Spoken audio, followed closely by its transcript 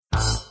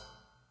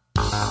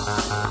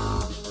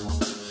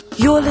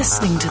You're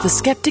listening to the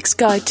Skeptics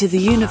Guide to the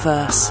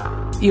Universe,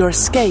 your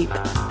escape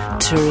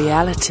to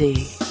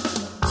reality.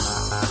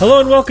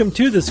 Hello and welcome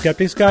to the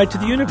Skeptics Guide to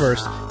the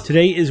Universe.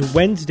 Today is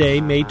Wednesday,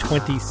 May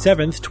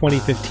 27th,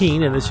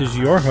 2015, and this is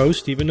your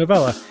host, Stephen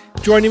Novella.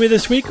 Joining me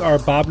this week are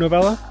Bob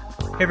Novella.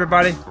 Hey,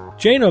 everybody.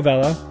 Jay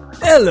Novella.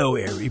 Hello,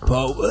 Harry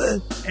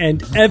Potter.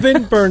 And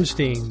Evan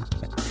Bernstein.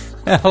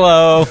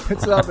 Hello.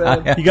 What's up,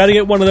 man? You got to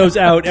get one of those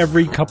out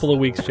every couple of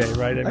weeks, Jay,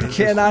 right? I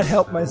cannot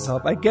help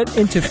myself. I get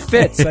into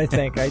fits, I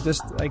think. I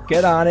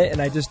get on it,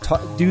 and I just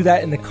do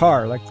that in the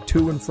car, like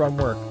to and from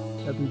work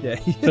every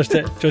day. just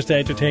to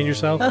entertain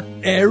yourself?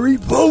 Harry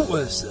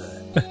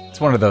Potter.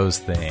 It's one of those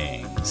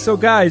things. So,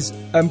 guys,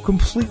 I'm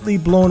completely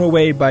blown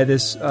away by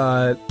this,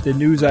 the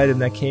news item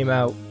that came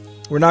out.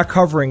 We're not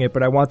covering it,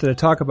 but I wanted to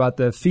talk about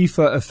the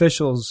FIFA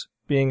officials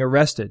being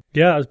arrested.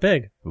 Yeah, it was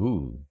big.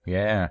 Ooh,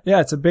 yeah. Yeah,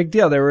 it's a big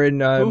deal. They were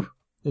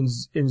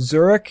in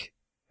Zurich,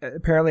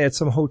 apparently at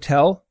some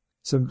hotel,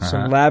 some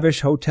lavish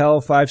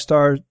hotel,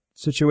 5-star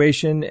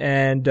situation,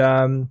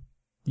 and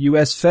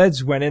U.S.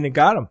 feds went in and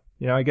got them.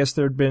 You know, I guess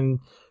there had been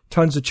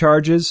tons of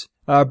charges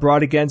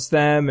brought against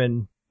them,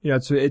 and you know,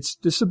 it's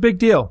just a big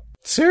deal.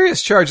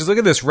 Serious charges. Look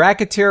at this: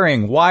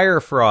 racketeering, wire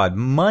fraud,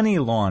 money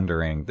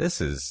laundering. This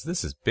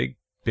is big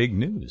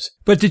news.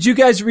 But did you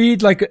guys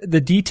read, like,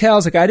 the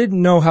details? Like, I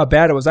didn't know how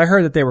bad it was. I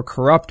heard that they were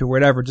corrupt or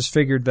whatever. Just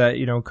figured that,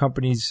 you know,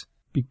 companies,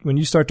 when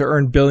you start to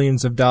earn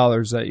billions of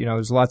dollars, that, you know,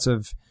 there's lots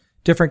of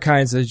different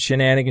kinds of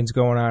shenanigans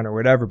going on or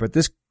whatever. But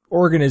this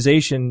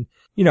organization,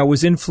 you know,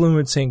 was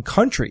influencing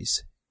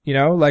countries, you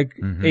know, like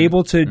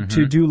able to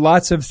do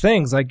lots of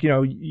things, like, you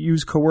know,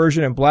 use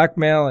coercion and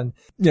blackmail and,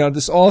 you know,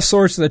 this all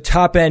sorts of the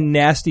top end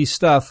nasty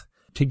stuff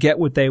to get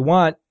what they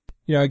want.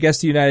 You know, I guess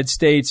the United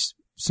States,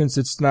 since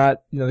it's not,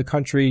 you know, the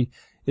country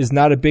is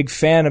not a big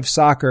fan of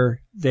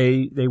soccer,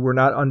 they were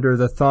not under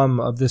the thumb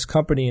of this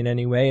company in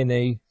any way, and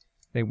they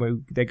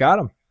got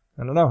them.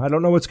 I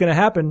don't know what's going to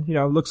happen. You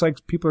know, it looks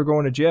like people are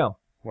going to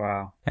jail.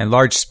 Wow. And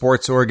large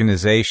sports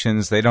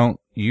organizations, they're not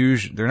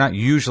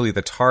usually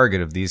the target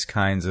of these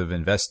kinds of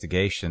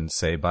investigations,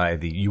 say by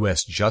the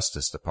U.S.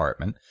 Justice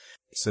Department.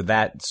 So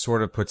that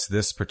sort of puts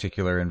this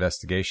particular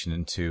investigation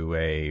into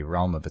a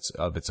realm of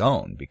its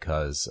own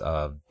because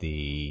of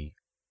the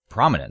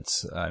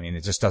prominence. I mean,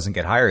 it just doesn't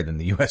get higher than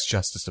the U.S.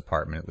 Justice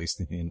Department, at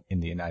least in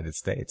the United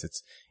States.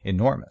 It's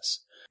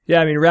enormous. Yeah,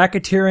 I mean,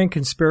 racketeering,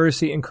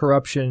 conspiracy, and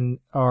corruption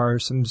are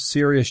some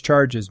serious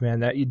charges,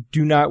 man, that you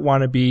do not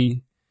want to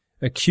be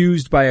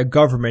accused by a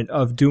government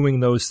of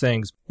doing those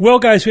things. Well,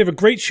 guys, we have a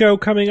great show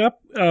coming up.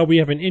 We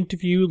have an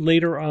interview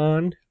later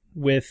on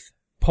with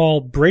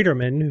Paul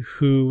Braderman,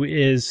 who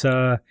is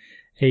a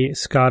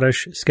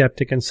Scottish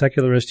skeptic and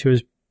secularist who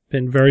has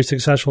been very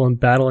successful in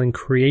battling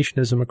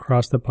creationism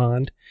across the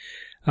pond.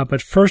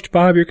 But first,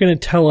 Bob, you're going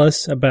to tell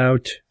us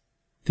about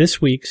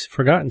this week's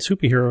Forgotten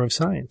Superhero of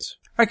Science.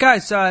 All right,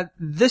 guys,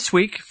 this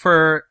week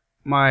for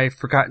my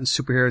Forgotten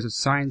Superheroes of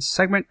Science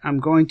segment, I'm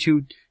going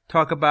to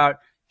talk about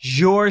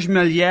Georges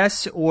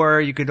Méliès,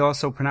 or you could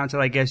also pronounce it,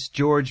 I guess,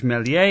 Georges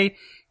Méliès,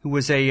 who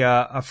was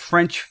a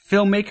French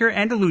filmmaker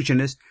and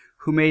illusionist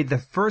who made the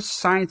first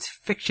science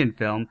fiction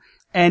film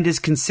and is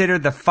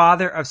considered the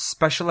father of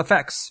special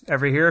effects.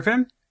 Ever hear of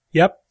him?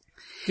 Yep.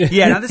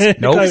 Yeah, now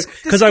this,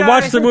 because I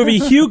watched the movie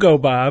Hugo,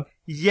 Bob.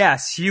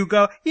 Yes,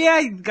 Hugo.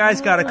 Yeah, the guy's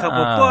got a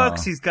couple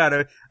books. He's got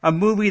a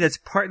movie that's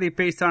partly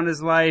based on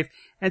his life.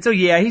 And so,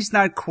 yeah, he's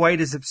not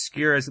quite as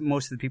obscure as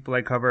most of the people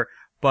I cover.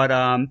 But,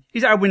 I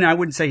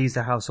wouldn't say he's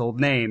a household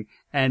name.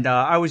 And,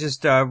 I was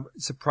just,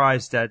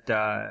 surprised at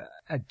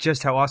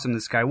just how awesome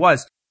this guy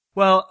was.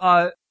 Well,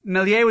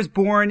 Méliès was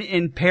born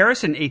in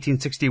Paris in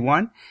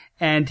 1861,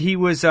 and he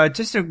was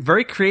just a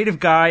very creative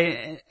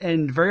guy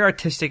and very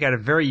artistic at a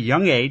very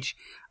young age.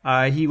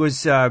 He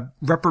was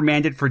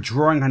reprimanded for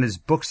drawing on his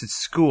books at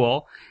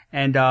school,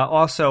 and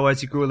also as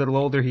he grew a little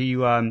older, he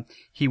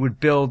would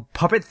build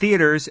puppet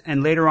theaters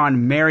and later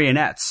on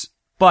marionettes.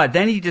 But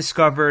then he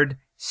discovered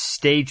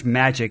stage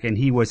magic, and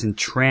he was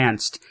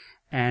entranced,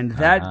 and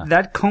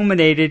that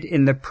culminated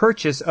in the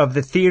purchase of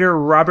the theater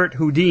Robert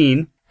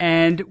Houdin.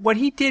 And what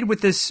he did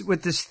with this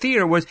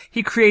theater was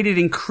he created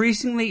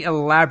increasingly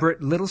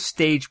elaborate little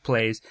stage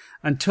plays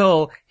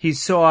until he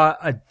saw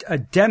a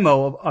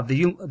demo of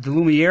the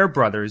Lumiere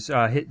brothers,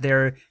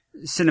 their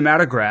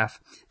cinematograph,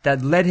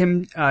 that led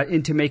him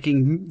into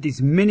making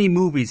these mini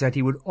movies that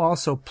he would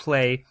also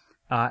play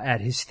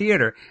at his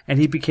theater, and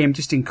he became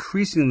just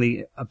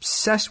increasingly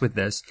obsessed with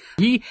this.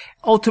 He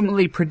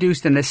ultimately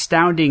produced an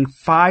astounding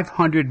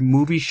 500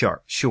 movie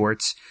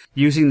shorts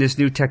using this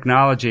new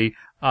technology,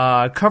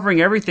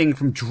 covering everything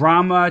from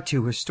drama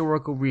to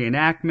historical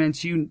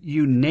reenactments,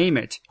 you name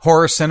it.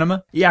 Horror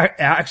cinema? Yeah,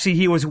 actually,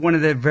 he was one of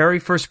the very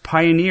first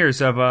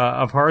pioneers of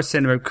horror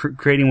cinema,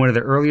 creating one of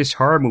the earliest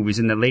horror movies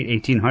in the late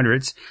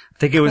 1800s. I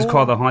think it was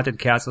called The Haunted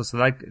Castle, so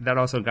that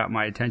also got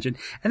my attention.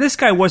 And this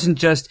guy wasn't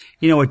just,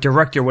 a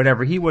director or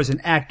whatever. He was an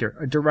actor,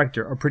 a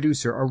director, a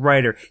producer, a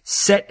writer,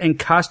 set and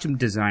costume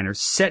designer,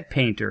 set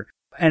painter.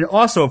 And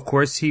also, of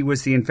course, he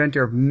was the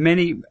inventor of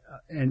many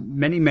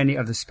many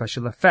of the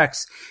special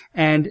effects.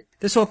 And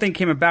this whole thing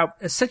came about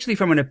essentially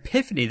from an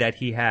epiphany that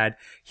he had.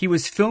 He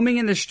was filming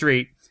in the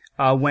street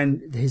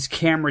when his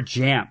camera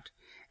jammed.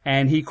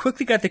 And he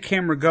quickly got the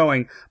camera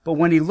going, but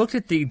when he looked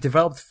at the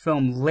developed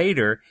film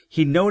later,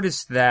 he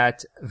noticed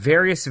that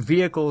various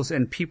vehicles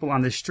and people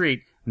on the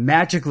street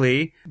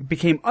magically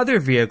became other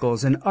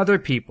vehicles and other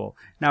people.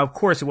 Now, of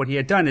course, what he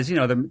had done is,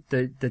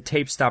 the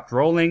tape stopped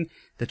rolling,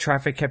 the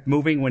traffic kept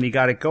moving. When he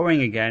got it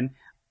going again,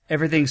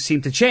 everything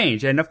seemed to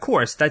change. And of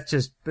course, that's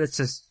just,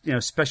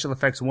 special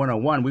effects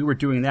 101. We were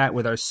doing that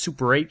with our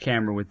Super 8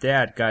 camera with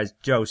Dad, guys,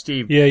 Joe,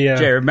 Steve. Yeah.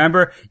 Jay,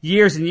 remember?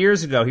 Years and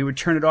years ago, he would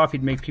turn it off,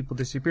 he'd make people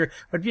disappear.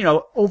 But,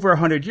 over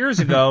 100 years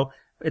ago,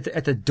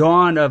 at the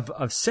dawn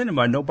of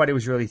cinema, nobody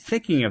was really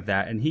thinking of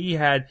that. And he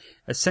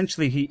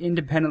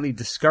independently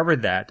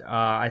discovered that.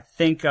 I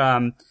think,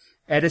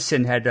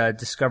 Edison had,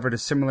 discovered a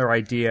similar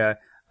idea,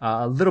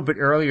 a little bit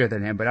earlier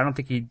than him, but I don't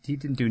think he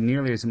didn't do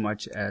nearly as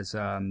much as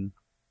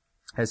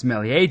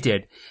Méliès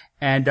did.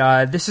 And,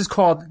 this is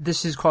called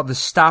the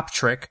stop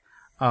trick.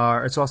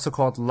 It's also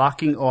called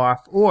locking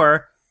off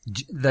or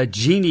the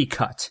genie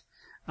cut,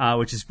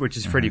 which is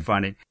pretty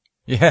funny.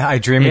 Yeah, I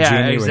dream of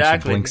Genie when she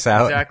blinks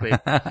out. Exactly.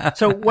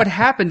 So what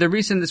happened, the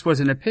reason this was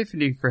an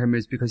epiphany for him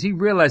is because he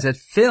realized that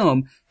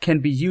film can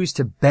be used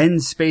to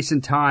bend space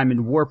and time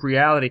and warp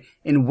reality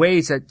in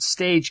ways that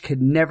stage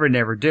could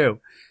never do.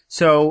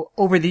 So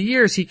over the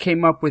years, he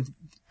came up with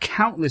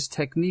countless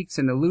techniques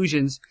and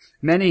illusions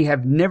many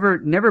have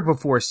never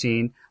before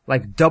seen,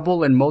 like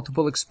double and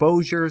multiple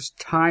exposures,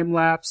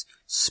 time-lapse,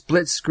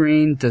 split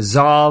screen,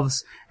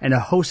 dissolves, and a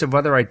host of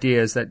other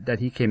ideas that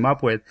he came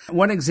up with.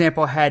 One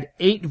example had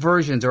 8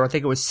 versions, or I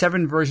think it was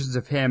 7 versions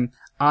of him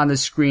on the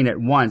screen at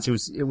once.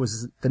 It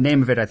was the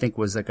name of it, I think,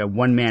 was like a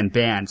one-man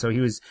band. So he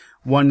was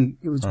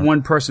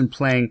one person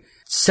playing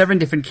 7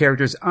 different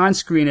characters on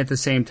screen at the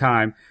same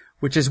time,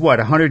 which is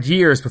 100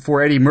 years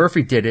before Eddie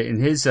Murphy did it in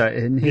his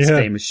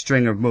famous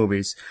string of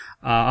movies.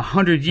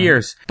 100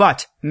 years.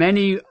 But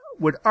many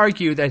would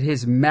argue that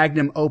his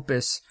magnum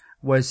opus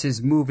was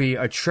his movie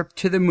A Trip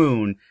to the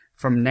Moon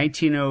from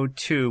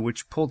 1902,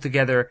 which pulled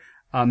together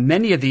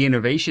many of the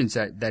innovations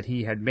that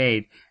he had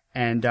made.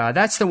 And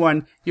that's the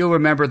one, you'll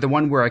remember, the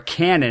one where a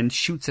cannon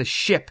shoots a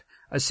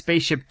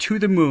spaceship to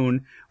the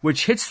moon,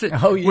 which hits the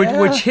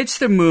which hits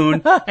the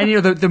moon,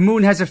 and the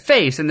moon has a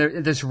face, and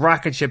this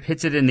rocket ship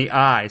hits it in the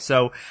eye.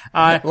 So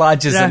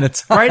lodges in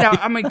its eye. Right.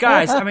 I mean,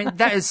 guys,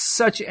 that is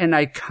such an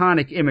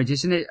iconic image,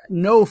 isn't it?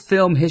 No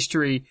film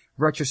history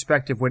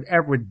retrospective would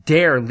ever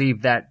dare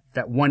leave that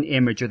one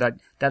image or that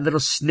little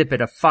snippet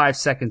of 5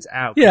 seconds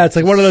out. Yeah, it's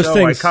like one of those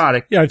things.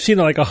 Iconic. Yeah, I've seen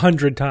it like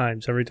 100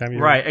 times every time you.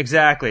 Right.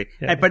 Exactly.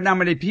 Yeah. But not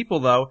many people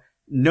though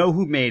know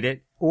who made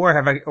it.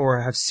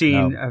 Or have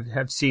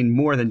seen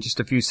more than just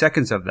a few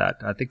seconds of that.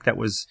 I think that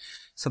was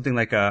something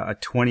like a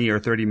 20 or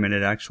 30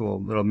 minute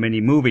actual little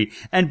mini movie.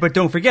 But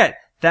don't forget,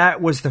 that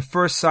was the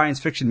first science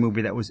fiction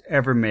movie that was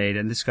ever made,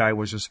 and this guy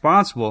was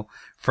responsible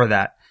for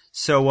that.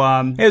 So,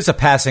 it was a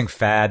passing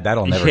fad.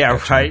 That'll never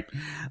catch right.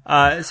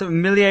 So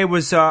Méliès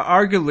was,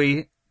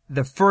 arguably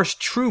the first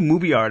true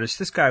movie artist.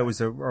 This guy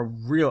was a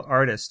real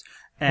artist.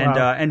 And,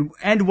 wow.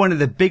 And one of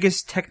the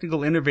biggest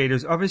technical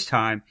innovators of his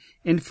time,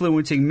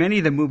 influencing many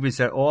of the movies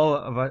that all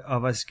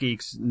of us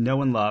geeks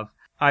know and love.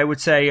 I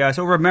would say,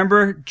 so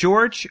remember,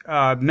 George,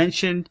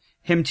 mention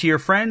him to your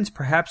friends,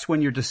 perhaps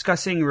when you're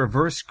discussing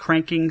reverse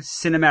cranking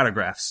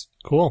cinematographs.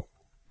 Cool.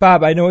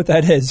 Bob, I know what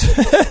that is.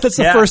 That's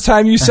the first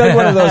time you said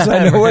one of those.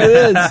 I know what it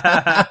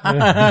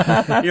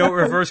is. You know what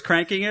reverse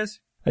cranking is?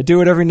 I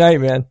do it every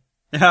night, man.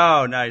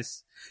 Oh,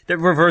 nice. The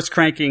reverse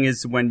cranking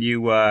is when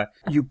you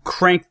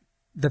crank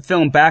the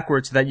film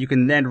backwards so that you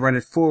can then run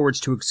it forwards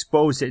to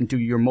expose it and do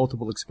your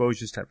multiple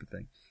exposures type of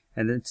thing.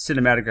 And the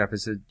cinematograph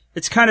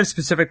it's kind of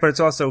specific, but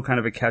it's also kind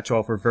of a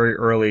catch-all for very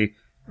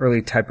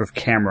early type of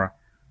camera,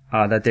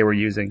 that they were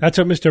using. That's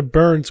what Mr.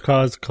 Burns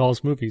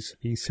calls movies.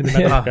 The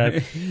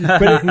cinematograph.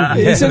 But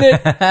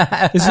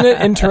isn't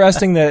it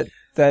interesting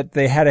that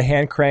they had a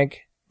hand crank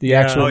the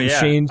actual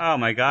machine? Oh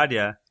my God,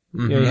 yeah.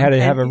 Mm-hmm. You had to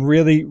have a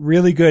really,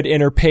 really good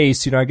inner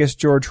pace. I guess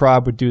George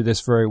Robb would do this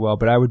very well,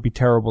 but I would be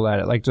terrible at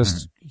it. Like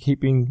just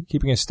keeping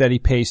a steady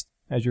pace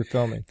as you're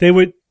filming. They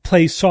would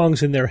play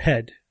songs in their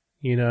head,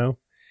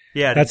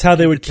 Yeah, that's how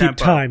they would keep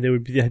time. They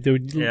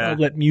would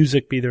let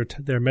music be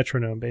their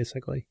metronome,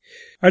 basically.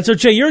 All right, so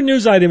Jay, your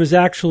news item is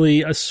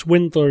actually a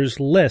Swindler's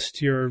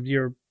List,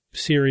 your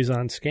series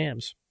on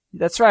scams.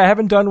 That's right. I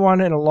haven't done one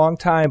in a long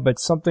time, but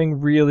something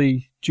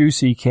really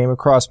juicy came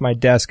across my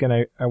desk, and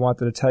I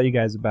wanted to tell you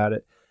guys about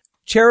it.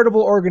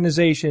 Charitable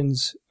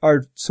organizations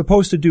are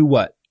supposed to do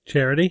what?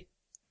 Charity.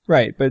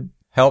 Right, but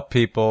help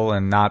people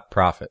and not for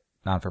profit.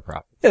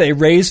 Yeah, they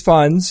raise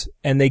funds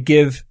and they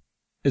give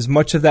as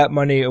much of that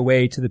money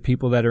away to the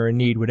people that are in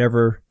need,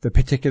 whatever the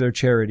particular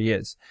charity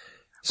is.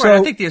 So right,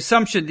 I think the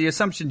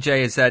assumption,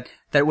 Jay, is that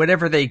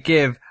whatever they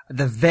give,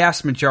 the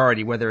vast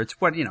majority, whether it's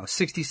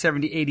 60,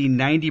 70, 80,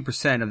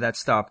 90% of that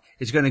stuff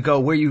is going to go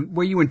where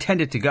you intend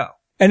it to go.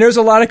 And there's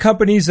a lot of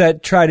companies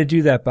that try to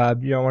do that,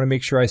 Bob. I want to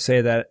make sure I say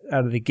that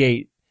out of the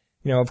gate.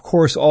 Of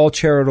course, all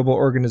charitable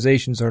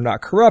organizations are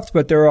not corrupt,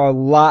 but there are a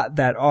lot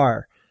that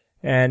are.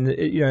 And,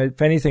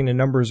 if anything, the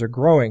numbers are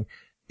growing.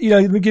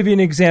 Let me give you an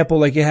example.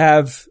 Like you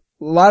have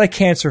a lot of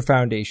cancer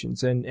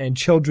foundations and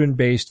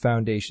children-based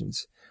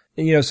foundations.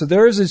 And, so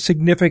there is a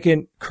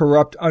significant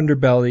corrupt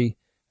underbelly.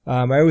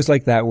 I always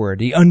like that word,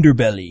 the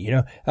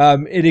underbelly,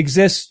 it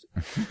exists,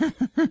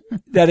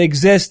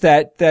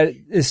 that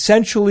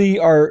essentially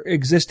are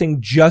existing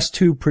just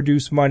to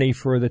produce money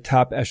for the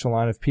top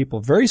echelon of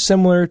people. Very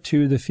similar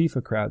to the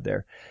FIFA crowd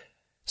there.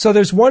 So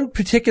there's one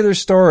particular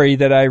story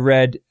that I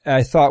read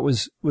I thought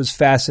was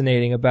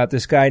fascinating about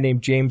this guy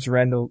named James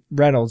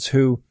Reynolds,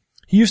 who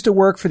he used to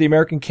work for the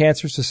American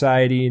Cancer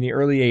Society in the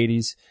early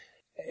 80s.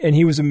 And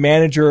he was a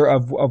manager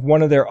of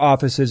one of their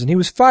offices, and he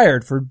was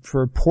fired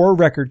for poor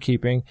record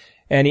keeping.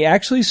 And he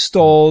actually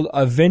stole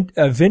a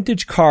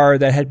vintage car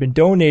that had been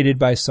donated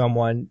by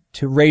someone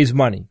to raise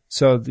money.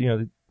 So,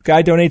 the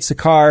guy donates the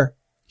car,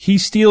 he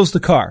steals the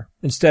car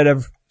instead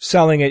of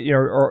selling it,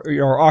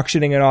 or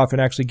auctioning it off and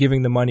actually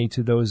giving the money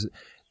to those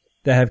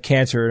that have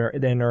cancer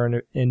and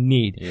are in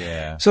need.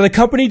 Yeah. So the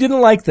company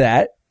didn't like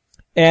that.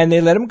 And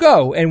they let him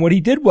go. And what he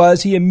did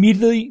was he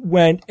immediately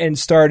went and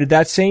started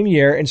that same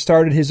year and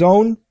started his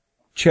own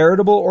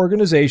charitable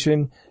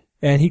organization.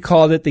 And he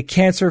called it the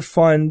Cancer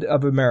Fund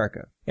of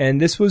America. And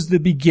this was the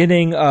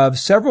beginning of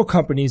several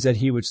companies that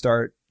he would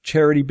start,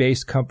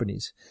 charity-based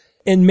companies.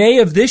 In May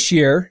of this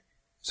year,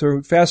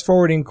 so fast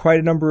forwarding quite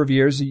a number of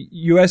years, the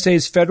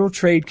USA's Federal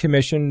Trade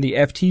Commission, the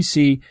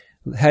FTC,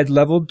 had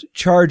leveled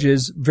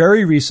charges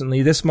very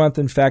recently, this month,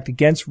 in fact,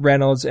 against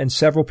Reynolds and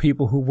several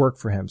people who work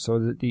for him,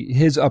 so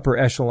his upper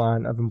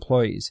echelon of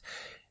employees.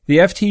 The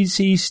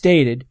FTC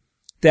stated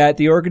that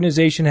the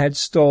organization had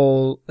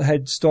stolen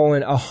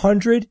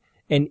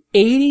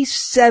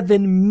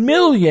 $187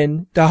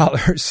 million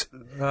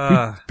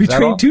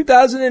between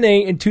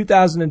 2008 and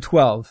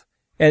 2012,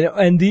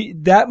 and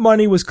that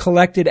money was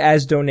collected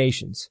as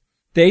donations.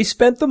 They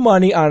spent the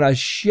money on a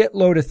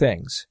shitload of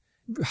things.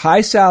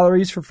 High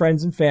salaries for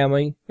friends and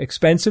family,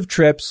 expensive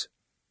trips,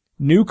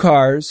 new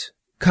cars,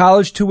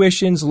 college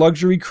tuitions,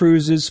 luxury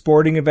cruises,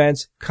 sporting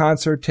events,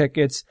 concert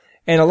tickets,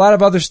 and a lot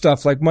of other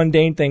stuff like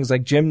mundane things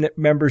like gym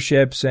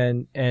memberships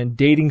and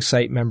dating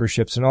site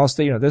memberships and all.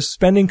 They're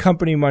spending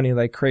company money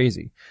like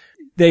crazy.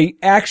 They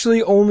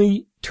actually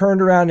only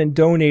turned around and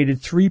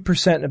donated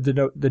 3% of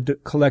the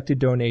collected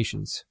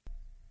donations.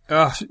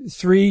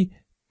 3%.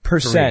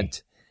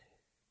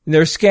 And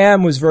their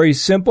scam was very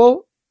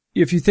simple.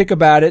 If you think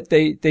about it,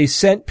 they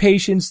sent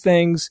patients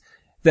things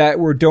that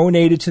were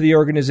donated to the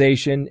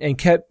organization and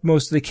kept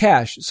most of the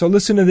cash. So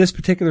listen to this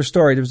particular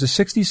story. There was a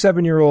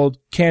 67-year-old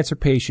cancer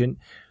patient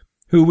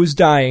who was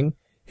dying.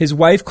 His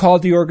wife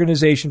called the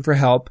organization for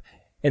help,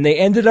 and they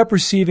ended up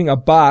receiving a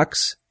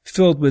box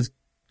filled with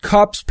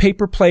cups,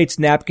 paper plates,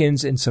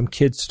 napkins, and some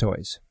kids'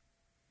 toys.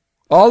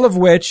 All of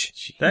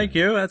which... Thank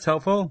you. That's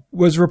helpful.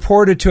 ...was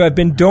reported to have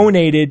been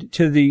donated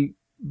to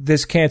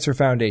this cancer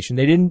foundation.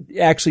 They didn't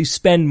actually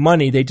spend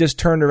money. They just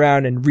turned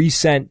around and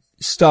resent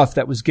stuff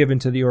that was given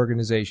to the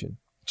organization.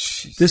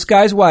 Jeez. This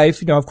guy's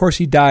wife, of course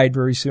he died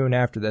very soon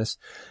after this,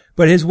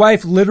 but his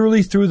wife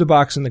literally threw the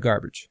box in the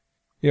garbage.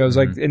 It was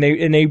like, and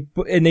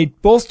they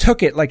both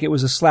took it like it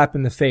was a slap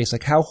in the face.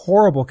 Like, how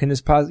horrible can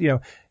this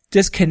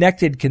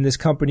disconnected can this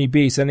company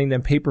be, sending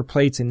them paper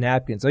plates and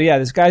napkins? Oh yeah,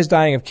 this guy's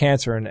dying of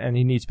cancer and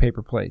he needs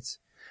paper plates.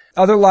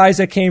 Other lies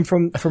that came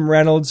from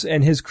Reynolds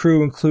and his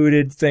crew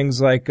included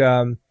things like,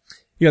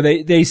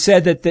 they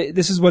said that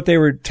this is what they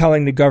were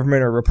telling the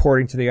government or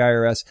reporting to the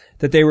IRS,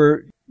 that they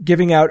were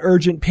giving out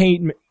urgent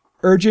pain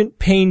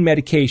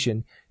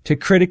medication to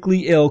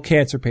critically ill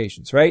cancer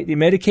patients, right? The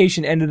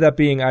medication ended up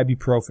being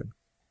ibuprofen,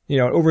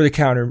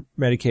 over-the-counter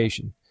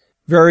medication.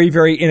 Very,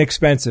 very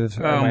inexpensive.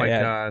 Oh my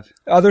God.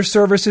 Other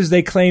services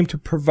they claimed to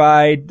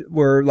provide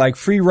were like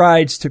free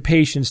rides to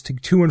patients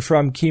to and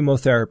from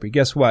chemotherapy.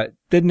 Guess what?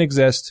 Didn't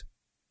exist.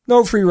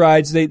 No free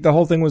rides. The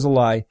whole thing was a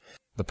lie.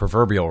 The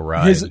proverbial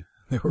ride.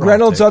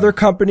 Reynolds' other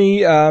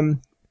company,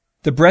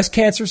 the Breast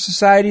Cancer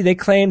Society, they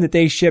claimed that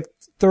they shipped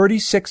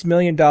 $36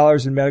 million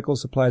in medical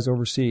supplies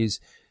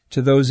overseas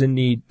to those in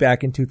need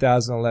back in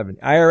 2011.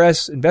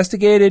 IRS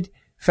investigated,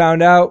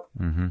 found out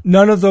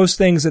none of those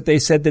things that they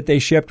said that they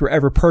shipped were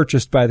ever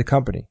purchased by the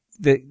company.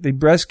 The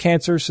Breast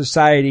Cancer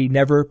Society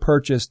never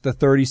purchased the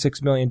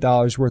 $36 million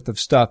worth of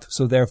stuff,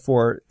 so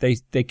therefore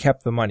they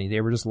kept the money.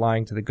 They were just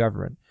lying to the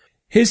government.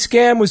 His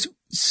scam was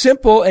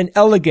simple and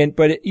elegant,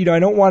 but I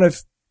don't want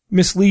to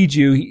mislead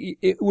you.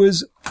 It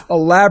was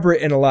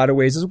elaborate in a lot of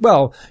ways as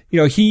well.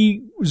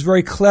 He was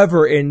very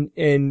clever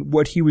in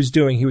what he was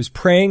doing. He was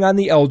preying on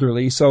the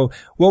elderly. So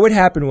what would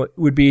happen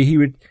would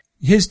be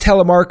his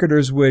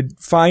telemarketers would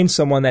find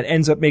someone that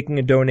ends up making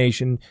a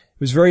donation. It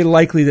was very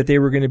likely that they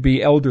were going to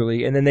be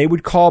elderly, and then they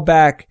would call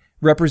back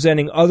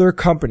representing other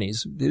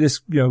companies,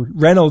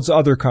 Reynolds'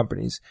 other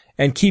companies,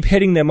 and keep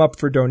hitting them up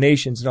for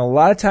donations. And a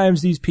lot of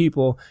times these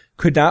people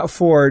could not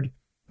afford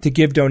to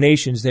give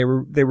donations. They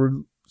were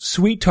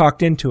sweet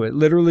talked into it,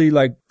 literally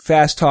like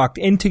fast talked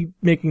into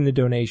making the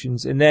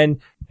donations. And then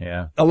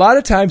a lot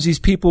of times these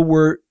people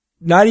were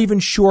not even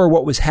sure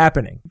what was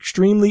happening.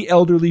 Extremely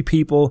elderly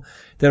people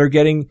that are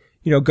getting,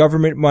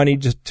 government money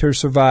just to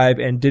survive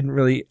and didn't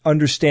really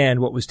understand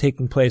what was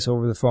taking place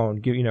over the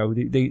phone.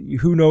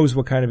 Who knows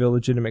what kind of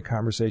illegitimate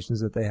conversations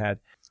that they had.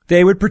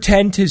 They would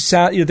pretend to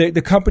sound,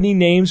 the company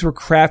names were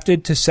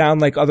crafted to sound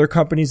like other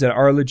companies that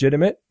are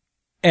legitimate.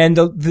 And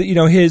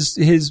his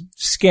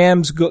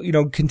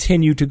scams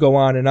continue to go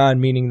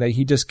on, meaning that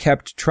he just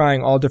kept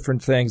trying all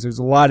different things. There's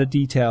a lot of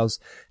details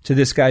to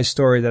this guy's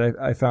story that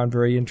I found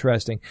very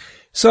interesting.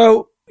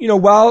 So,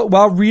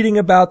 while reading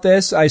about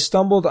this, I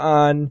stumbled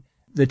on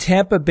the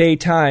Tampa Bay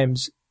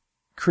Times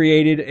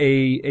created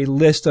a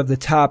list of the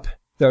top,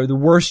 the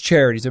worst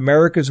charities,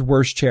 America's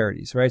worst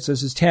charities, right? So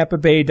this is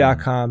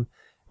tampabay.com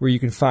where you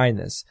can find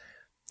this.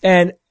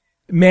 And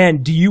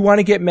man, do you want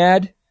to get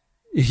mad?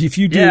 If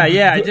you do,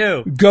 I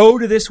do. Go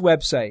to this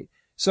website.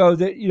 So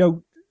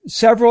that,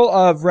 several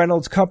of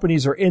Reynolds'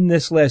 companies are in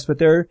this list, but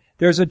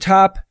there's a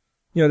top,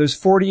 there's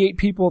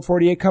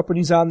 48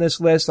 companies on this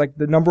list. Like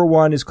the number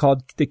one is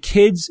called the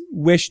Kids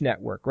Wish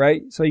Network,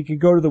 right? So you can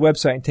go to the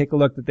website and take a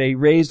look that they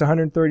raised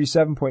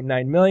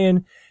 $137.9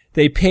 million.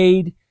 They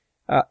paid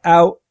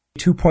out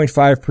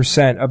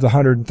 2.5% of the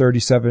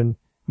 $137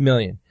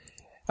 million.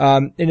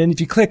 And then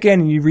if you click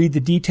in and you read the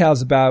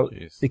details about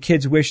the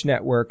Kids Wish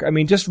Network, I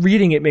mean, just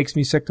reading it makes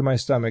me sick to my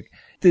stomach.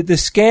 The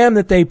scam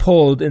that they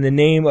pulled in the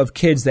name of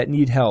kids that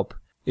need help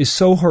is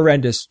so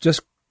horrendous.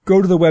 Just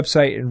go to the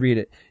website and read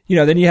it.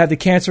 Then you have the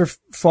Cancer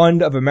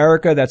Fund of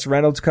America, that's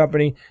Reynolds'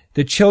 company.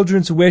 The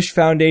Children's Wish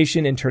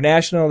Foundation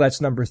International,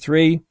 that's number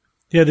 3.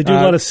 Yeah, they do a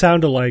lot of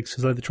sound-alikes.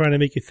 So they're trying to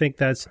make you think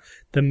that's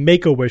the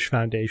Make-A-Wish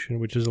Foundation,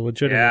 which is a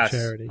legitimate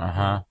charity.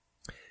 Uh-huh.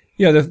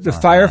 The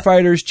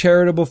Firefighters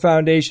Charitable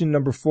Foundation,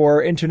 number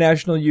 4,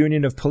 International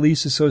Union of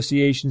Police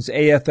Associations,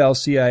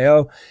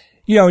 AFL-CIO.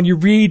 And you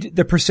read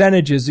the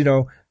percentages,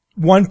 1%,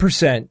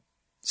 7%,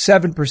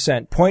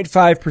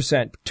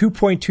 0.5%,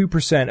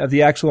 2.2% of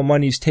the actual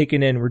monies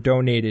taken in were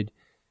donated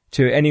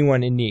to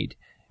anyone in need.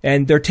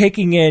 And they're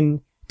taking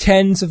in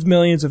tens of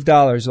millions of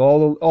dollars.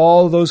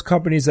 All those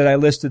companies that I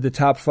listed, the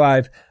top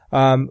 5,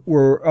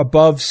 were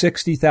above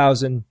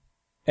 60,000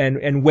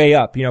 and way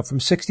up, from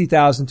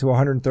 60,000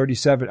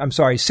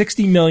 to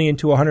 60 million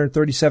to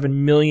 $137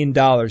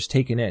 million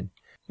taken in.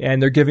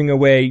 And they're giving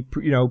away,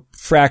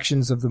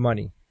 fractions of the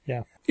money.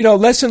 Yeah.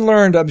 Lesson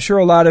learned, I'm sure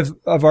a lot of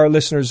our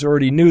listeners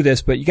already knew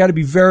this, but you got to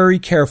be very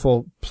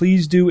careful.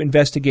 Please do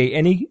investigate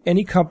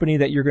any company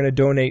that you're going to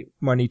donate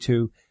money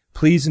to.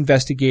 Please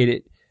investigate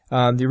it.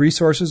 The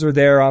resources are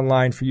there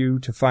online for you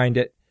to find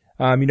it.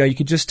 You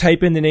could just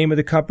type in the name of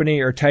the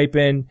company or type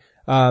in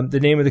the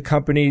name of the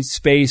company,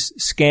 space,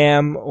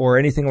 scam, or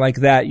anything like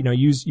that.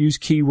 Use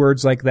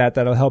keywords like that.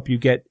 That'll help you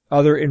get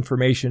other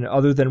information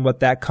other than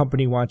what that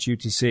company wants you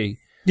to see.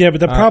 Yeah,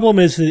 but the problem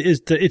is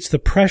it's the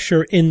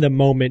pressure in the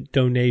moment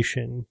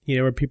donation,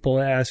 where people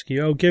ask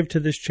you, oh, give to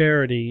this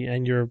charity,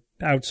 and you're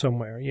out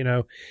somewhere,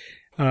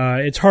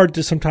 it's hard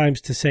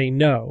sometimes to say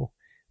no,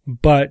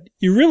 but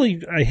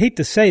I hate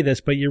to say this,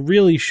 but you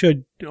really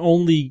should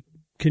only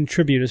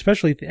contribute,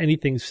 especially if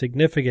anything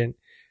significant,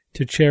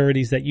 to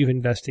charities that you've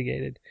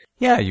investigated.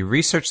 Yeah, you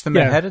research them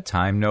ahead of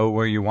time, know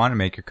where you want to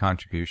make your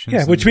contributions.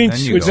 Yeah, which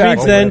means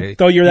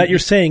though you're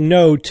saying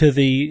no to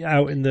the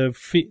out in the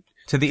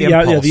to the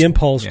impulse, the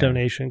impulse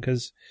donation,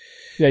 because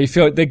you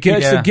feel the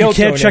guilt. You can't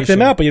donation. check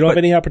them out, but you don't have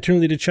any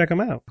opportunity to check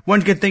them out. One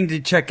good thing to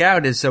check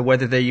out is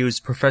whether they use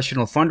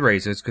professional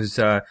fundraisers, because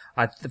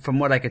from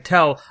what I could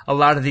tell, a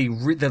lot of the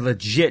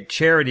legit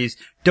charities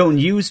don't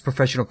use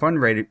professional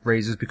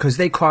fundraisers because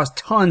they cost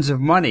tons of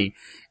money.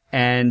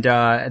 And,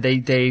 they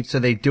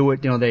do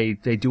it,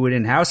 they do it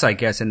in-house, I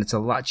guess, and it's a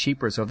lot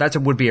cheaper. So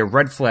would be a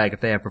red flag if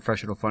they have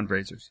professional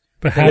fundraisers.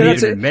 But how do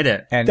you admit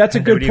it? And that's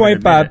a good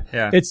point, Bob.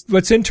 Yeah.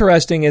 What's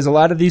interesting is a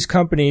lot of these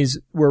companies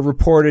were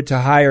reported to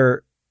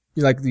hire,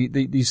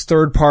 these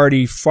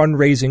third-party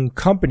fundraising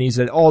companies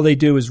that all they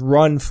do is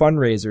run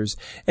fundraisers.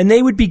 And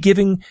they would be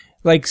giving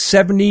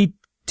 70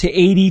 to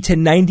 80 to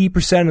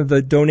 90% of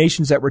the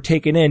donations that were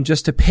taken in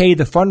just to pay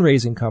the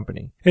fundraising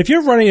company. If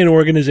you're running an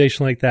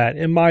organization like that,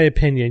 in my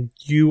opinion,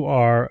 you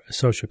are a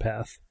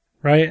sociopath,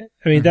 right?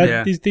 I mean,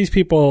 these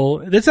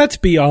people, that's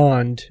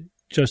beyond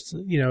just,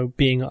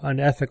 being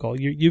unethical.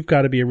 You've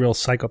got to be a real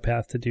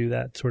psychopath to do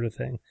that sort of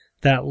thing,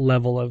 that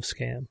level of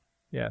scam.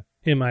 Yeah.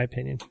 In my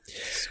opinion.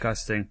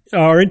 Disgusting.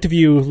 Our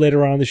interview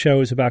later on in the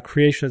show is about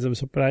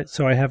creationism,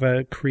 so I have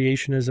a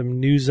creationism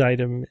news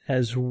item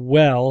as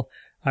well.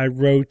 I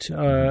wrote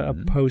a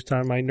post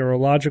on my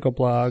neurological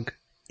blog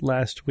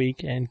last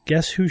week, and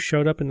guess who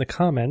showed up in the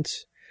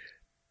comments?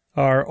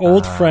 Our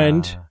old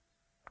friend,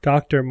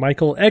 Dr.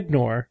 Michael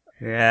Egnor.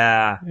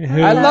 Yeah.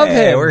 I love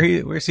him.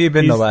 Where's he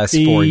been the last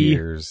 4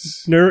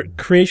 years?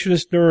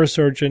 Creationist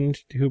neurosurgeon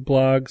who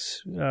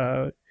blogs,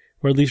 or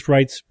at least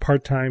writes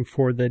part-time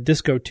for the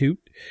Disco Toot,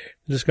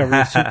 the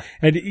Discovery Toot.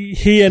 And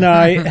he and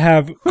I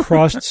have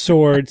crossed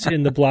swords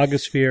in the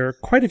blogosphere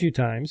quite a few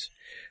times.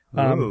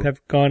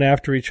 Have gone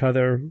after each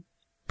other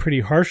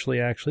pretty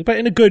harshly, actually, but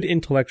in a good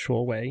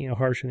intellectual way,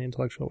 harsh in the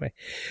intellectual way.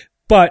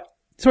 But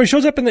So it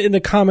shows up in the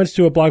comments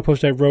to a blog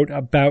post I wrote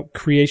about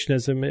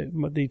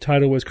creationism. The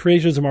title was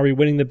 "Creationism: Are We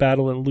Winning the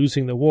Battle and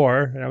Losing the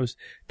War?" And I was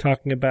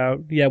talking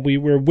about, we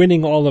were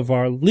winning all of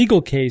our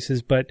legal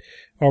cases, but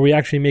are we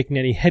actually making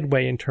any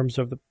headway in terms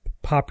of the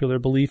popular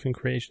belief in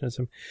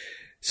creationism?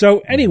 So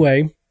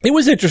anyway, it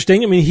was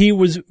interesting. I mean, he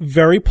was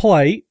very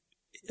polite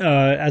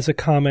as a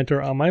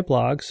commenter on my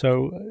blog,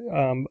 so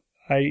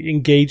I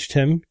engaged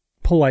him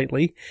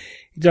politely.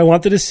 I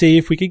wanted to see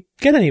if we could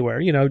get anywhere,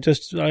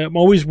 I'm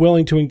always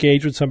willing to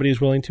engage with somebody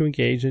who's willing to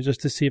engage, and just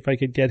to see if I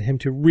could get him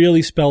to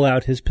really spell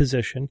out his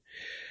position.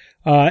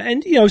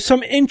 And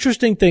some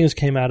interesting things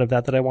came out of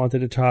that I wanted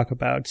to talk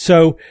about.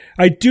 So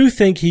I do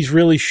think he's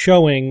really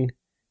showing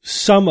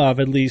some of,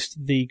 at least,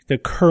 the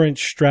current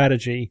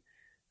strategy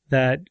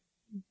that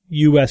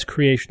U.S.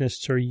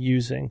 creationists are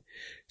using.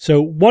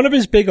 So one of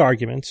his big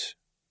arguments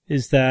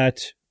is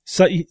that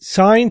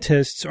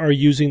scientists are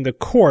using the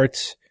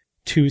courts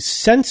to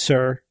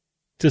censor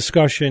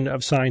discussion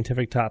of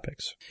scientific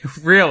topics.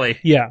 Really?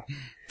 Yeah.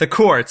 The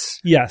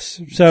courts?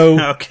 Yes. So.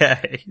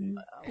 Okay.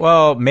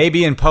 Well,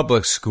 maybe in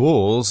public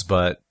schools,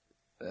 but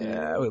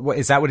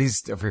is that what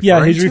he's referring to?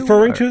 Yeah, he's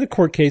referring to the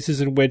court cases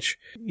in which,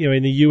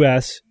 in the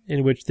U.S.,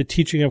 in which the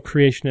teaching of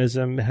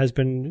creationism has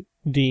been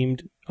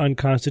deemed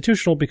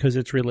unconstitutional because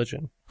it's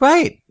religion.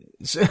 Right.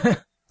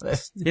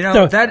 That's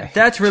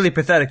really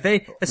pathetic.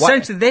 They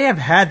have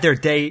had their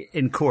day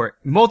in court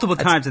multiple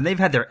times, and they've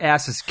had their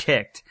asses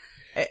kicked.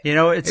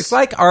 It's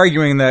like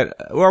arguing that,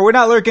 we're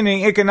not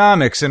learning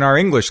economics in our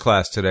English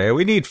class today.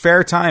 We need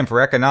fair time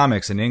for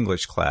economics in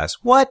English class.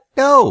 What?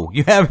 No.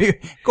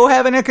 Go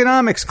have an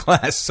economics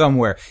class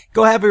somewhere.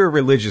 Go have your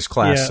religious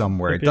class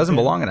somewhere. It doesn't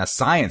belong in a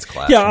science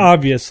class. Yeah,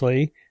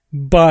 obviously.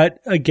 But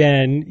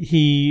again,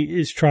 he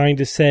is trying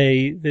to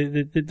say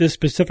that this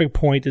specific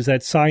point is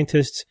that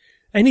scientists,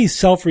 any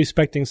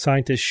self-respecting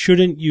scientist,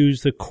 shouldn't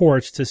use the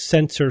courts to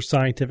censor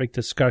scientific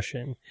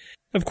discussion.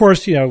 Of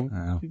course, he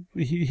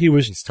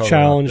was totally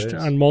challenged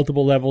on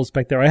multiple levels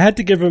back there. I had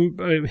to give him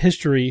a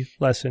history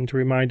lesson to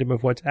remind him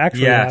of what's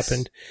actually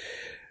happened.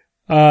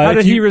 How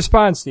did he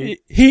respond, Steve?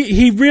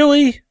 He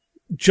really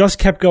just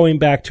kept going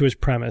back to his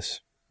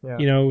premise.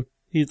 Yeah.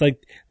 He's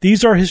like,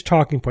 these are his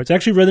talking points. I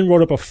actually then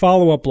wrote up a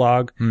follow-up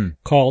blog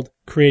called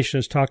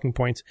Creationist Talking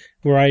Points,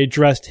 where I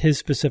addressed his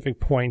specific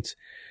points.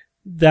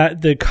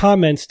 That the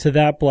comments to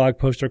that blog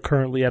post are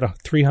currently at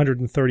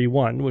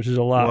 331, which is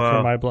a lot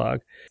for my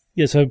blog.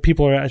 Yeah, so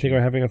people are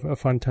having a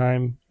fun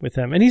time with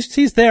him, and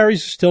he's there.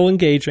 He's still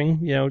engaging.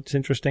 It's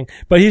interesting,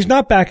 but he's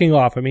not backing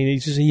off. I mean,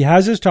 he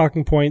has his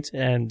talking points,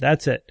 and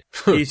that's it.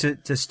 He's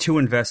just too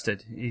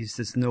invested. He's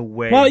just no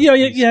way. Well,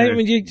 I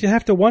mean, you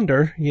have to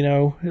wonder,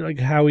 like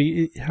how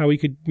he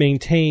could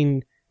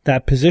maintain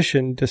that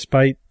position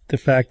despite the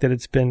fact that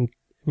it's been,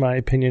 in my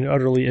opinion,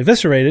 utterly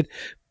eviscerated.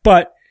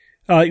 But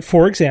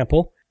for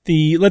example,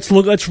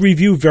 let's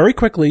review very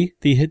quickly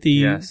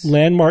the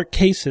landmark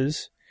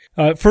cases.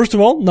 First of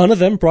all, none of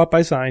them brought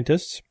by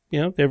scientists.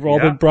 They've all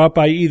been brought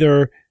by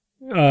either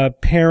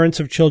parents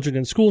of children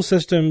in school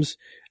systems,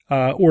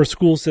 or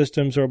school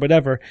systems or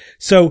whatever.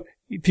 So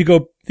if you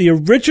go, the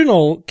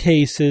original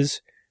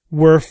cases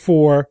were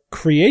for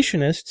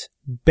creationists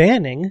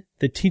banning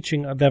the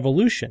teaching of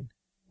evolution.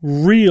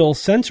 Real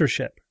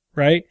censorship,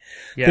 right?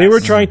 Yes. They were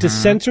trying to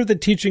censor the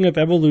teaching of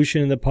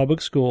evolution in the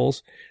public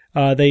schools.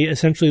 They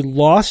essentially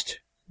lost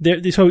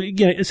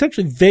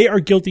essentially they are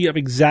guilty of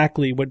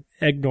exactly what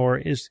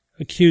Egnor is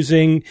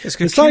accusing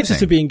the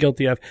scientists of being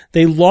guilty of.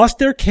 They lost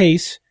their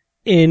case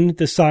in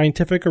the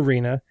scientific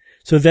arena,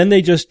 so then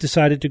they just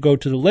decided to go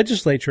to the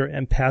legislature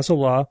and pass a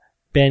law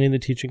banning the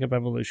teaching of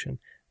evolution.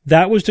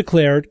 That was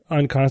declared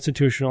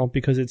unconstitutional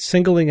because it's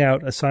singling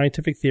out a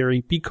scientific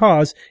theory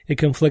because it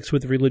conflicts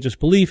with religious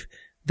belief.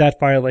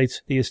 That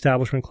violates the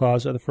Establishment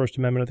Clause of the First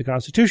Amendment of the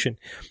Constitution.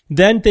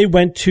 Then they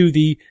went to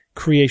the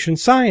creation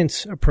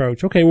science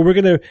approach. Okay, well, we're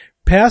going to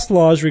pass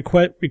laws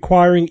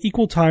requiring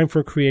equal time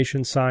for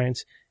creation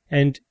science.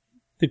 And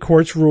the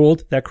courts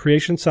ruled that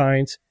creation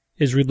science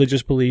is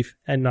religious belief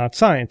and not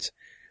science.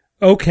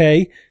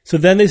 Okay, so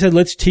then they said,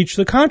 let's teach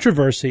the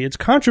controversy. It's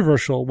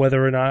controversial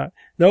whether or not.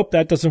 Nope,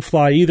 that doesn't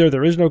fly either.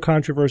 There is no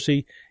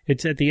controversy.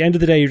 It's at the end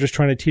of the day, you're just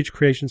trying to teach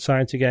creation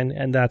science again,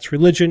 and that's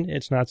religion.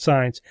 It's not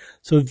science.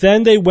 So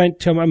then they went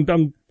to,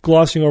 I'm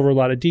glossing over a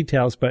lot of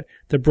details, but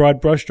the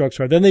broad brushstrokes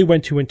are, then they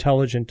went to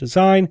intelligent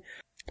design.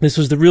 This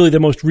was really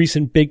the most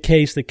recent big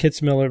case, the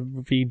Kitzmiller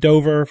v.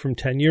 Dover from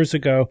 10 years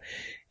ago.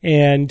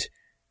 And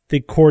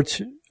the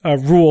courts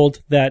ruled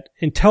that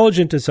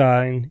intelligent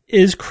design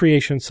is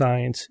creation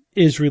science,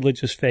 is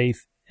religious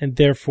faith, and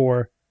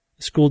therefore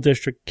the school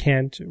district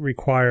can't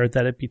require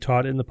that it be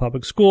taught in the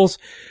public schools.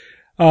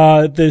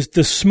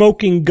 The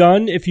smoking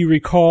gun, if you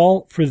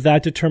recall, for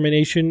that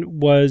determination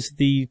was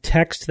the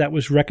text that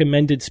was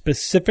recommended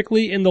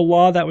specifically in the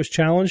law that was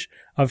challenged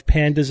of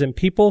pandas and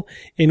people,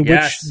 in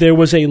which there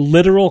was a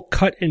literal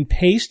cut and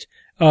paste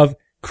of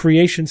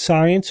creation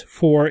science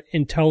for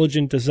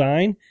intelligent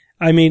design.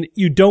 I mean,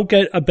 you don't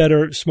get a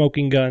better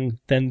smoking gun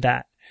than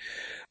that.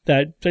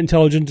 that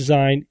intelligent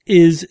design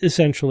is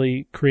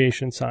essentially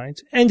creation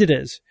science. And it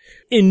is.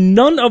 In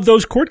none of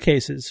those court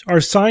cases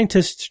are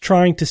scientists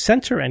trying to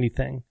censor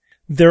anything.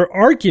 Their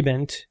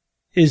argument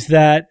is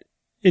that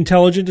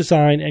intelligent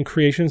design and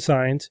creation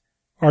science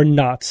are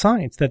not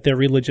science, that they're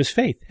religious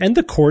faith. And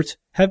the courts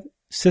have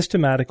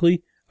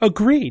systematically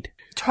agreed.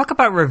 Talk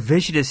about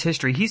revisionist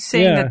history. He's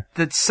saying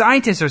that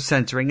scientists are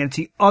censoring, and it's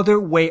the other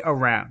way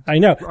around. I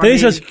know. Then he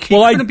says,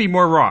 well, I couldn't be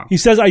more wrong. He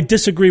says, I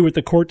disagree with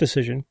the court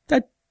decision.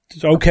 That's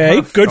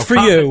okay. Good for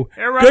you.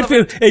 Good for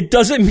you. It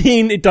doesn't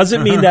mean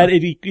that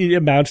it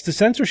amounts to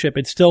censorship.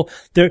 It's still,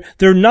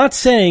 they're not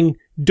saying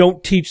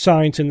don't teach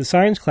science in the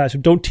science class, or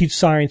don't teach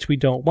science we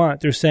don't want.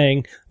 They're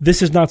saying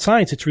this is not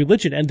science, it's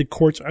religion, and the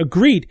courts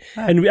agreed.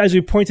 And as we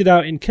pointed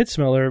out in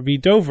Kitzmiller v.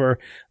 Dover,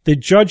 the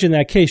judge in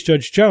that case,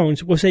 Judge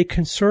Jones, was a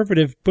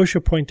conservative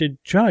Bush-appointed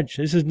judge.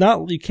 This is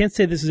not, you can't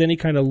say this is any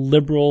kind of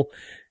liberal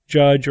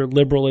judge or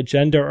liberal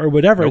agenda or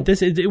whatever. Nope.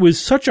 It was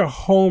such a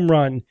home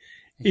run.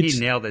 He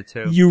nailed it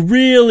too. You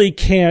really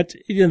can't,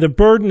 the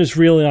burden is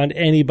really on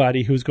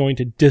anybody who's going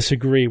to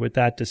disagree with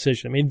that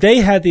decision. I mean, they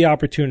had the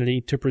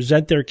opportunity to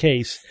present their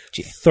case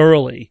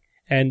thoroughly,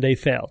 and they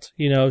failed,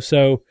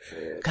 so.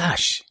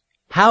 Gosh,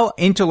 how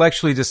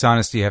intellectually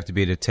dishonest do you have to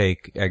be to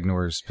take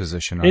Egnor's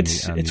position on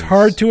it's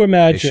hard to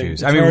imagine.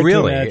 Issues? I mean,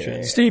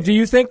 really. Steve, do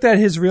you think that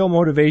his real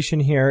motivation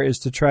here is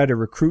to try to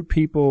recruit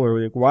people,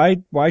 or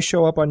why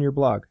show up on your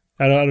blog?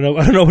 I don't know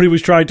what he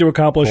was trying to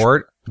accomplish.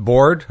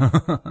 Bored?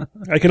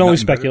 I can only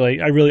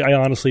speculate. I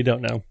honestly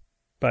don't know.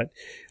 But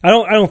I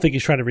don't think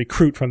he's trying to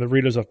recruit from the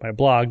readers of my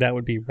blog. That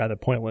would be rather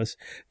pointless.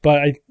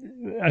 But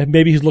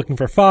maybe he's looking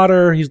for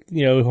fodder. He's,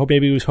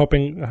 maybe he was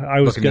hoping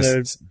I was going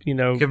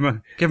to,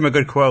 give him a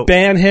good quote,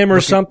 ban him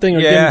or something,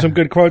 or give him some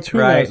good quotes. Who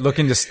knows?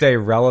 Looking to stay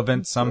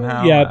relevant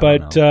somehow. Yeah,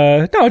 but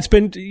no, it's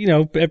been,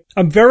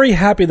 I'm very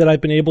happy that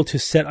I've been able to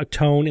set a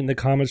tone in the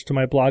comments to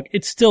my blog.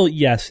 It's still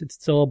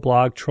a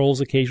blog. Trolls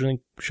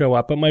occasionally show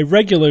up, but my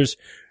regulars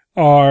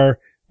are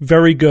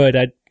very good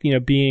at,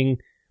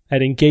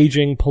 at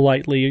engaging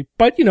politely,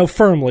 but,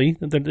 firmly.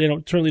 They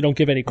certainly don't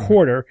give any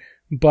quarter,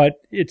 but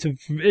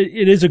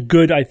it is a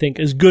good, I think,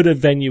 as good a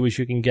venue as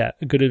you can get.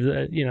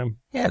 Yeah,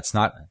 it's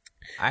not,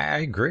 I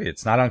agree.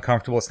 It's not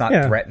uncomfortable. It's not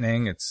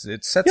threatening. It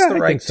sets the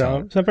right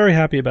tone. So I'm very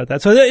happy about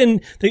that. So,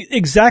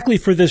 exactly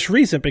for this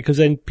reason, because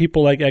then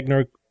people like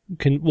Egnor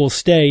will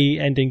stay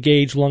and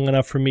engage long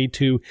enough for me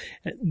to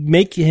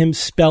make him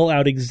spell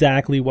out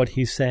exactly what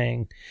he's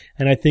saying.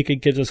 And I think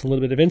it gives us a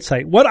little bit of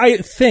insight. What I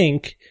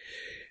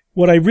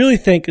really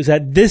think is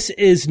that this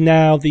is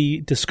now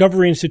the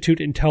Discovery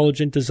Institute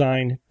Intelligent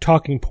Design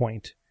talking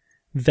point.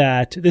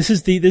 That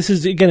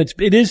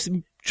it is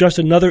just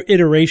another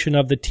iteration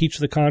of the Teach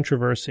the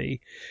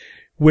Controversy,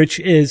 which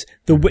is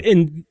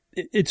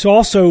it's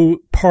also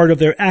part of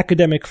their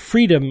academic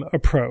freedom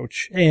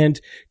approach, and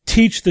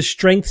teach the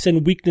strengths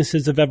and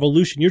weaknesses of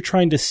evolution. You're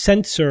trying to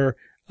censor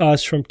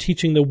us from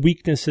teaching the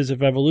weaknesses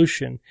of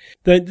evolution.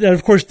 That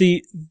of course,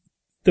 the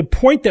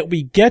point that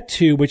we get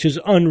to, which is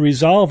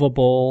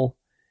unresolvable,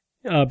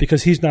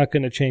 because he's not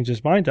going to change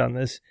his mind on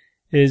this,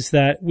 is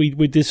that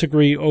we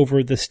disagree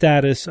over the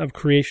status of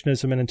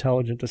creationism and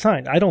intelligent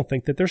design. I don't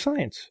think that they're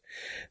science.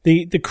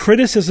 The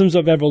criticisms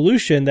of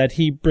evolution that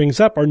he brings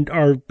up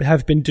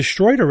have been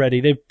destroyed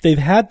already. They've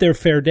had their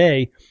fair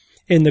day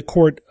in the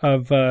court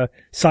of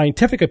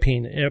scientific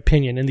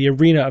opinion in the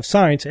arena of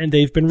science, and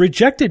they've been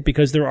rejected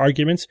because their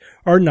arguments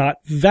are not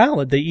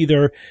valid. They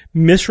either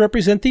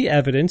misrepresent the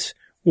evidence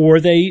or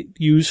they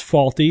use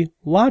faulty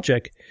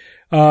logic.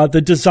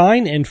 The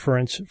design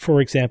inference,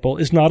 for example,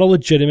 is not a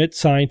legitimate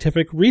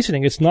scientific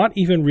reasoning. It's not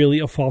even really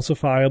a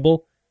falsifiable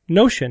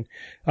notion.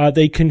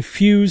 They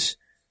confuse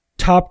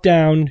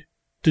top-down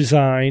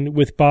design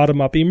with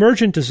bottom-up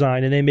emergent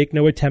design, and they make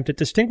no attempt at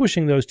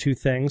distinguishing those two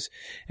things.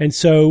 And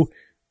so,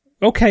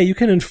 okay, you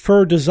can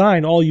infer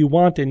design all you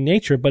want in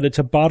nature, but it's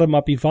a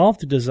bottom-up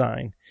evolved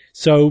design.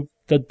 So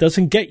that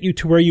doesn't get you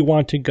to where you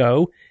want to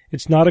go.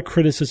 It's not a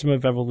criticism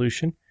of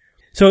evolution.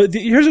 So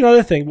here's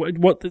another thing.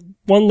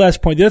 One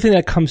last point. The other thing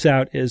that comes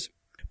out is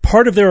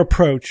part of their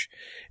approach.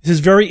 This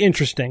is very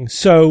interesting.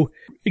 So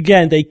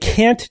again, they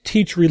can't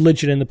teach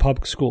religion in the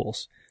public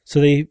schools. So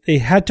they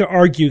had to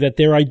argue that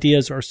their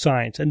ideas are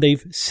science, and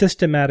they've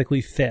systematically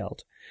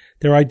failed.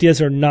 Their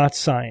ideas are not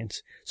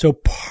science. So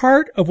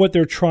part of what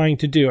they're trying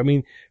to do,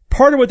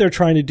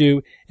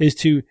 is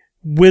to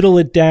whittle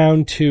it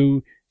down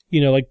to,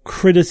 like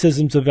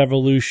criticisms of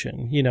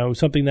evolution,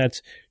 something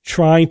that's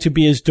trying to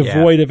be as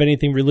devoid of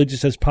anything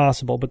religious as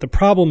possible. But the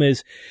problem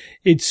is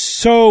it's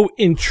so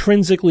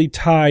intrinsically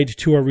tied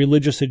to a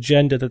religious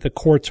agenda that the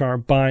courts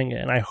aren't buying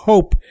it. And I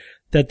hope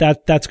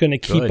that's going to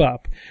keep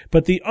up.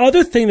 But the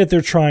other thing that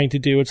they're trying to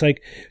do, it's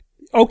like,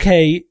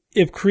 okay,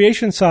 if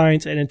creation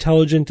science and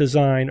intelligent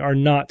design are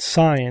not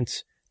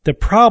science, the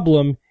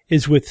problem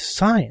is with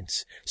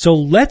science. So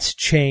let's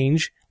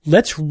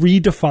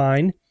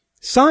redefine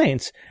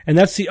science. And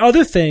that's the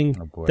other thing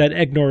that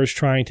Egnor is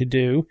trying to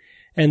do,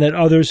 and that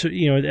others,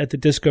 at the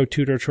Disco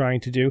Tutor are trying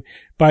to do,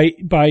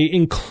 by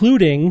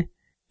including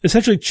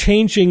essentially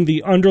changing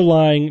the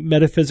underlying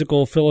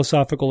metaphysical,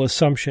 philosophical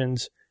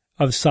assumptions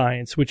of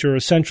science, which are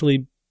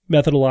essentially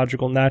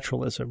methodological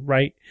naturalism,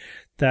 right?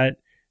 That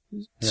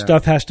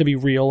stuff has to be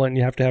real and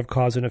you have to have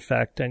cause and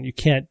effect, and you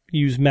can't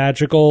use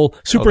magical,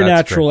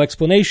 supernatural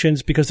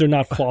explanations because they're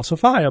not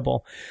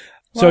falsifiable.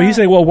 So he's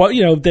saying, well, what,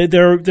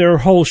 their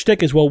whole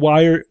shtick is, well,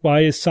 why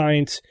is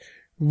science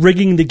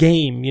rigging the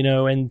game,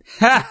 and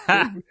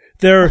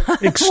they're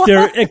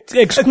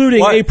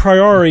excluding a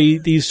priori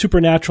these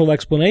supernatural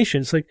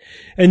explanations.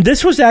 And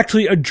this was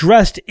actually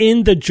addressed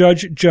in the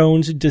Judge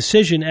Jones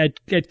decision at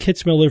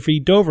Kitzmiller v.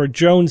 Dover.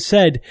 Jones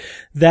said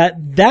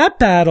that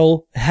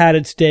battle had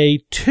its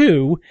day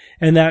too,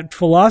 and that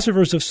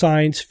philosophers of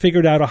science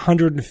figured out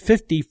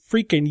 150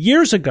 freaking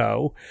years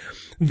ago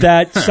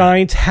that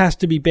science has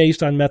to be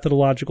based on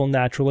methodological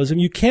naturalism.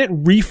 You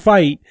can't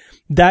refight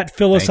that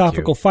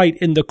philosophical fight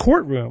in the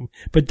courtroom,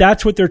 but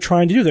that's what they're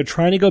trying to do. They're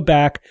trying to go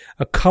back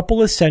a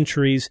couple of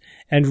centuries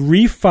and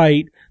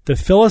refight the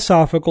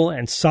philosophical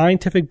and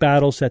scientific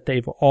battles that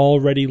they've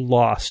already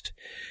lost.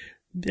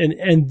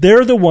 And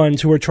they're the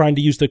ones who are trying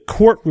to use the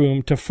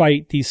courtroom to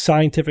fight these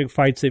scientific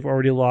fights they've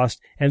already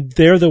lost, and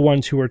they're the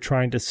ones who are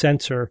trying to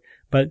censor.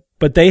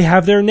 But they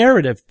have their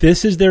narrative.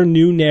 This is their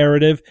new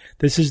narrative.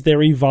 This is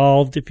their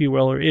evolved, if you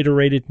will, or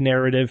iterated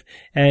narrative.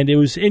 And it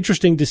was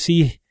interesting to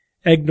see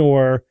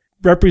Egnor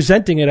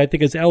representing it, I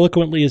think, as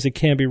eloquently as it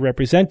can be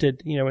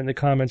represented, in the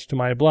comments to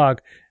my blog.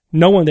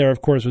 No one there,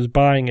 of course, was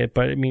buying it,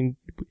 but I mean,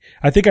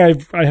 I think I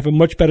have a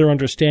much better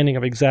understanding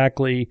of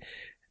exactly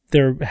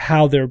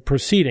how they're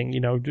proceeding,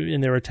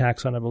 in their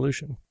attacks on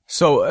evolution.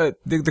 So,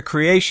 the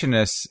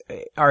creationists,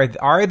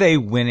 are they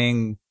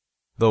winning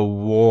the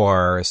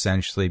war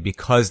essentially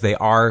because they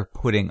are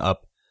putting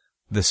up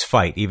this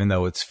fight, even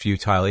though it's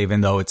futile,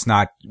 even though it's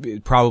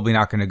probably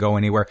not going to go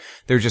anywhere?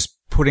 They're just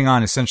putting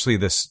on essentially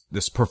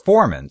this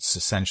performance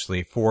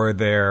essentially for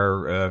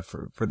their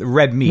for the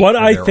red meat. What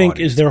I think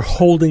is they're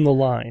holding the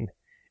line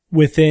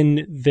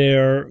within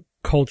their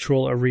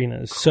cultural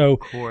arenas. So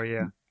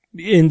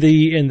in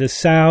the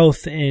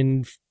South,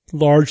 in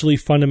largely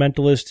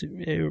fundamentalist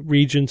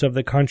regions of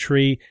the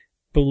country,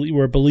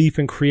 where belief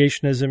in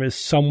creationism is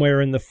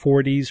somewhere in the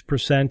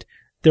 40%,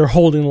 they're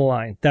holding the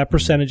line. That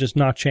percentage has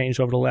not changed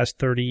over the last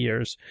 30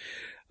 years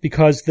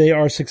because they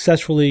are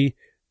successfully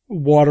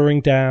watering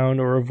down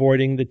or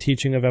avoiding the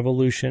teaching of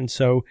evolution.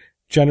 So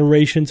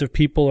generations of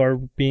people are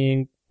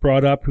being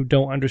brought up who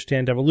don't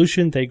understand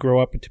evolution. They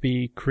grow up to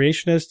be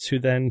creationists who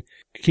then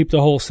keep the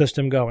whole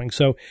system going.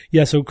 So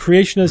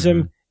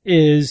creationism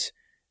is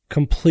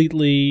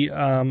completely,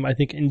 I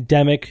think,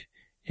 endemic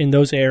in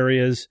those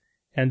areas.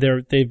 And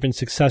they've been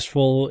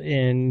successful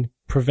in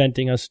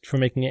preventing us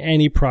from making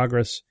any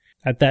progress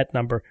at that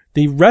number.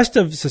 The rest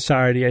of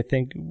society, I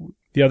think,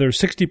 the other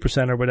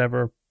 60% or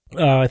whatever,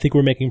 I think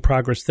we're making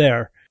progress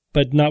there,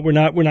 but we're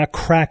not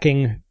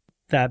cracking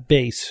that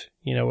base,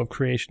 of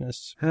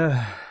creationists.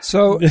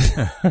 So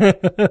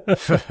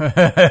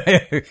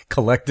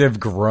collective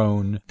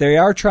groan. They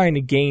are trying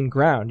to gain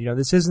ground.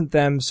 This isn't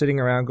them sitting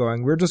around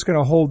going, we're just going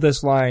to hold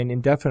this line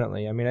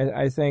indefinitely. I mean,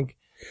 I think.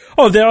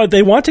 Oh,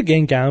 they want to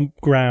gain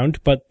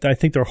ground, but I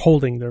think they're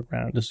holding their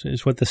ground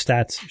is what the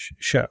stats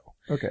show.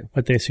 Okay.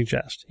 What they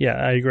suggest. Yeah,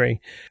 I agree.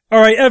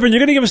 All right, Evan, you're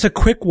going to give us a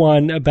quick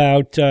one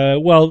about,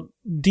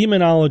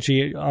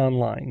 demonology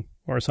online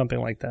or something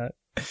like that.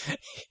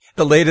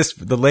 The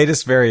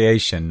latest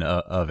variation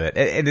of it.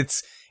 And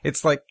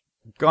it's like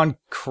gone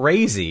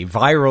crazy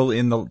viral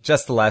in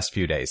just the last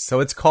few days. So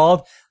it's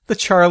called the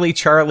Charlie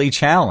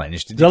Challenge.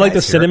 Is that like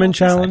the cinnamon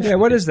challenge? Yeah,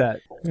 what is that?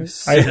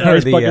 Ice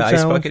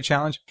bucket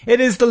challenge.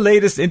 It is the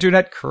latest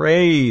internet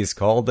craze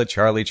called the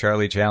Charlie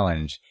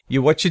Challenge.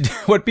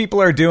 What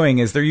people are doing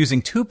is they're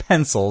using two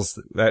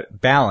pencils that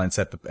balance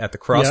at the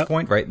cross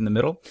point right in the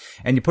middle,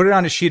 and you put it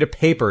on a sheet of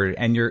paper,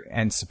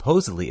 and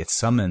supposedly it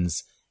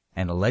summons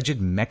an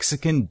alleged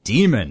Mexican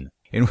demon,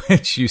 in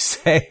which you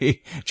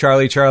say,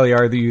 Charlie,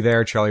 are you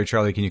there?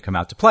 Charlie, can you come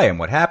out to play? And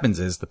what happens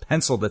is the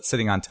pencil that's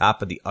sitting on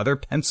top of the other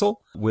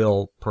pencil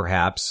will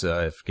perhaps,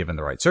 if given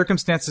the right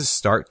circumstances,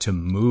 start to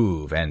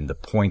move, and the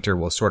pointer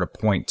will sort of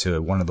point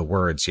to one of the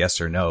words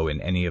yes or no in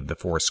any of the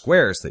four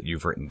squares that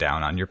you've written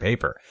down on your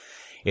paper.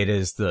 It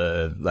is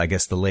the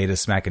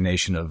latest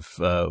machination of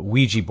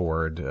Ouija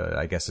board,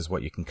 I guess is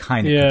what you can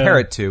kind of compare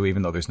it to,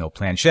 even though there's no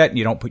planchette and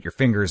you don't put your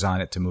fingers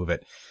on it to move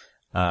it.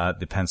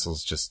 The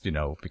pencils just,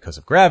 because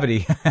of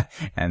gravity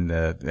and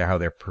how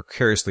they're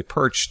precariously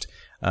perched,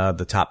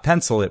 the top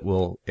pencil, it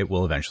will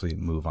eventually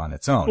move on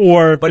its own.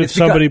 Or if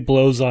somebody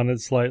blows on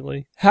it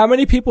slightly. How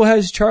many people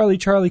has Charlie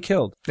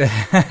killed?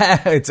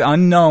 It's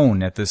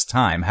unknown at this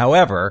time.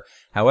 However,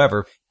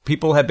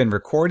 people have been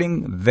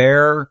recording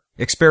their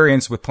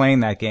experience with playing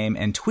that game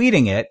and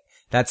tweeting it.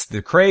 That's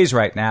the craze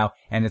right now,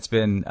 and it's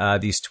been,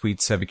 these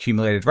tweets have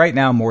accumulated right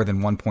now more than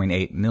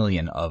 1.8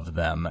 million of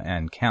them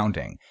and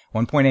counting.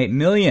 1.8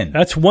 million.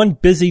 That's one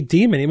busy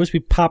demon. He must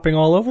be popping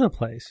all over the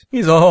place.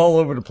 He's all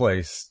over the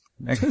place.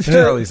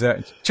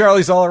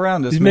 Charlie's all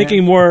around us. He's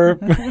making more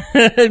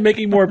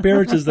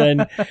appearances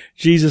than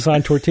Jesus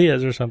on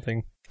tortillas or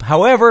something.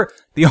 However,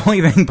 the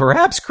only thing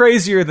perhaps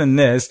crazier than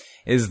this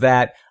is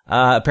that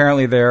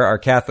apparently there are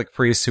Catholic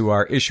priests who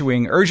are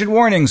issuing urgent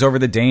warnings over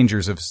the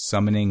dangers of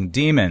summoning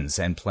demons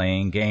and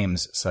playing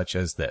games such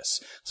as this.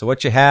 So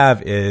what you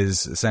have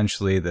is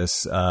essentially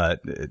this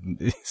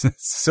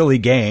silly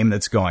game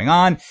that's going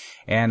on,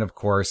 and of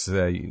course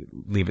you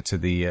leave it to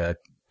the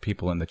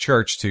people in the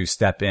church to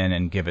step in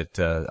and give it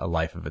a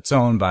life of its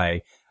own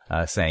by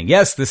saying,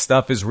 yes, this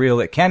stuff is real.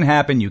 It can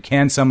happen. You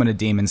can summon a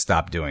demon.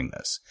 Stop doing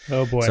this.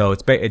 Oh, boy. So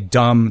it's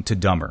dumb to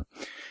dumber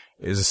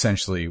is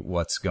essentially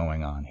what's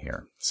going on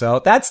here. So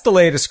that's the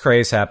latest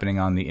craze happening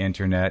on the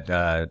internet.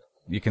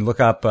 You can look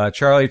up the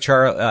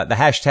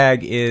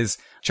hashtag is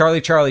Charlie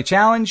Charlie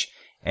Challenge,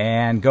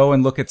 and go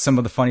and look at some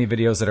of the funny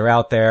videos that are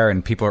out there,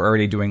 and people are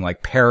already doing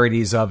like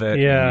parodies of it.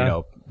 Yeah.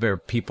 And, where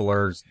people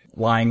are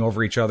lying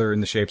over each other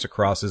in the shapes of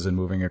crosses and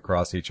moving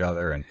across each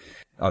other, and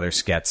other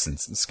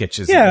sketches and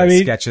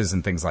sketches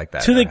and things like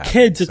that. To the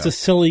kids, it's a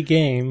silly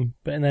game,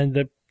 and then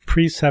the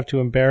priests have to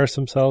embarrass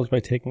themselves by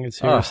taking it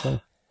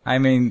seriously. I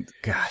mean,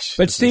 gosh.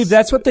 But Steve,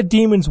 that's what the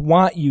demons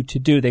want you to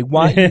do. They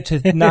want you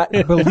to not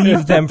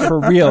believe them for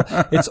real.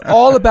 It's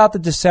all about the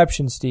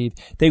deception, Steve.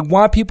 They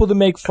want people to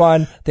make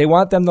fun. They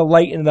want them to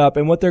lighten it up.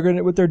 And what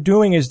they're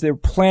doing is they're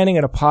planning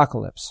an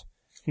apocalypse.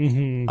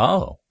 Mm-hmm.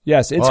 Oh.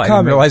 Yes, it's coming. I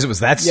didn't realize it was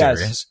that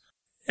serious. Yes.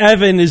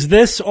 Evan, is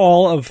this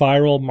all a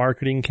viral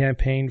marketing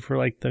campaign for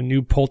like the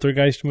new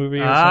Poltergeist movie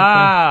or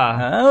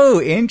something?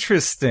 Oh,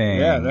 interesting.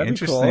 Yeah, that'd be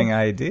interesting cool.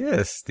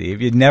 idea,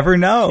 Steve. You'd never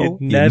know.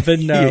 You'd never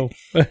know.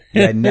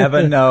 You'd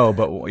never know.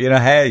 But,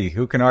 hey,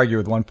 who can argue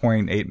with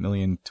 1.8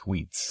 million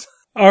tweets?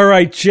 All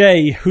right,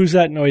 Jay, who's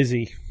that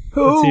noisy?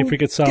 Let's see if we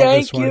could solve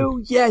this one. Thank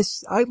you.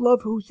 Yes, I love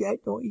Who's That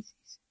Noisy.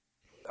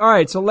 All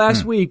right, so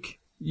last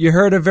week, you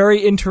heard a very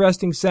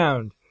interesting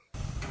sound.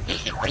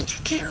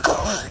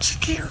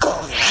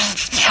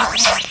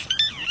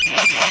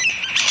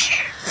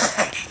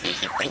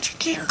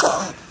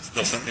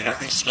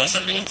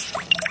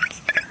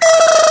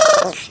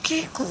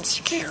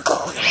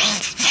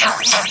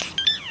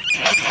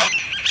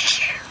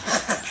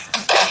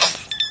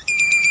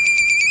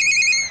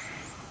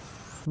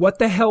 What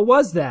the hell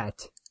was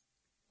that?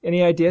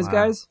 Any ideas,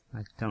 guys?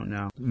 I don't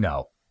know.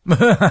 No.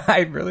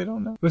 I really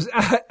don't know.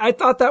 I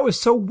thought that was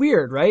so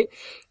weird, right?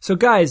 So,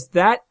 guys,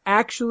 that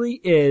actually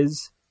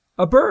is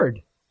a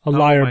bird. A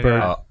lyre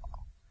bird. God.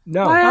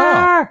 No.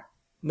 Liar!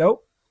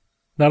 Nope.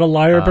 Not a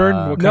lyre bird?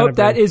 What kind Nope, of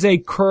that bird? is a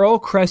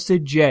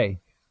curl-crested jay.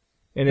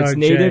 And it's Oh,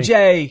 native.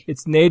 Jay.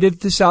 It's native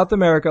to South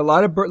America. A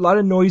lot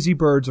of noisy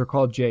birds are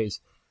called jays.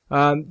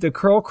 The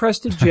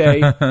curl-crested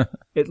jay,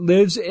 it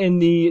lives in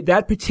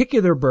that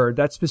particular bird,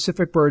 that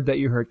specific bird that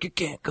you heard.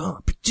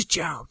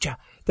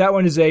 That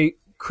one is a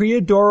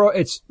Criadoro.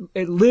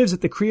 It lives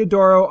at the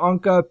Criadoro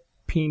Anca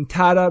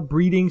Pintada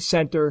Breeding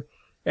Center,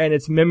 and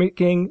it's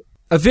mimicking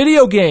a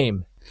video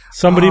game.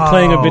 Somebody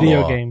playing a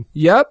video game.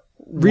 Yep.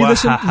 Wow.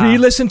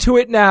 Re-listen to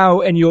it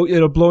now, and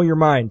it'll blow your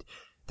mind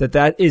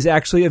that is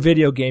actually a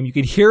video game. You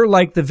could hear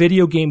like the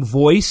video game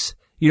voice,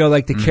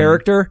 like the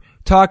character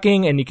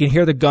talking, and you can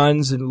hear the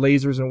guns and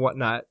lasers and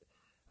whatnot.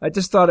 I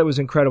just thought it was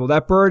incredible.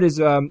 That bird is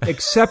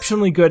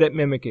exceptionally good at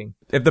mimicking.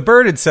 If the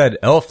bird had said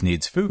elf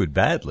needs food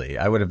badly,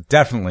 I would have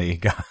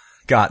definitely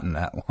gotten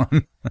that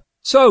one.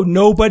 So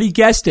nobody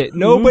guessed it.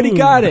 Nobody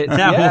got it.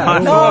 Yeah.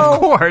 Of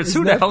course.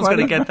 Isn't Who the that hell's going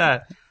to funny? get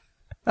that?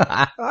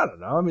 I don't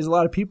know. I mean, there's a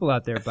lot of people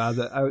out there, Bob.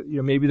 That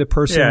maybe the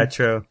person Yeah,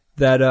 true.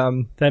 that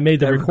Made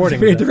the recording.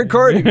 made the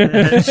recording.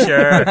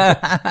 Sure.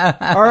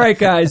 All right,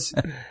 guys.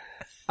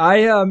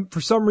 I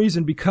for some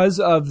reason, because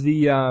of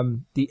the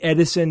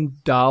Edison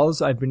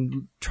dolls, I've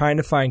been trying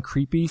to find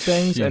creepy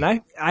things, and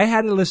I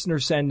had a listener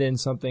send in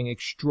something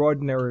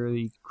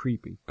extraordinarily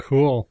creepy.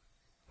 Cool.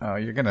 Oh,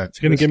 you're gonna. It's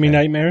going to give me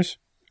nightmares?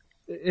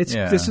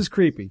 This is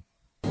creepy.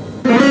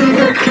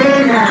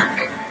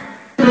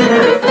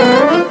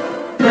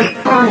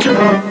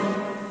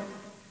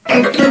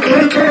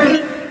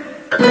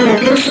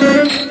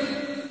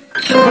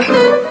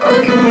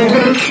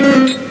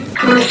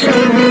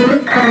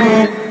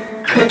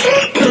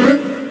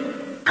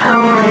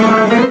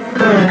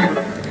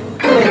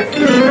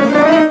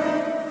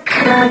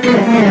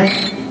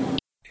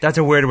 That's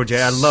a weird one,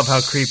 Jay. I love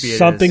how creepy it is.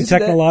 Something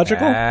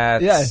technological? Yeah,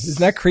 isn't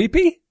that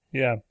creepy?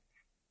 Yeah.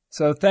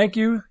 So thank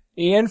you,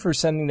 Ian, for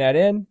sending that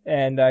in,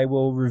 and I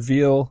will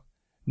reveal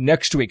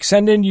next week.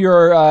 Send in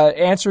your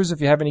answers if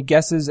you have any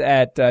guesses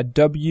at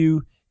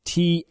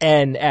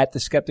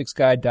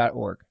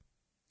WTN@theskepticsguide.org.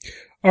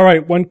 All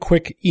right, one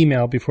quick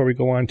email before we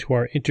go on to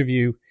our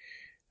interview.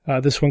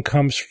 This one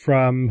comes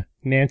from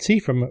Nancy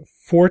from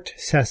Fort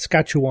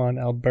Saskatchewan,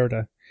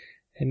 Alberta.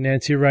 And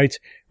Nancy writes,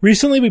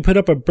 recently we put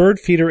up a bird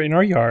feeder in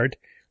our yard.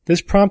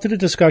 This prompted a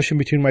discussion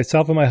between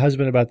myself and my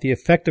husband about the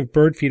effect of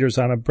bird feeders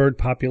on a bird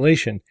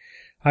population.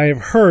 I have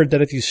heard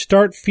that if you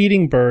start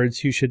feeding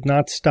birds, you should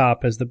not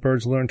stop, as the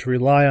birds learn to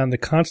rely on the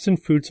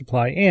constant food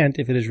supply and,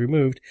 if it is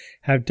removed,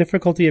 have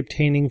difficulty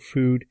obtaining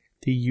food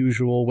the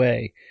usual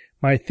way.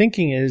 My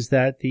thinking is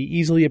that the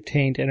easily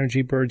obtained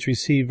energy birds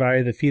receive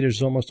via the feeders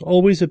is almost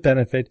always a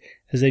benefit,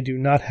 as they do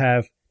not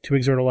have to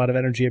exert a lot of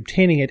energy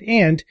obtaining it.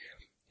 And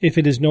if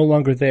it is no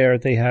longer there,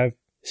 they have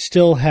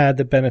still had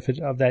the benefit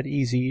of that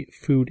easy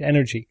food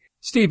energy.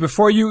 Steve,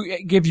 before you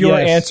give your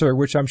answer,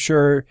 which I'm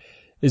sure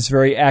is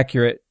very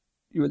accurate,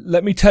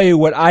 let me tell you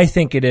what I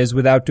think it is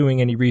without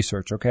doing any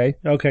research, okay?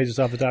 Okay, just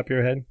off the top of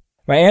your head.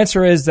 My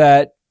answer is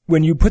that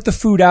when you put the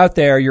food out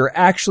there, you're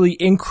actually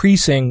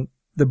increasing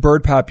the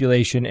bird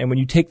population, and when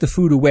you take the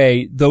food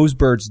away, those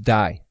birds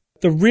die.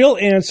 The real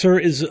answer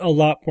is a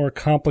lot more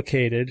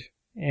complicated,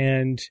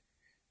 and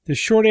the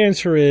short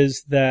answer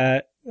is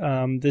that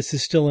this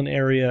is still an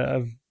area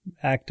of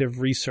active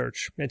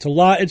research.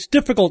 It's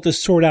difficult to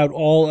sort out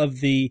all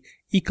of the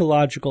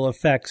ecological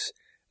effects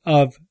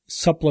of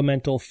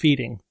supplemental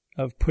feeding,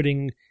 of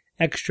putting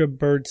extra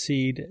bird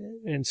seed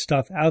and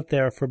stuff out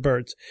there for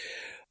birds.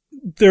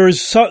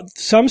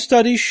 Some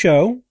studies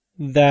show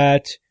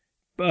that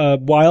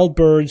wild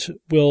birds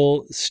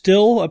will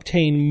still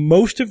obtain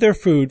most of their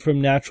food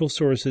from natural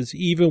sources,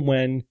 even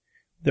when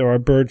there are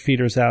bird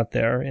feeders out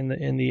there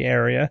in the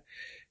area.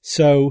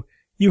 So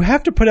you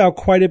have to put out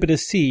quite a bit of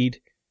seed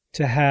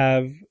to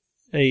have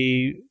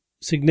a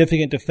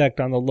significant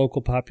effect on the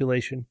local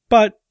population.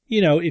 But,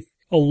 if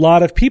a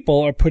lot of people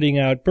are putting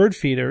out bird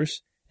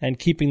feeders and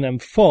keeping them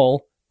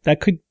full, that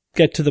could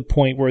get to the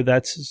point where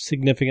that's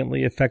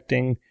significantly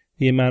affecting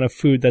the amount of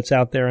food that's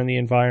out there in the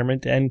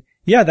environment. And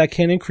yeah, that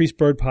can increase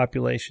bird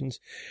populations.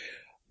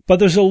 But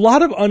there's a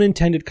lot of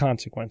unintended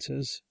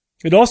consequences.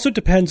 It also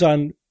depends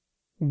on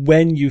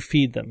when you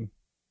feed them.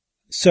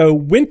 So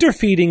winter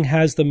feeding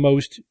has the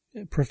most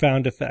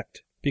profound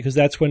effect because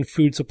that's when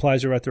food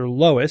supplies are at their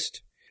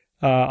lowest.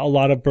 A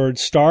lot of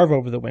birds starve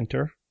over the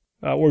winter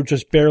or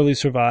just barely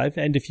survive.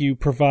 And if you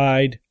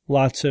provide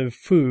lots of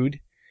food,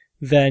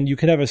 then you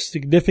can have a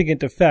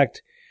significant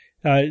effect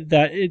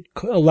that it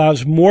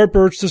allows more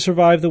birds to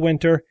survive the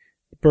winter.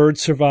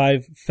 Birds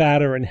survive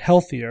fatter and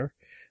healthier.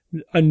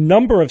 A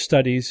number of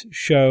studies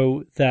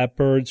show that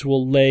birds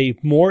will lay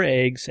more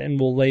eggs and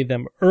will lay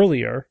them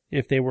earlier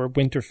if they were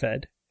winter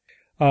fed.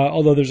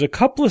 Although there's a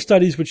couple of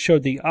studies which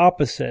showed the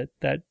opposite,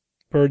 that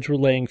birds were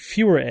laying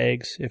fewer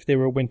eggs if they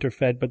were winter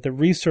fed, but the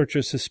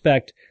researchers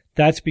suspect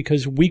that's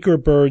because weaker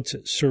birds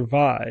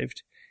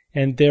survived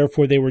and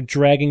therefore they were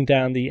dragging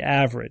down the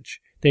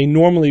average. They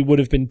normally would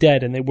have been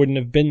dead and they wouldn't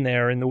have been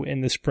there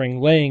in the spring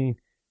laying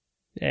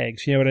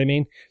eggs. You know what I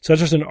mean? So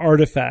that's just an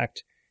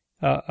artifact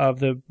of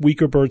the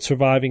weaker birds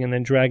surviving and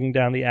then dragging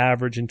down the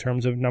average in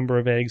terms of number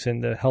of eggs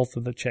and the health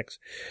of the chicks.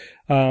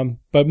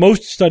 But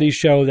most studies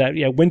show that,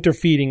 winter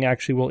feeding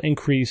actually will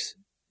increase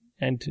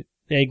and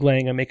egg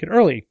laying and make it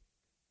early.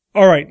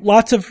 All right,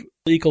 lots of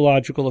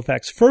ecological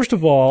effects. First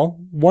of all,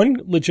 one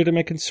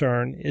legitimate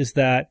concern is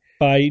that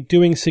by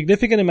doing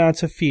significant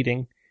amounts of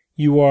feeding,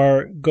 you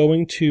are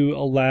going to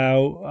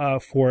allow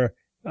for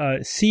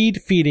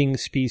seed feeding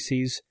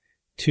species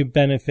to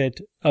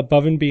benefit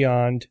above and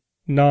beyond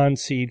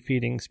non-seed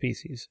feeding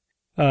species,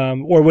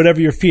 or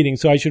whatever you're feeding.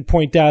 So I should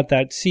point out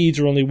that seeds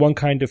are only one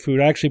kind of food.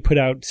 I actually put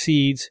out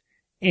seeds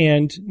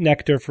and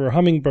nectar for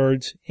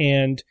hummingbirds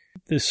and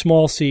the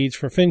small seeds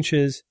for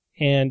finches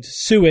and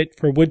suet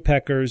for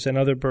woodpeckers and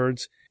other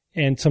birds.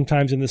 And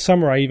sometimes in the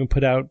summer, I even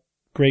put out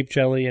grape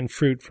jelly and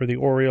fruit for the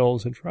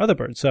orioles and for other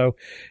birds. So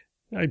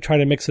I try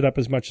to mix it up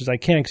as much as I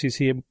can because you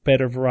see a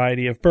better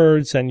variety of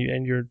birds and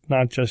you're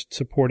not just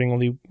supporting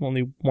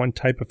only one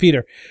type of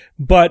feeder.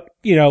 But,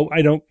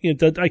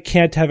 I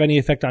can't have any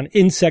effect on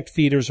insect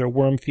feeders or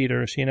worm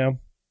feeders,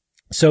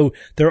 So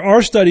there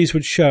are studies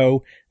which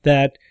show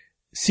that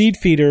seed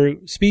feeder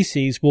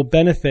species will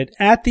benefit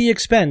at the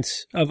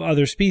expense of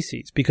other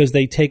species because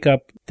they take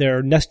up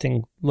their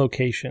nesting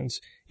locations.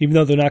 Even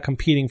though they're not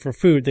competing for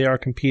food, they are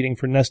competing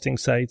for nesting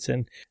sites,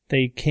 and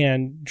they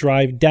can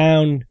drive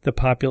down the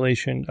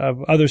population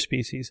of other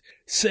species.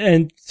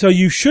 And so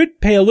you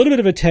should pay a little bit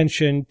of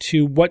attention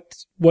to what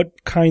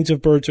kinds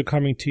of birds are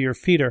coming to your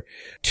feeder.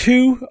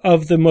 Two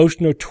of the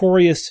most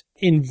notorious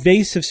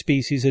invasive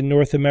species in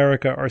North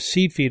America are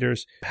seed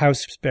feeders,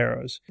 house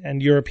sparrows,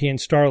 and European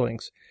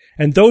starlings.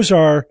 And those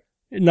are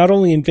not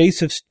only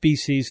invasive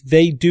species,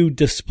 they do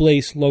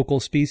displace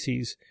local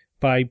species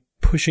by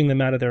pushing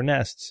them out of their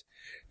nests.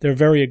 They're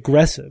very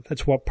aggressive.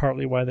 That's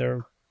partly why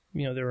they're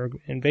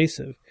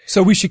invasive.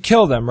 So we should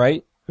kill them,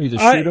 right? Either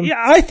shoot them? Yeah,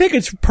 I think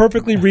it's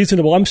perfectly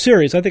reasonable. I'm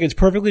serious. I think it's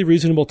perfectly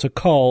reasonable to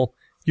cull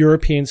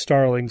European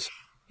starlings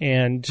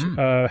and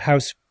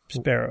house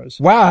sparrows.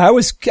 Wow, I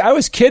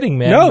was kidding,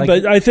 man. No,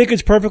 but I think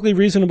it's perfectly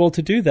reasonable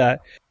to do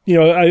that.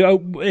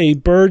 A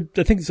bird,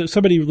 I think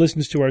somebody who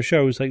listens to our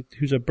show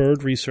who's a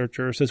bird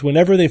researcher says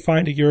whenever they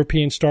find a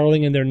European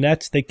starling in their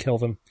nets, they kill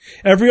them.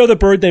 Every other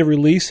bird they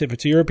release, if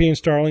it's a European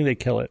starling, they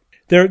kill it.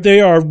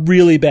 They are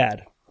really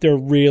bad. They're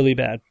really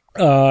bad.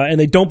 And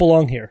they don't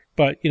belong here.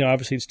 But,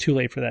 obviously it's too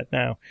late for that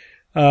now.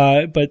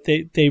 But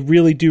they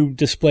really do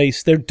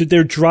displace, they're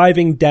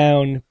driving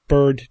down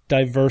bird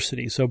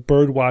diversity. So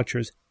bird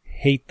watchers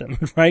hate them,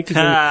 right?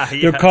 Because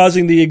they're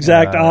causing the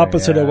exact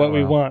opposite of what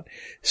we want.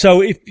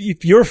 So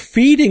if you're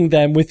feeding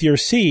them with your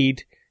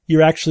seed,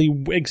 you're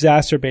actually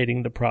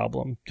exacerbating the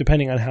problem,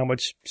 depending on how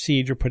much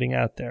seed you're putting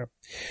out there.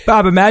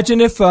 Bob,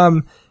 imagine if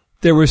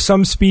there was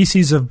some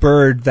species of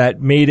bird that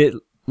made it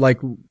like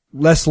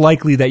less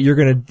likely that you're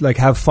gonna like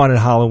have fun at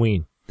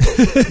Halloween.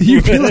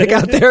 You'd be like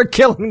out there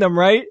killing them,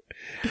 right?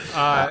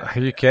 Are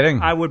you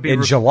kidding? I would be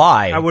in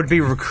July. I would be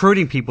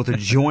recruiting people to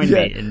join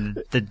me in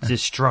the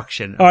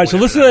destruction. All right, so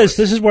listen to this.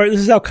 This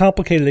is how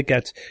complicated it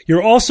gets.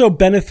 You're also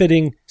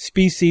benefiting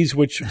species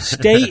which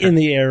stay in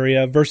the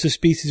area versus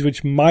species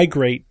which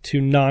migrate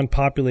to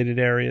non-populated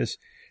areas,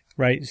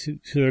 right? So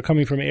they're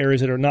coming from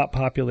areas that are not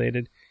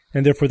populated,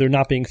 and therefore they're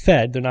not being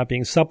fed, they're not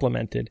being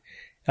supplemented,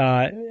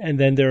 and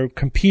then they're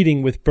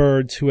competing with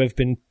birds who have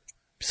been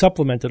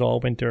supplemented all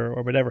winter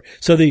or whatever.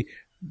 So the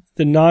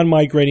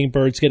non-migrating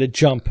birds get a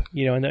jump,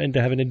 and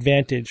to have an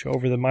advantage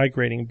over the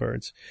migrating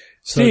birds.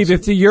 So Steve,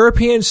 if the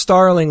European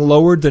starling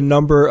lowered the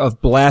number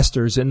of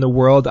blasters in the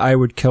world, I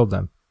would kill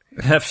them.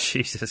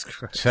 Jesus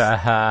Christ.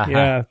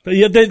 Yeah.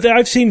 But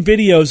I've seen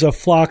videos of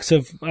flocks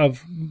of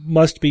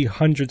must be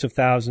hundreds of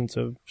thousands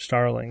of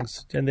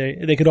starlings, and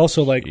they could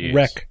also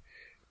wreck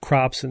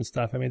crops and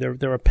stuff. I mean,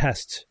 they're a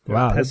pest.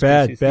 Wow, pest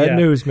bad species. bad Yeah.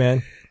 news,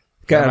 man.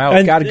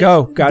 And Gotta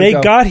go. They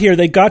got here.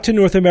 They got to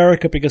North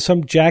America because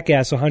some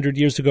jackass 100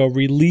 years ago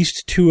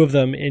released 2 of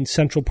them in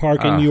Central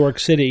Park in New York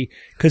City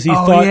because he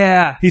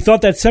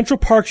thought that Central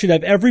Park should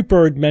have every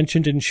bird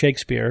mentioned in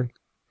Shakespeare,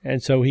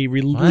 and so he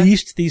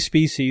released these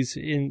species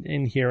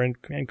in here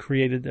and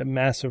created a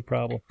massive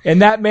problem.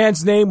 And that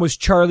man's name was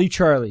Charlie.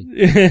 Charlie.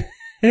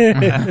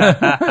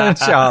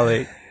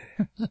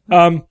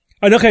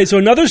 And okay, so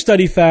another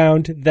study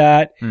found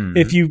that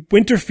if you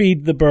winter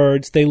feed the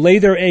birds, they lay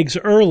their eggs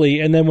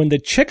early, and then when the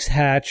chicks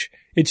hatch,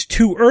 it's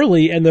too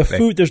early, and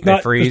there's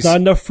not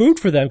enough food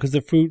for them because the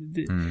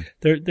food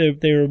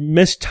they're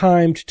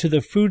mistimed to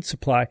the food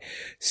supply.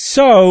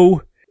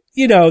 So,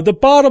 the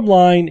bottom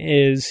line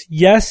is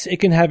yes, it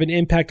can have an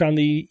impact on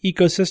the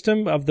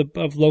ecosystem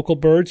of local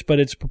birds, but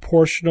it's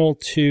proportional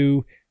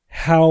to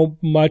how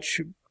much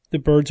the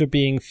birds are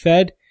being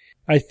fed.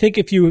 I think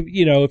if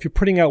you're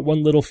putting out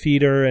one little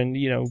feeder and,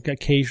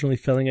 occasionally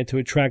filling it to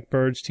attract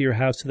birds to your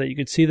house so that you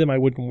could see them, I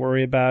wouldn't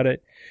worry about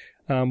it.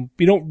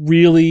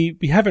 We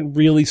haven't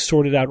really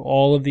sorted out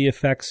all of the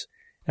effects.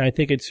 And I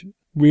think it's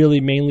really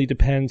mainly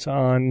depends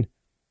on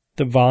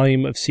the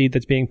volume of seed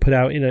that's being put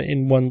out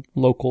in one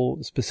local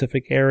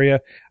specific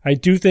area. I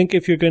do think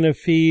if you're going to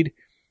feed,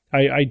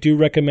 I do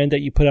recommend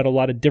that you put out a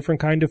lot of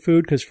different kind of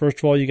food because first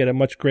of all, you get a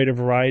much greater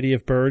variety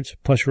of birds.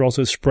 Plus you're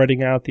also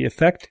spreading out the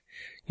effect.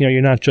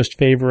 You're not just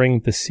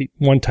favoring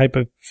one type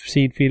of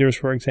seed feeders,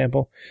 for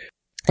example.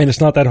 And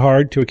it's not that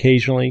hard to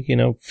occasionally,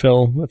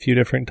 fill a few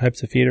different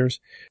types of feeders.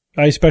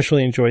 I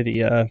especially enjoy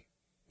the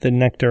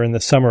nectar in the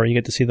summer. You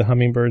get to see the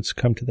hummingbirds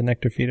come to the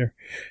nectar feeder.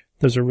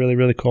 Those are really,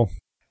 really cool.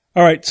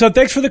 All right. So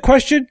thanks for the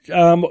question.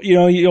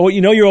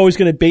 You're always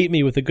going to bait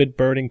me with a good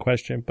birding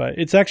question, but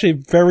it's actually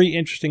a very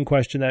interesting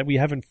question that we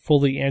haven't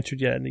fully answered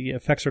yet. And the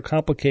effects are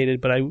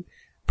complicated, but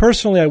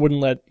personally, I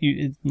wouldn't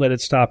let it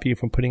stop you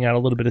from putting out a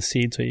little bit of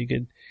seed so you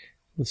could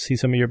see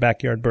some of your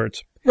backyard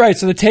birds. Right.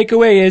 So the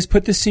takeaway is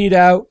put the seed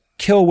out,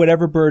 kill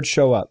whatever birds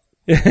show up.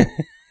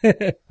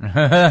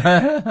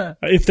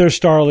 If they're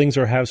starlings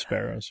or house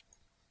sparrows.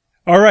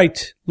 All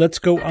right. Let's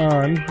go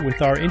on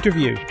with our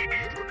interview.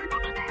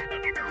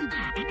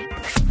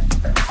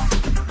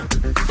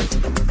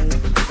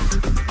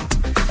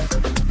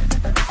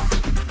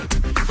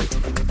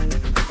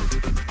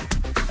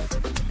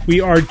 We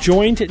are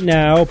joined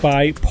now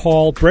by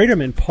Paul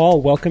Braderman.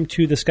 Paul, welcome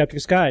to the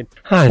Skeptics Guide.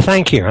 Hi,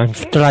 thank you. I'm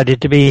delighted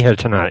to be here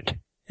tonight.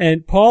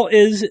 And Paul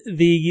is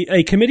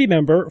a committee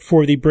member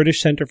for the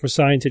British Centre for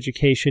Science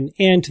Education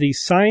and the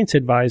science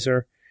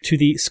advisor to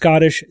the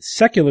Scottish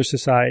Secular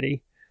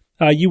Society.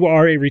 You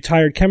are a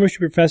retired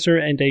chemistry professor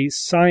and a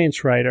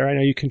science writer. I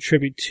know you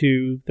contribute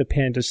to the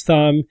Panda's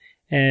Thumb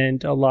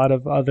and a lot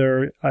of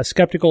other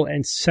skeptical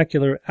and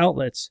secular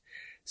outlets.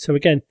 So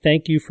again,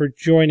 thank you for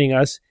joining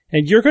us.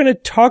 And you're going to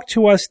talk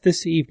to us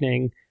this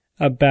evening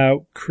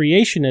about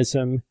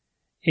creationism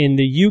in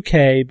the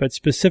UK, but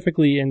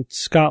specifically in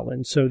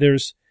Scotland. So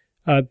there's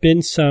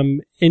been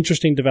some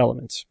interesting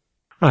developments.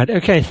 Right,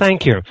 okay,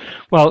 thank you.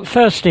 Well,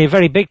 firstly, a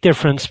very big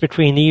difference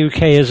between the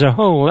UK as a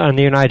whole and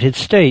the United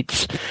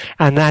States,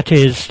 and that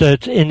is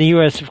that in the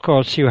US, of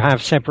course, you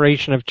have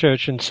separation of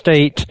church and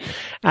state,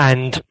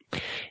 and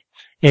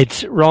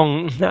it's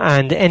wrong,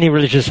 and any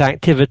religious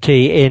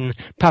activity in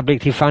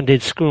publicly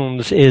funded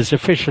schools is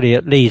officially,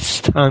 at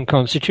least,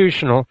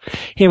 unconstitutional.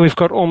 Here we've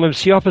got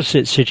almost the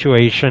opposite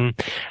situation.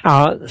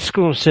 Our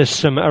school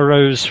system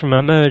arose from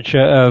a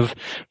merger of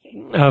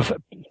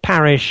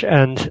parish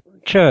and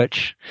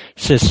church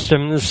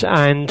systems,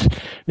 and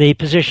the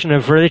position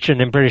of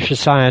religion in British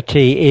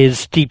society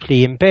is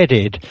deeply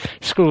embedded.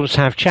 Schools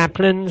have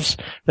chaplains,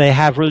 they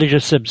have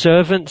religious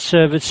observance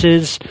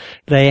services,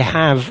 they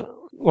have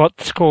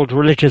what's called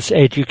religious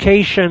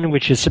education,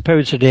 which is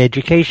supposedly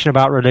education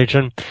about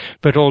religion,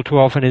 but all too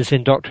often is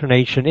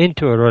indoctrination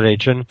into a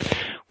religion.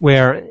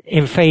 We're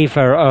in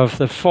favor of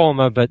the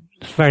former, but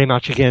very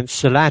much against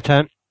the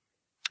latter.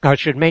 I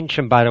should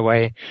mention, by the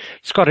way,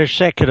 Scottish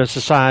Secular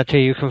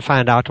Society, you can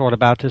find out all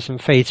about this on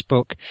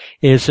Facebook,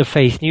 is a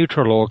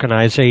faith-neutral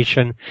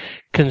organisation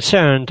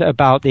concerned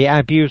about the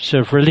abuse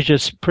of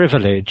religious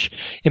privilege,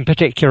 in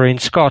particular in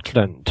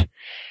Scotland.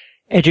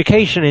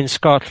 Education in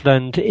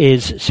Scotland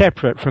is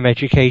separate from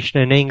education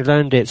in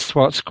England. It's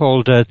what's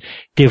called a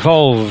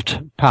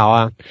devolved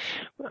power,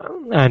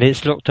 and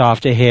it's looked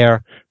after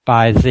here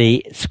by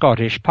the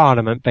Scottish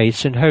Parliament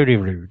based in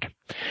Holyrood.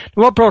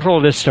 What brought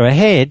all this to a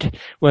head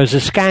was a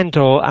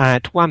scandal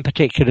at one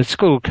particular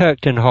school,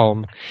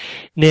 Kirktonholme,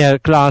 near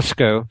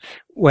Glasgow,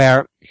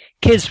 where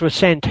kids were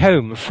sent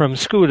home from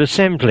school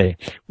assembly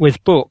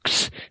with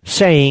books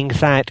saying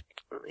that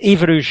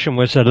evolution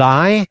was a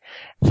lie,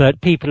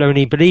 that people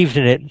only believed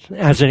in it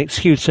as an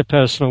excuse of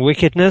personal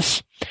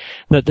wickedness,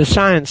 that the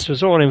science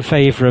was all in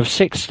favour of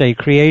six-day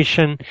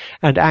creation,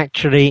 and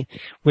actually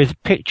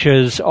with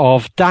pictures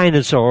of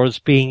dinosaurs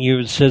being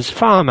used as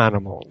farm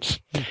animals.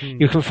 Mm-hmm.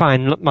 You can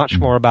find much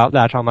more about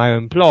that on my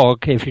own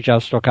blog if you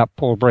just look up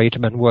Paul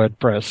Braterman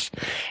WordPress.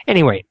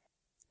 Anyway.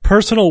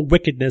 Personal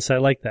wickedness, I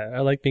like that. I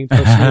like being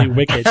personally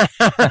wicked.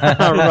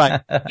 All right.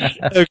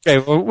 Okay,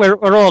 well,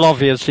 we're all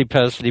obviously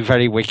personally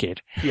very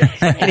wicked.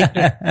 Yes.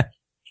 Anyway,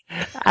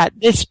 at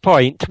this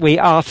point, we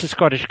asked the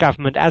Scottish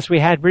Government, as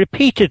we had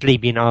repeatedly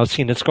been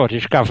asking the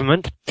Scottish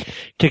Government,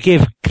 to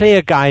give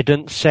clear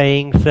guidance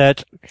saying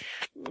that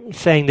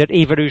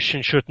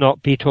evolution should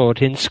not be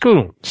taught in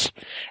schools,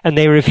 and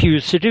they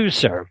refused to do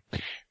so.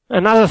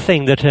 Another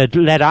thing that had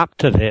led up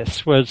to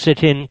this was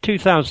that in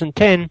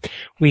 2010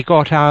 we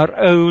got our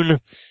own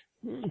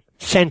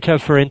Centre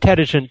for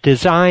Intelligent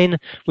Design,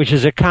 which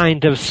is a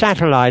kind of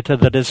satellite of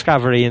the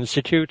Discovery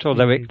Institute,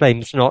 although it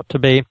claims not to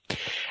be.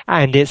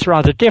 And it's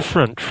rather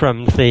different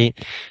from the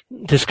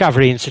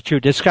Discovery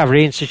Institute.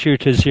 Discovery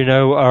Institute, as you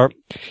know,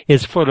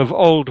 is full of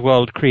old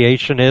world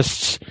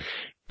creationists,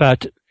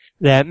 but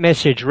their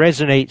message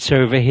resonates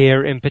over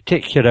here, in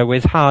particular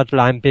with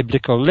hardline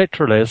biblical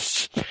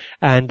literalists,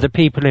 and the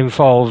people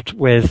involved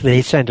with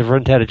the Centre for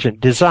Intelligent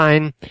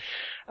Design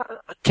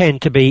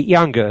tend to be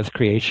young Earth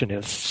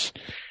creationists.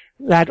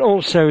 That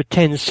also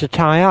tends to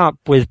tie up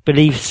with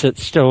beliefs that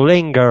still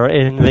linger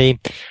in the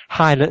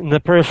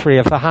periphery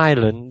of the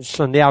Highlands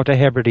and the Outer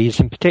Hebrides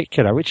in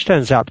particular, which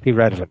turns out to be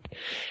relevant.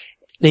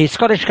 The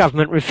Scottish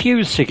Government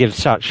refused to give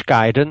such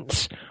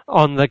guidance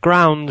on the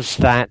grounds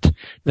that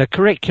the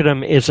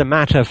curriculum is a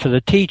matter for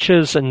the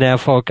teachers and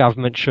therefore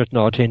government should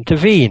not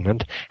intervene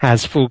and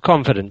has full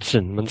confidence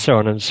in them and so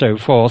on and so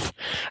forth.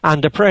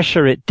 Under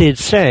pressure, it did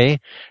say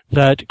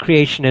that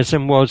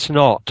creationism was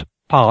not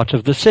part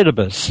of the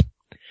syllabus.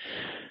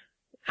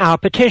 Our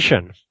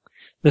petition,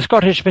 the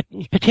Scottish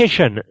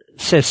petition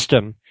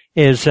system,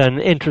 is an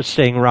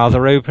interesting,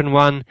 rather open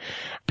one.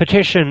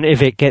 Petition,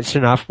 if it gets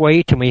enough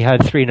weight, and we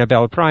had 3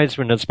 Nobel Prize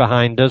winners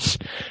behind us,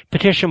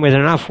 petition with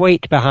enough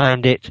weight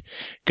behind it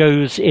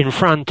goes in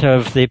front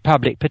of the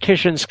Public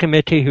Petitions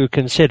Committee, who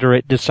consider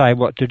it, decide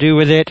what to do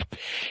with it.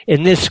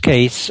 In this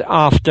case,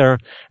 after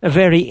a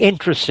very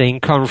interesting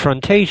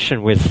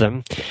confrontation with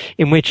them,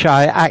 in which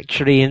I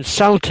actually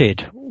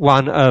insulted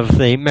one of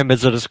the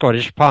members of the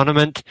Scottish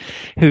Parliament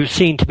who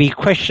seemed to be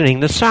questioning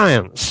the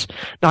science.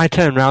 And I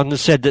turned round and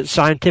said that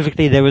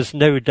scientifically there was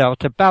no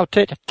doubt about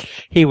it.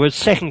 He was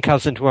second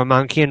cousin to a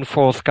monkey and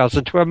fourth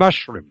cousin to a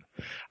mushroom.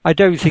 I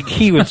don't think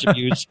he was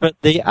amused, but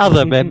the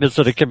other members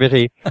of the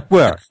committee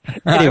were.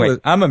 Anyway,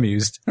 I'm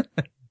amused.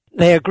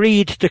 They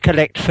agreed to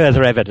collect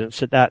further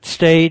evidence at that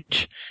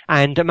stage,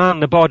 and among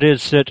the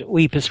bodies that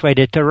we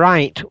persuaded to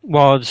write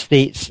was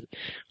the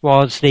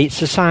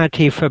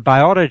Society for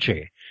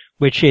Biology,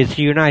 which is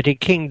the United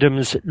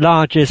Kingdom's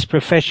largest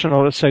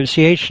professional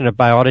association of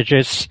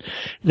biologists.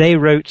 They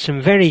wrote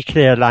some very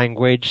clear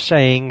language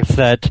saying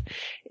that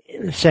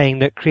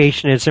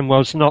creationism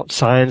was not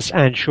science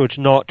and should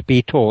not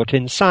be taught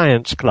in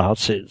science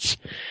classes.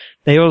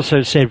 They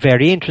also said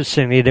very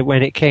interestingly that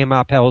when it came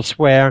up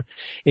elsewhere,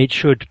 it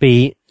should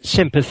be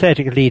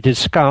sympathetically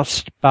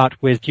discussed, but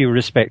with due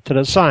respect to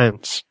the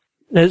science.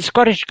 The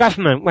Scottish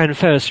Government, when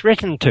first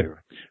written to,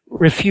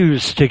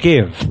 refused to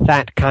give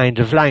that kind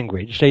of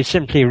language. They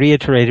simply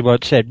reiterated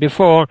what said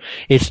before,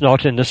 it's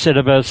not in the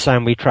syllabus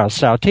and we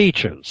trust our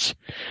teachers.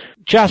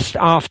 Just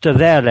after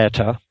their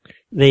letter,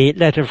 the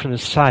letter from the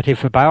Society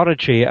for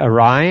Biology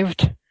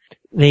arrived.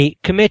 The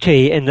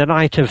committee, in the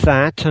light of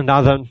that and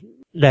other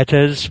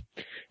letters,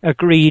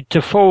 agreed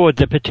to forward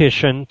the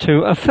petition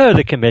to a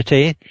further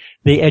committee,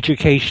 the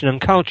Education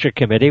and Culture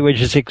Committee, which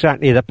is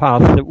exactly the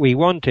path that we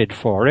wanted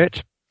for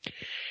it.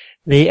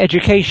 The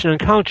Education and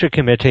Culture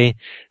Committee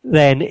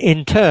then,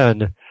 in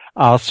turn,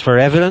 asked for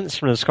evidence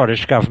from the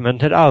Scottish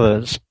Government and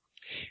others.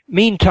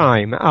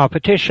 Meantime, our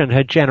petition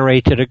had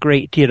generated a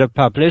great deal of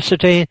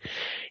publicity,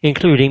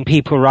 including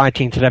people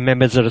writing to the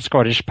members of the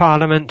Scottish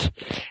Parliament,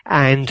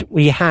 and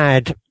we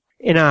had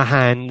in our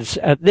hands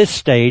at this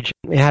stage,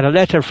 we had a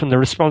letter from the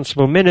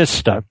responsible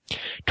minister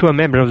to a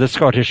member of the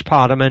Scottish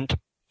Parliament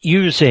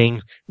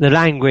using the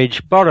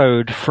language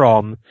borrowed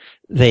from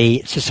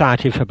the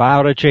Society for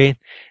Biology,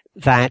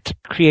 that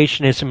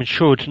creationism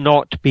should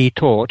not be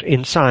taught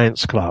in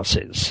science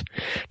classes.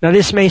 Now,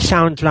 this may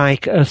sound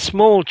like a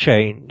small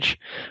change,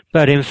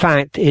 but in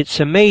fact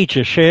it's a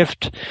major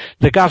shift.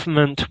 The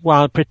government,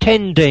 while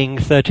pretending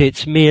that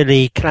it's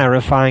merely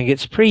clarifying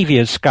its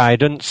previous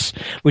guidance,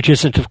 which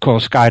isn't of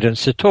course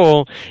guidance at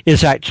all,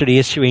 is actually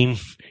issuing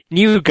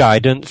new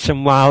guidance,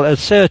 and while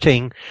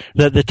asserting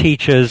that the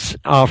teachers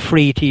are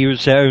free to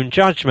use their own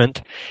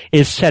judgment,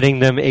 is telling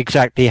them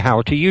exactly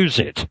how to use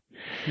it.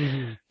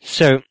 Mm-hmm.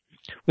 So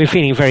we're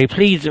feeling very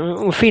pleased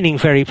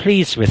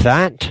with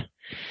that.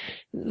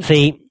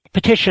 The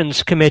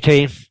Petitions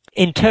Committee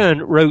in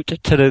turn wrote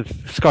to the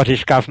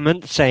Scottish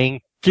Government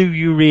saying, do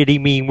you really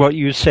mean what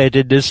you said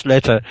in this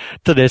letter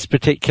to this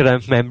particular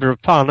Member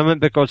of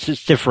Parliament? Because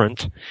it's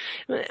different.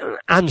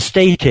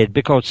 Unstated,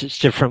 because it's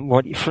different,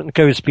 what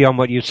goes beyond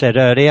what you said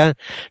earlier.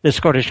 The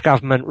Scottish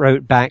Government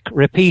wrote back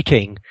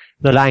repeating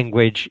the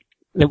language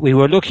that we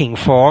were looking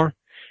for.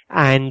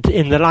 And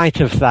in the light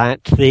of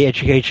that, the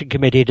Education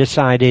Committee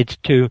decided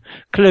to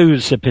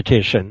close the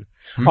petition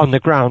on the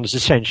grounds,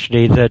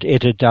 essentially, that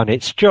it had done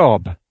its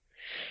job.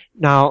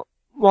 Now,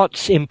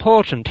 what's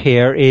important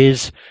here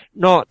is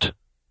not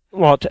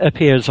what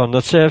appears on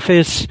the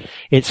surface.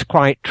 It's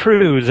quite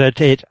true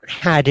that it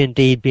had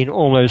indeed been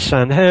almost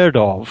unheard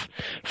of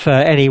for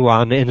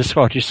anyone in a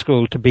Scottish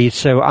school to be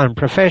so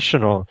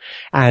unprofessional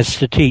as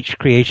to teach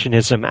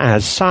creationism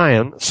as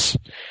science.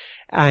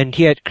 And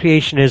yet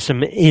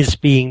creationism is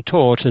being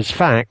taught as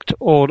fact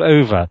all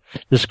over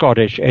the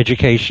Scottish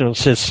educational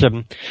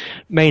system,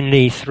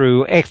 mainly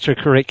through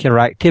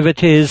extracurricular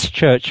activities,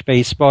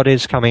 church-based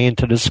bodies coming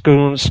into the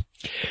schools.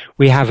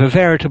 We have a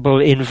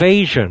veritable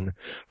invasion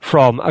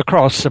from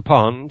across the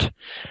pond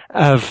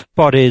of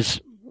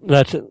bodies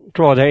that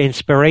draw their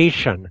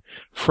inspiration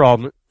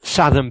from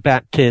Southern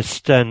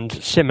Baptist and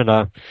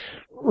similar,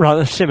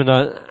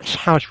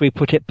 how should we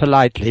put it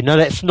politely? No,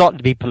 let's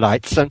not be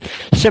polite. Some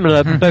similar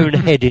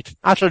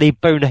utterly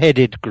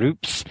boneheaded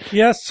groups.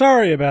 Yeah,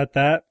 sorry about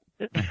that.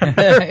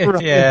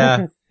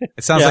 Yeah.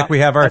 It sounds like we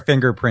have our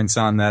fingerprints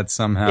on that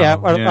somehow. Yeah,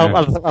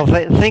 well,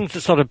 things are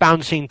sort of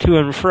bouncing to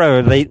and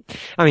fro.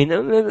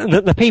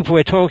 The people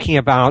we're talking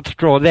about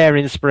draw their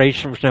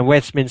inspiration from the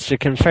Westminster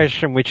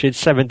Confession, which is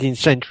 17th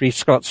century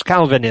Scots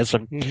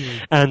Calvinism.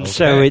 Mm-hmm. And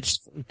so it's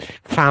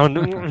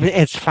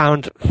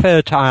found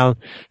fertile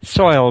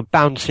soil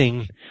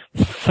bouncing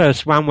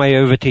first one way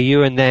over to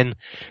you and then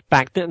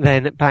back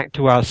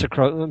to us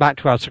across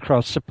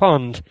the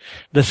pond.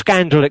 The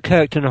scandal at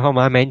Kirktonholm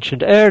I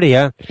mentioned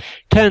earlier,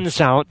 turns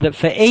out that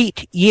for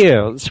 8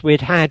 years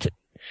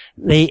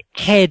the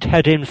head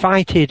had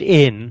invited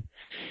in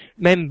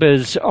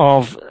members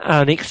of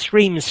an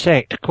extreme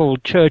sect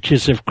called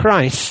Churches of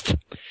Christ,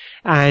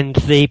 and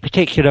the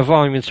particular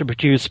volumes are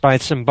produced by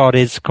some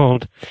bodies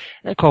called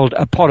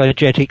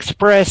Apologetics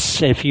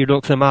Press. If you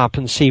look them up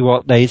and see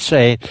what they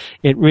say,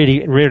 it really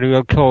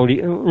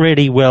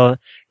will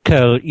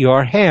curl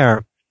your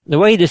hair. The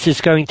way this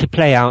is going to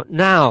play out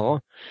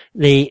now,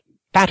 the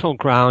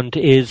battleground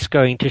is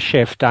going to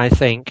shift, I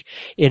think,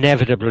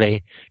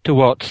 inevitably to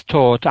what's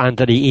taught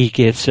under the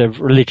aegis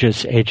of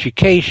religious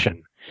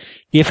education.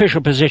 The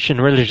official position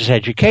in religious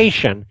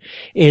education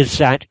is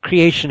that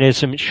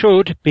creationism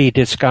should be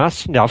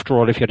discussed. And after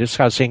all, if you're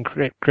discussing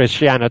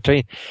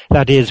Christianity,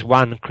 that is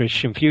one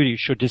Christian view you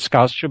should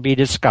be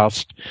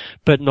discussed,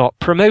 but not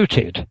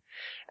promoted.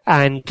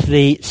 And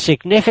the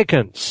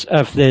significance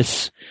of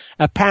this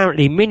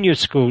apparently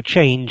minuscule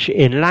change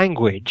in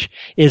language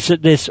is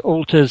that this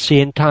alters the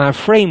entire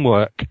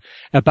framework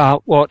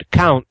about what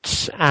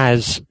counts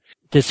as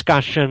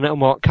discussion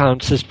and what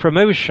counts as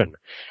promotion.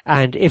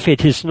 And if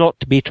it is not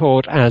to be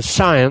taught as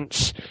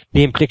science,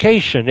 the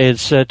implication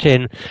is that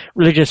in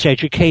religious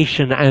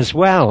education as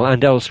well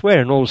and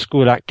elsewhere in all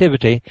school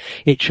activity,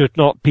 it should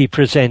not be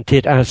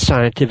presented as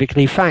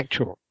scientifically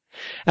factual.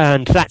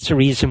 And that's the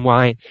reason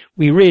why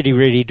we really,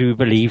 really do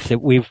believe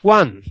that we've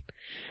won.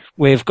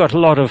 We've got a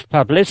lot of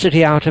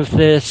publicity out of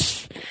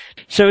this.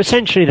 So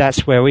essentially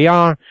that's where we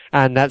are,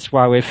 and that's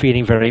why we're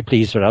feeling very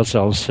pleased with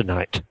ourselves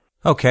tonight.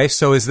 Okay,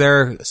 so is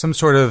there some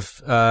sort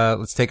of,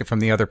 let's take it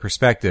from the other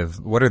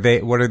perspective. What are the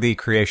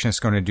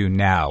creationists going to do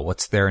now?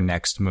 What's their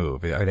next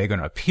move? Are they going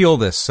to appeal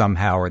this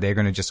somehow? Or are they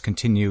going to just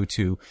continue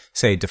to,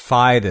 say,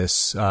 defy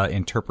this,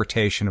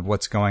 interpretation of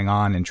what's going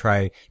on and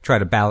try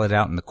to battle it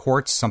out in the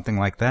courts, something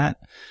like that?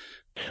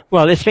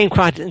 Well, it's been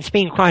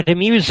quite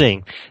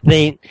amusing.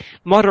 The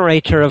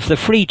moderator of the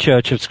Free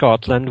Church of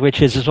Scotland,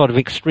 which is a sort of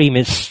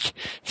extremist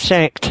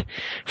sect,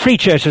 Free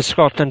Church of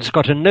Scotland has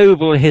got a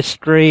noble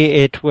history.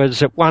 It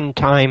was at one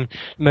time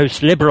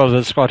most liberal of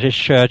the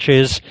Scottish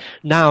churches.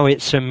 Now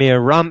it's a mere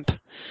rump.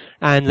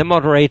 And the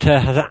moderator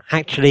has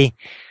actually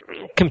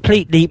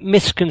completely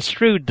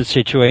misconstrued the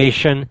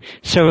situation.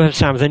 So have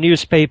some of the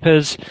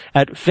newspapers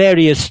at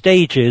various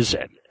stages.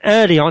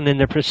 Early on in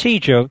the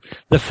procedure,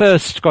 the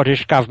first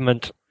Scottish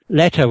government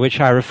letter which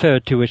I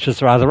referred to, which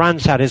was rather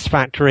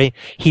unsatisfactory,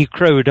 he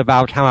crowed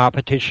about how our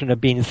petition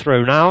had been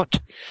thrown out.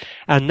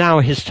 And now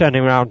he's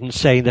turning around and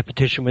saying the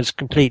petition was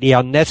completely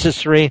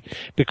unnecessary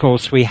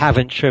because we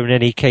haven't shown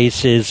any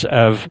cases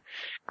of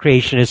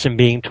creationism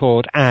being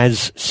taught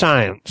as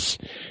science.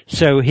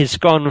 So he's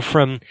gone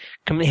from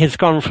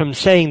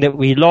saying that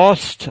we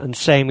lost and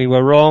saying we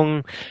were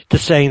wrong to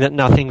saying that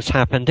nothing's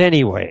happened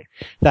anyway.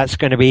 That's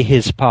going to be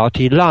his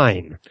party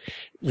line.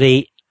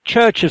 The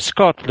Church of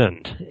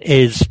Scotland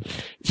is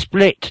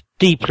split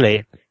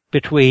deeply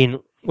between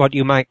what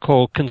you might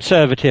call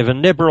conservative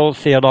and liberal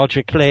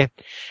theologically,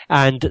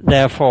 and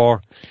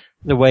therefore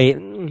the way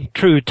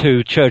true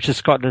to Church of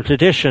Scotland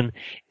tradition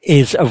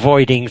is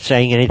avoiding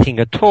saying anything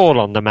at all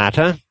on the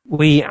matter.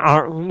 We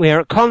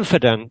are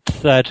confident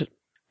that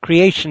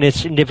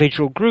creationist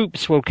individual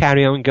groups will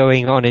carry on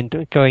going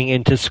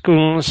into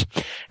schools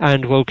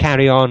and will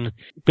carry on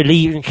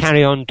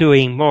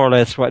doing more or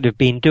less what they've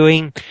been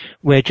doing.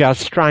 We're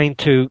just trying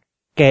to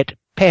get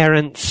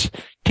parents,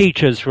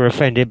 teachers who are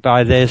offended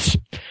by this,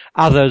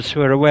 others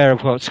who are aware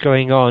of what's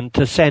going on,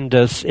 to send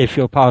us, if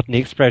you'll pardon the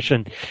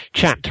expression,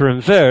 chapter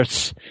and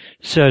verse,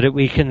 so that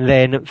we can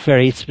then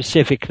very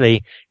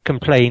specifically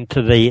complain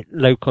to the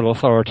local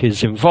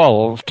authorities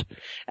involved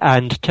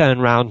and turn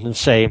round and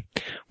say,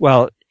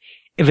 well,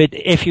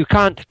 if you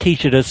can't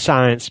teach it as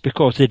science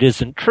because it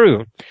isn't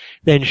true,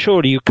 then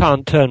surely you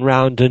can't turn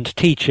round and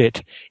teach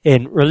it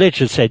in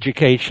religious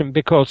education,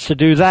 because to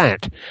do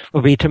that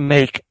will be to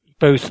make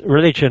both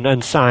religion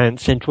and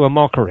science into a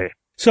mockery.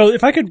 So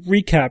if I could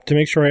recap to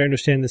make sure I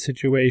understand the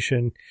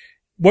situation,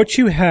 what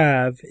you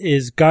have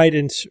is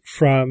guidance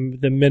from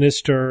the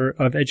Minister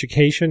of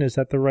Education. Is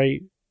that the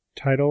right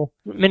title?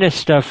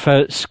 Minister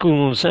for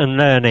Schools and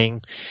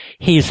Learning.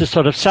 He's a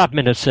sort of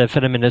sub-minister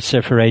for the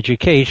Minister for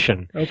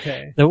Education.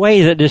 Okay. The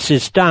way that this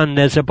is done,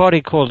 there's a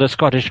body called the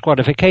Scottish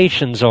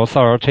Qualifications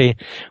Authority,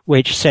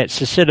 which sets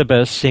the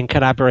syllabus in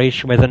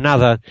collaboration with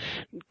another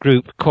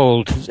group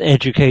called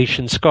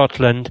Education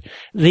Scotland.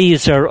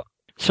 These are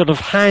sort of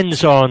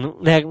hands-on,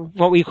 they're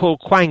what we call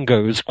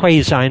quangos,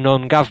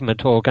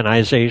 quasi-non-government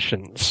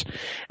organizations,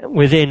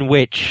 within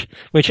which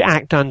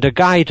act under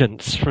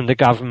guidance from the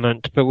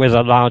government, but with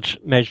a large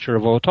measure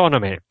of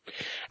autonomy.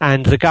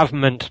 And the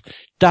government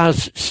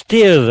does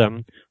steer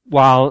them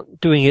while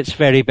doing its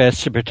very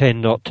best to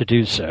pretend not to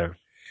do so.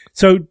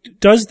 So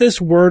does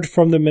this word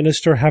from the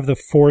minister have the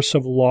force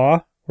of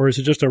law, or is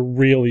it just a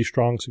really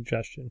strong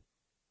suggestion?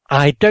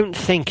 I don't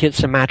think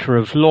it's a matter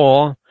of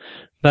law,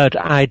 but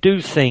I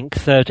do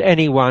think that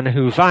anyone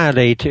who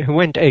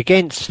went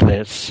against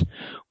this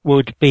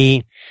would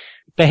be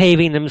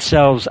behaving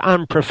themselves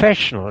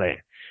unprofessionally,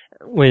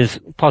 with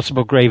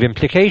possible grave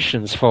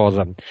implications for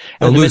them.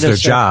 They'll lose their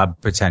job,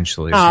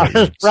 potentially.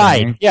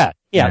 Right, yeah.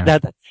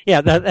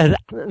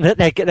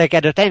 They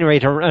get at any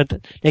rate,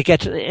 they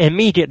get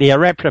immediately a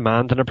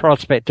reprimand and a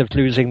prospect of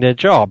losing their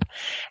job.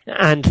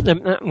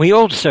 And we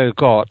also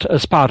got,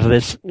 as part of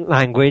the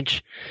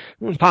language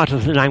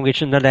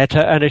in the letter,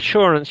 an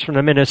assurance from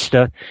the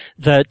minister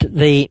that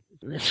the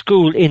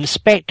school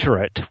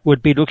inspectorate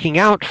would be looking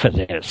out for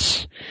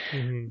this.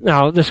 Mm-hmm.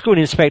 Now, the school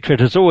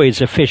inspectorate has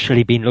always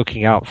officially been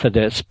looking out for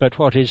this, but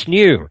what is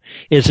new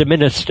is the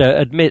minister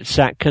admits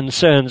that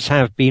concerns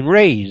have been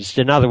raised.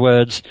 In other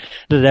words,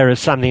 that there is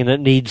something that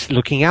needs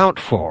looking out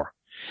for.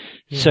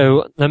 Mm-hmm.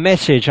 So the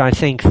message, I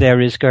think, there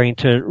is going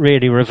to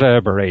really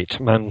reverberate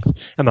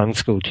among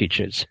school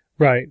teachers.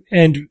 Right.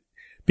 And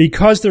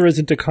because there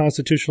isn't a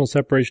constitutional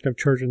separation of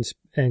church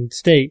and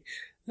state,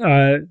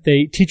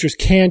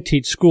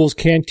 schools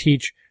can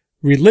teach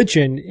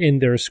religion in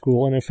their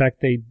school, and in fact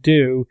they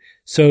do.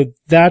 So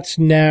that's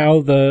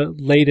now the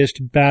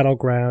latest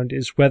battleground,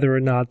 is whether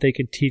or not they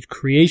can teach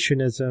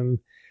creationism.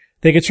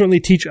 They can certainly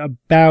teach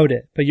about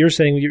it, but you're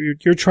saying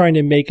you're trying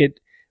to make it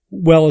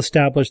well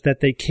established that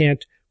they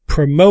can't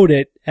promote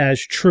it as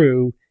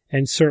true,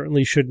 and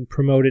certainly shouldn't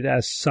promote it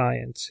as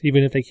science,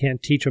 even if they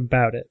can't teach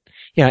about it.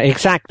 Yeah,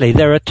 exactly.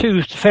 There are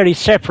two very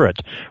separate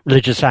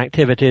religious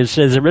activities.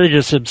 There's a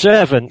religious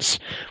observance,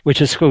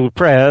 which is school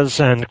prayers,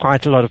 and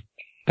quite a lot of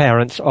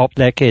parents opt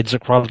their kids, or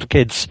quite a lot of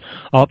kids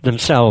opt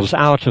themselves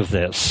out of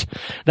this.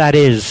 That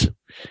is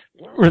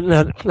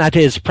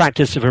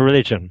practice of a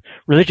religion.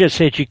 Religious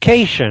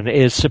education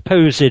is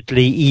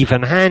supposedly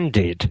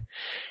even-handed,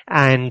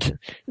 and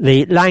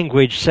the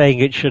language saying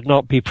it should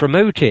not be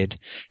promoted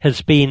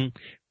has been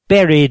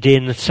buried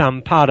in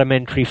some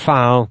parliamentary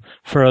file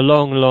for a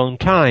long, long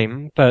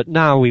time, but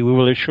now we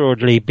will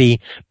assuredly be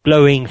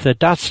blowing the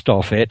dust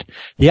off it.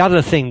 The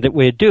other thing that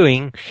we're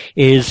doing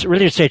is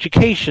religious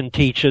education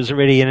teachers are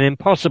really in an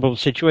impossible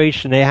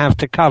situation. They have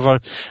to cover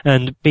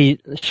and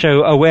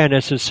show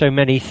awareness of so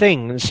many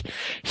things.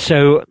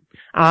 So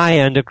I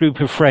and a group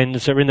of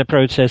friends are in the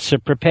process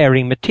of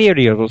preparing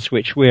materials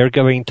which we're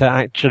going to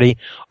actually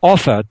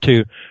offer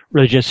to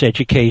religious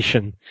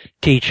education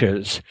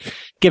teachers,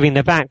 giving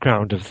the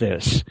background of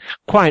this.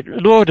 Quite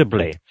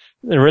laudably,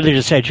 the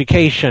religious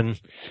education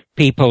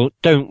people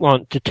don't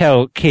want to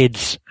tell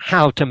kids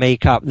how to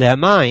make up their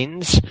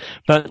minds,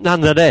 but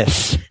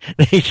nonetheless,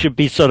 They should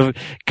be sort of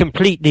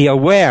completely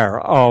aware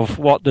of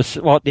what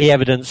the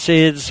evidence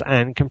is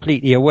and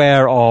completely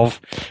aware of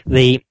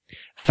the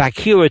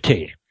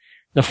vacuity,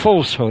 the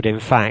falsehood, in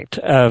fact,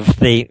 of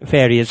the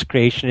various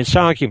creationist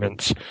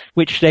arguments,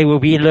 which they will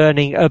be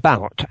learning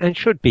about and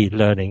should be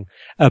learning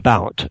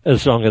about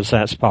as long as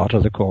that's part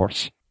of the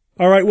course.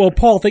 All right. Well,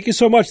 Paul, thank you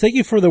so much. Thank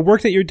you for the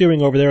work that you're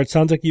doing over there. It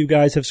sounds like you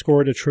guys have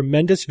scored a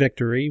tremendous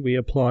victory. We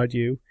applaud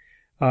you.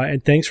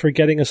 And thanks for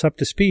getting us up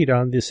to speed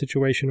on the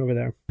situation over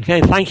there. Okay.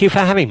 Thank you for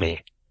having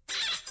me.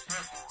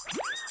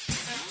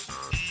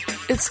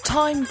 It's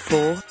time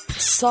for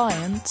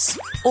Science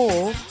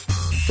or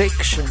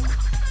Fiction.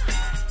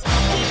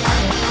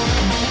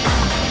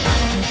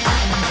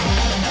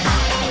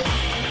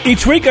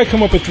 Each week I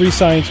come up with 3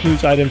 science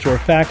news items or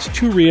facts,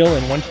 2 real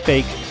and 1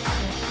 fake.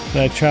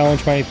 And I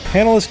challenge my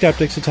panel of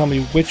skeptics to tell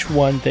me which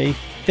one they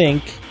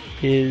think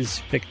is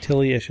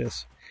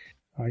fictitious.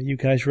 Are you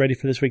guys ready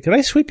for this week? Did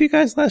I sweep you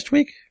guys last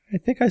week? I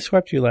think I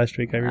swept you last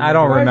week. I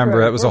don't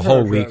remember. That was a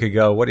whole week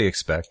ago. What do you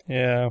expect?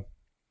 Yeah.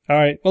 All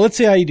right. Well, let's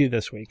see how you do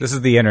this week. This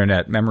is the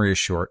internet. Memory is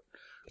short.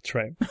 That's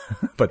right.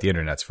 But the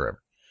internet's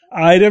forever.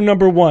 Item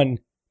number 1.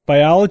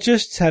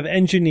 Biologists have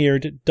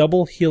engineered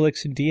double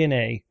helix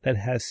DNA that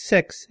has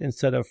 6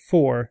 instead of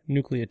 4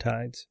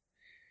 nucleotides.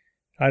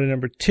 Item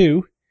number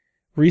 2.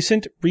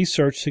 Recent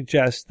research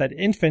suggests that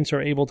infants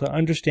are able to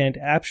understand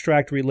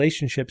abstract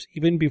relationships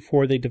even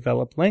before they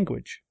develop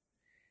language.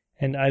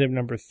 And item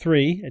number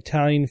 3,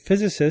 Italian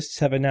physicists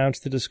have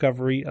announced the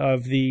discovery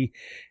of the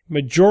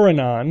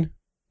majoranon,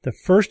 the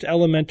first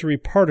elementary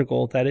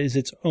particle that is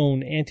its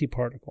own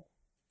antiparticle.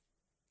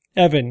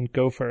 Evan,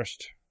 go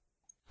first.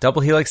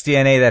 Double helix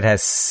DNA that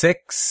has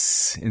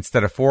 6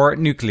 instead of 4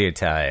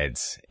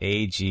 nucleotides.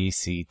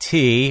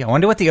 AGCT. I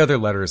wonder what the other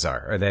letters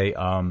are. Are they,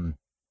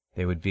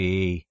 they would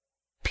be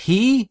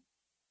P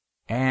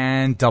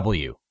and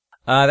W.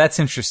 That's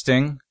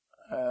interesting.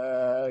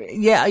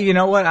 Yeah, you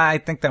know what? I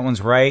think that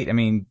one's right. I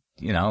mean,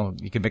 you know,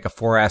 you could make a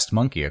 4-assed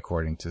monkey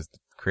according to the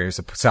creators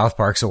of South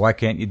Park, so why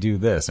can't you do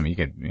this? I mean, you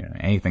could, you know,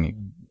 anything,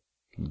 you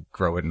can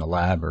grow it in a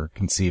lab or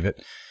conceive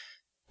it.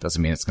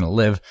 Doesn't mean it's going to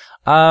live.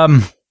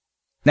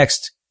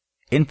 Next,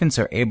 infants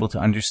are able to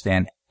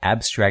understand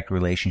abstract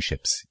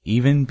relationships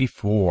even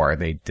before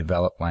they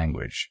develop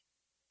language.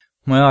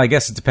 Well, I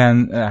guess it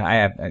depends.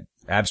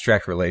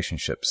 Abstract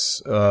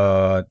relationships.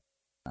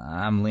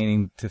 I'm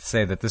leaning to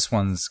say that this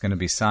one's going to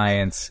be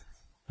science,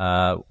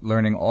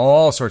 learning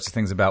all sorts of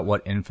things about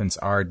what infants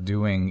are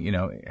doing, you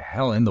know,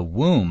 hell, in the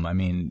womb. I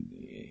mean,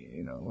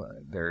 you know,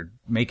 they're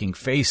making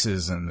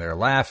faces and they're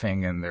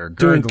laughing and they're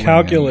gurgling. Doing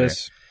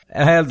calculus.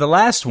 The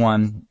last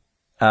one,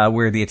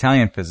 where the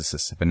Italian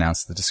physicists have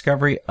announced the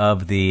discovery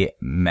of the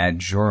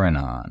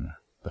majoranon,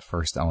 the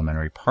first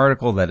elementary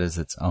particle that is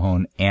its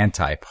own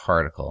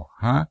antiparticle.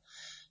 Huh?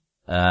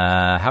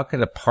 How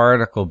could a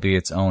particle be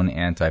its own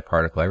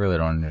antiparticle? I really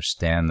don't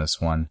understand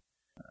this one.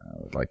 I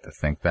would like to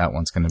think that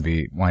one's going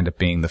to wind up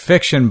being the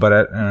fiction,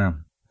 but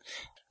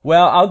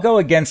well, I'll go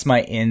against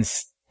my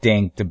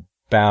instinct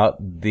about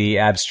the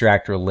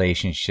abstract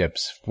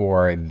relationships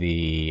for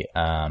the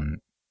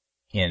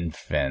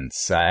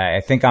infants. I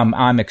think I'm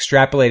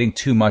extrapolating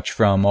too much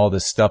from all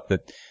this stuff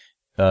that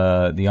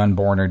the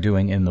unborn are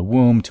doing in the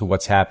womb to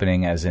what's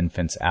happening as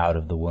infants out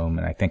of the womb.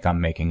 And I think I'm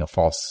making a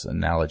false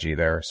analogy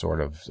there, sort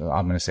of. So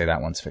I'm going to say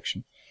that one's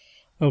fiction.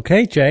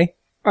 Okay, Jay.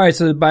 All right,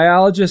 so the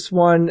biologist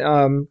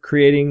one,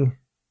 creating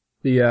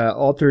the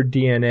altered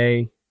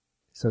DNA,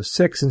 so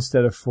 6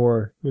 instead of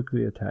 4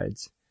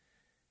 nucleotides.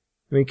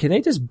 I mean, can they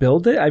just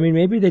build it? I mean,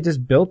 maybe they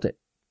just built it.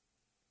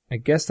 I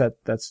guess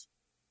that's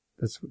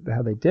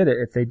how they did it,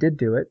 if they did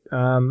do it.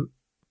 I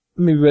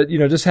mean, but, you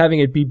know, just having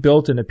it be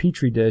built in a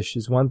petri dish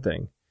is one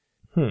thing.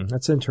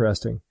 That's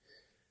interesting.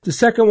 The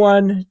second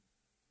one,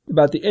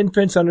 about the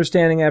infants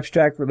understanding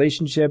abstract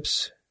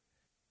relationships.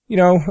 You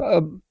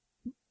know,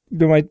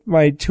 my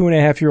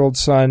 2.5-year-old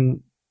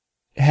son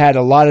had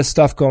a lot of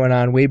stuff going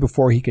on way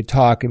before he could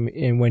talk.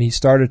 And when he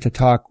started to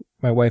talk,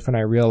 my wife and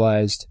I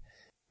realized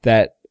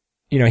that,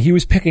 you know, he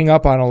was picking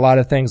up on a lot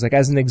of things. Like,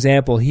 as an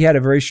example, he had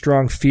a very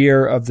strong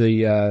fear of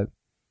the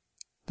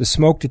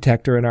smoke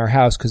detector in our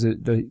house because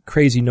the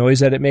crazy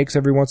noise that it makes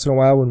every once in a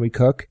while when we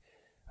cook.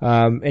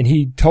 And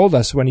he told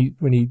us when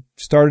he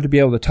started to be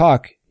able to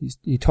talk,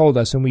 he told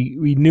us, and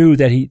we knew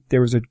that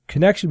there was a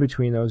connection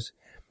between those,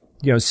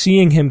 you know,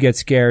 seeing him get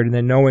scared and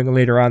then knowing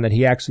later on that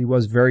he actually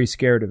was very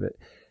scared of it.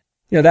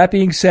 You know, that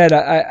being said,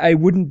 I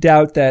wouldn't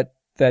doubt that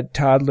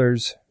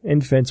toddlers,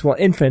 infants,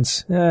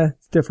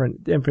 it's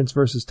different, infants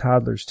versus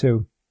toddlers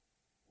too.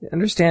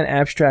 Understand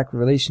abstract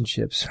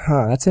relationships.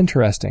 That's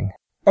interesting.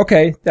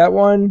 Okay, that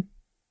one,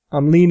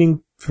 I'm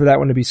leaning for that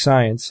one to be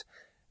science.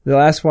 The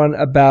last one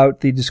about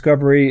the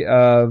discovery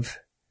of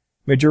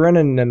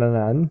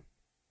majoranon,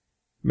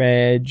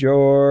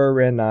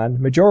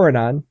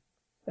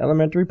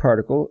 elementary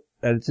particle,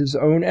 that it's its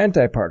own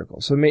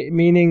antiparticle. So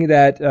meaning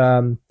that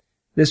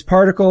this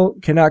particle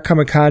cannot come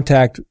in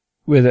contact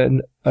with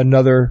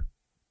another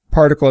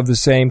particle of the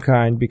same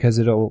kind because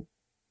they'll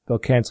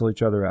cancel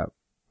each other out.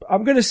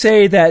 I'm going to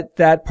say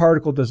that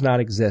particle does not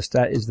exist.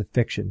 That is the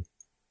fiction.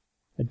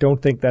 I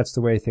don't think that's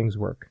the way things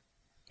work.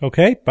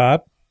 Okay,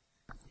 Bob.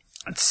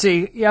 Let's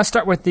see. Yeah, I'll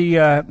start with the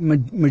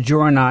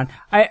Majoranon.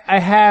 I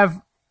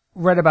have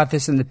read about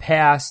this in the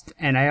past,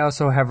 and I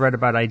also have read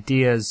about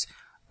ideas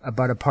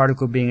about a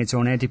particle being its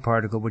own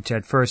antiparticle, which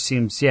at first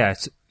seems, I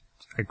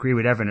agree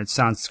with Evan. It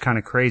sounds kind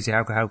of crazy.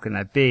 How can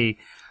that be?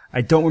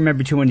 I don't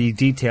remember too many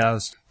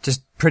details.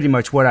 Just pretty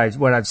much what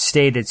I've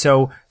stated.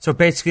 So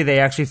basically, they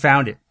actually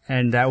found it,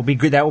 and that will be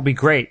good. That will be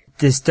great.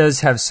 This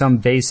does have some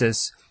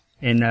basis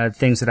in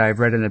things that I've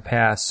read in the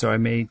past, so I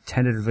may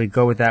tentatively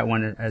go with that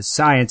one as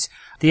science.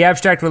 The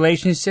abstract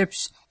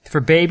relationships for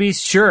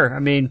babies, sure. I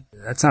mean,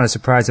 that's not a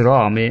surprise at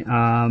all. I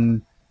mean,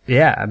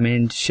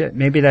 shit.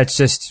 Maybe that's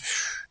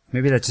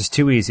just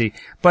too easy.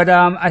 But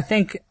I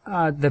think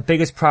the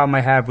biggest problem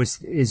I have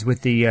is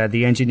with the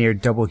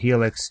engineered double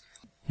helix.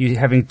 You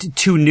having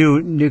two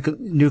new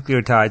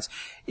nucleotides.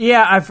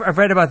 Yeah, I've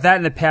read about that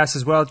in the past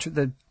as well.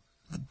 The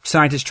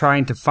scientists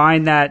trying to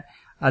find that.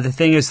 The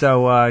thing is,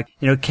 though,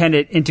 can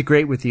it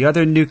integrate with the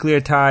other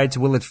nucleotides?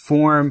 Will it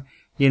form,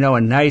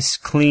 a nice,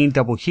 clean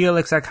double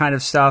helix? That kind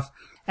of stuff.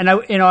 And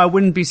I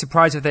wouldn't be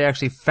surprised if they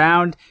actually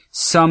found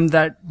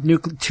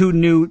two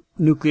new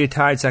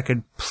nucleotides that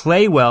could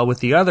play well with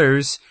the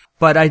others.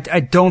 But I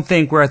don't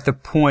think we're at the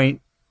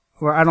point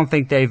where I don't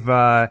think they've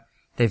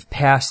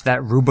passed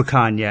that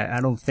Rubicon yet. I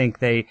don't think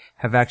they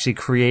have actually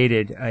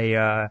created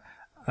a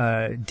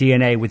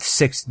DNA with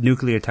 6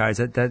 nucleotides.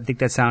 I think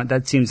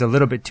that seems a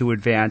little bit too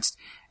advanced,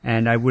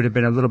 and I would have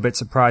been a little bit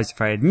surprised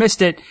if I had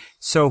missed it.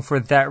 So for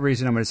that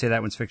reason, I'm going to say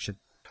that one's fiction.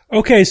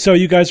 Okay, so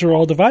you guys are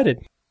all divided.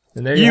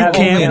 And there You have it.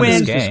 can't Only win.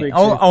 in this week's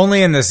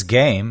Only in this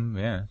game,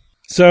 yeah.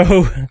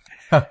 So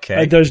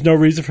Okay. there's no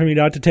reason for me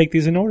not to take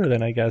these in order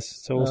then, I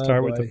guess. So we'll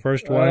start with boy. the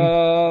first one.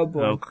 Oh,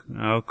 boy.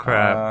 Oh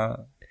crap.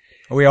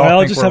 We all I'll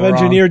think just we're have wrong.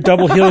 engineered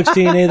double helix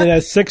DNA that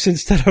has 6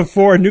 instead of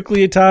 4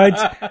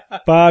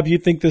 nucleotides. Bob, you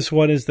think this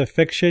one is the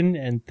fiction,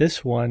 and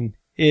this one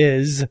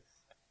is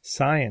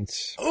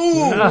science.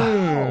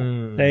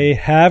 Ooh. They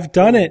have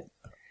done it.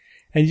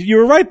 And you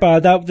were right,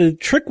 Bob. The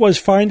trick was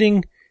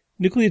finding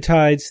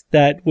nucleotides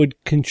that would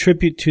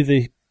contribute to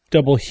the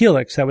double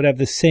helix, that would have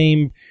the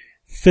same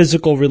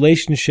physical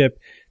relationship.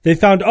 They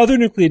found other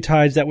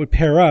nucleotides that would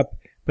pair up,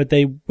 but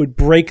they would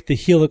break the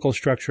helical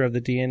structure of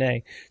the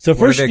DNA. So What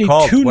first are you they need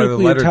called? 2 What are the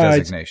letter nucleotides.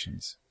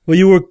 designations?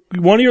 Well,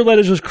 one of your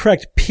letters was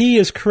correct. P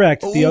is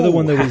correct. The other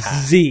one, there was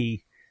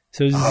Z.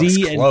 So Oh, Z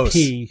it's and close.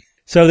 P.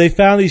 So they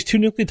found these 2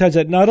 nucleotides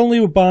that not only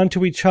will bond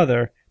to each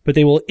other, but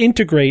they will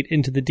integrate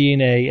into the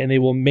DNA and they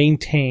will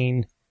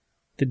maintain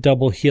the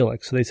double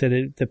helix. So they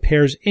said the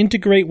pairs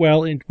integrate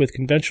well with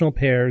conventional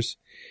pairs,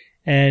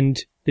 and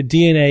the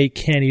DNA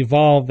can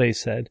evolve, they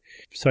said.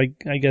 So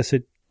I guess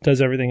it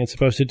does everything it's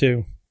supposed to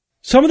do.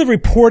 Some of the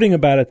reporting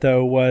about it,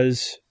 though,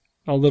 was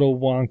a little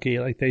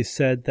wonky. Like they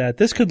said that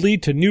this could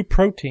lead to new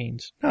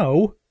proteins.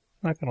 No,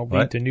 not going to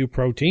lead What? to new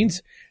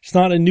proteins. It's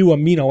not a new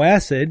amino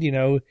acid,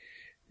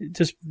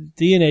 just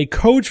DNA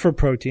codes for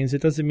proteins.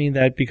 It doesn't mean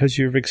that because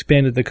you've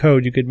expanded the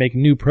code, you could make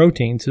new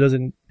proteins. It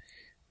doesn't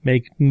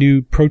make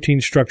new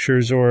protein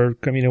structures or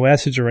amino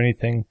acids or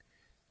anything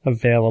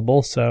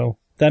available. So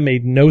that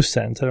made no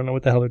sense. I don't know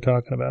what the hell they're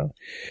talking about.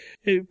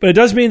 But it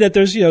does mean that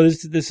there's,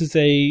 this is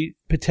a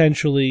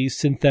potentially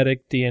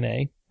synthetic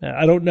DNA.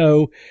 I don't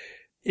know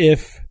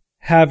if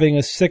having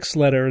a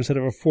 6-letter instead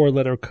of a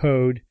 4-letter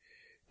code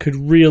could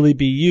really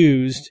be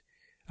used.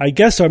 I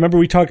guess so. I remember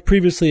we talked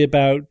previously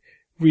about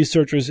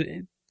researchers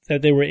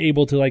that they were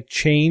able to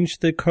change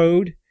the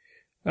code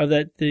of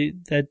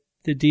the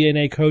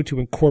DNA code to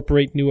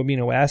incorporate new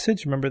amino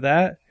acids. Remember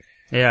that?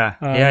 Yeah.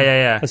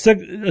 Yeah. A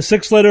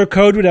 6-letter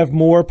code would have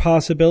more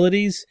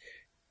possibilities.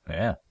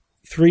 Yeah.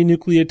 3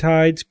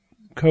 nucleotides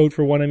code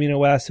for 1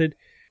 amino acid.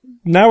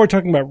 Now we're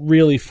talking about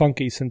really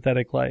funky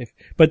synthetic life.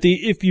 But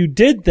if you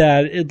did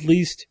that, at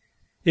least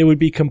it would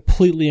be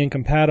completely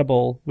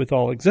incompatible with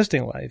all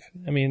existing life.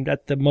 I mean,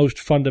 at the most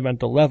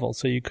fundamental level.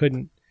 So you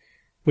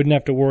wouldn't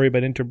have to worry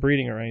about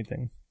interbreeding or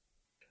anything.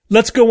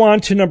 Let's go on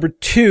to number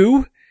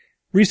 2.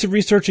 Recent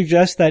research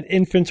suggests that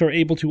infants are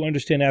able to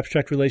understand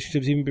abstract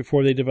relationships even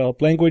before they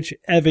develop language.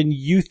 Evan,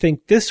 you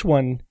think this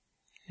one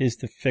is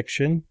the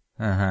fiction.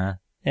 Uh-huh.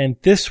 And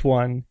this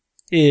one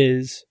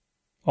is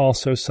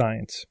also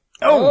science.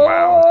 Oh,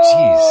 wow.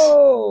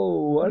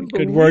 Oh,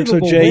 Good work. So,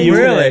 Jay, you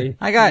Jeez.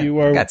 I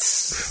are, got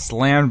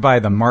slammed by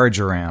the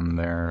marjoram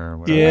there. Or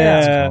whatever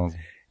Yeah. that's called.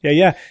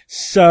 Yeah.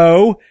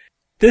 So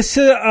this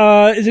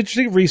is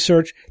interesting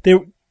research.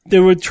 They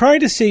were trying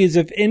to see is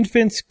if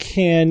infants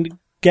can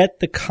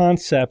get the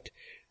concept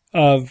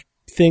of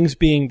things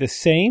being the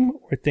same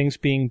or things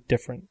being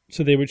different.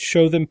 So they would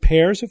show them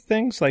pairs of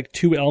things, like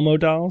 2 Elmo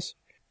dolls,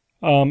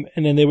 and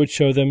then they would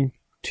show them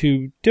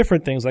 2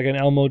 different things, like an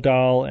Elmo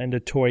doll and a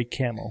toy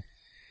camel.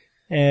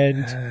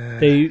 And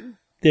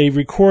they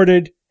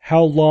recorded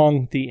how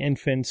long the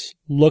infants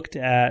looked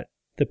at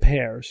the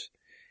pairs.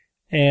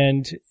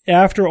 And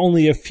after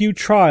only a few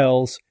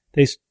trials,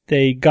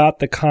 they got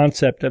the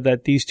concept of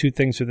that these 2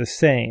 things are the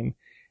same.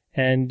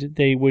 and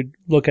they would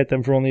look at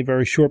them for only a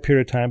very short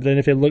period of time. But then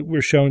if they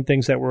were shown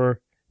things that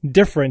were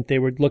different, they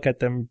would look at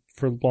them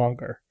for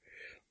longer.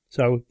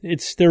 So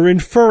they're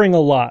inferring a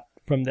lot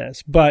from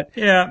this, but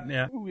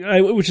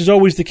which is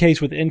always the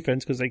case with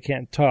infants because they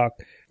can't talk.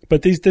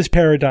 But this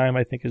paradigm,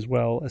 I think, is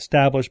well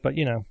established. But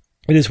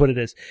it is what it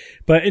is.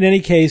 But in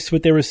any case,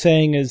 what they were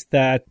saying is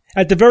that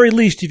at the very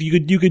least, if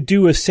you could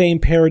do a same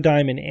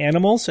paradigm in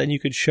animals, and you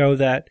could show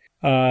that,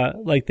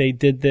 like they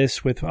did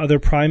this with other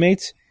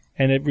primates,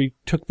 and it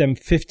took them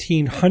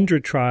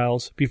 1,500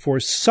 trials before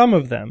some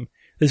of them.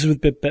 This is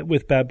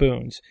with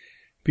baboons.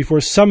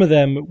 Before some of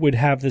them would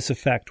have this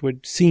effect,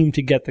 would seem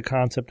to get the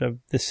concept of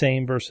the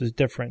same versus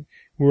different.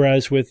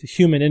 Whereas with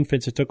human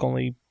infants, it took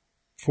only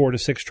 4 to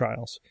 6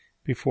 trials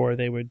before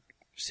they would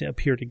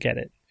appear to get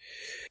it.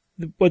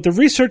 What the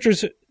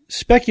researchers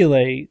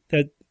speculate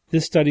that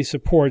this study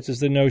supports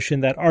is the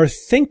notion that our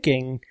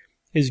thinking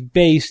is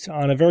based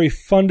on a very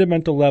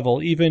fundamental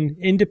level, even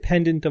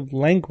independent of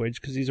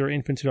language, because these are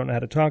infants who don't know how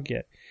to talk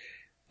yet,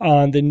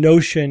 on the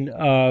notion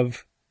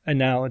of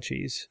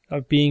analogies,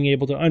 of being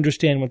able to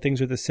understand when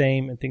things are the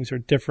same and things are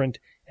different,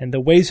 and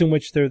the ways in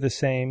which they're the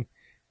same,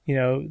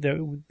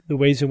 the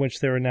ways in which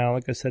they're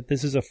analogous, that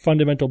this is a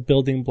fundamental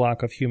building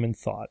block of human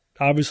thought.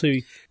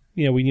 Obviously,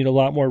 we need a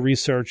lot more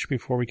research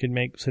before we can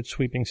make such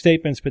sweeping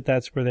statements, but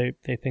that's where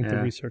they think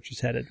the research is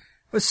headed.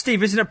 Well,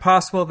 Steve, isn't it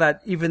possible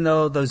that even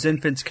though those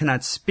infants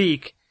cannot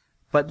speak,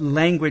 but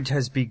language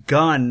has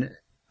begun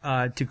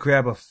to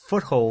grab a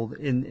foothold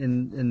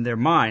in their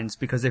minds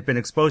because they've been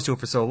exposed to it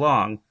for so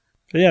long?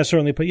 Yeah,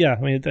 certainly. But I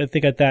mean, I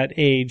think at that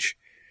age,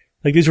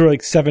 like these were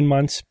like 7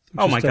 months.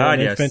 Oh my God,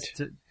 yes.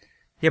 Infant.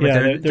 Yeah,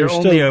 but they're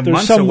only a month away.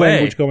 There's some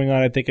language going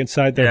on, I think,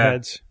 inside their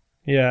heads.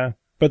 Yeah.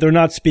 But they're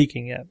not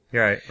speaking yet.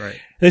 Right.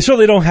 They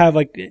certainly don't have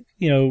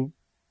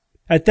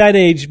at that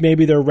age,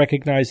 maybe they're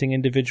recognizing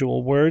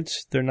individual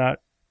words. They're not,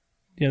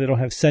 they don't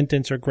have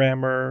sentence or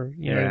grammar,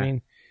 you know what I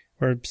mean?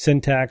 Or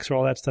syntax or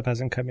all that stuff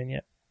hasn't come in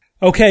yet.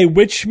 Okay,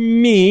 which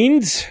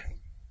means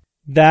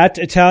that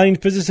Italian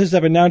physicists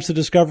have announced the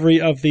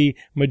discovery of the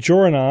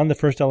majoranon, the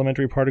first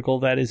elementary particle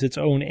that is its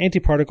own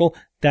antiparticle.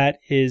 That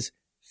is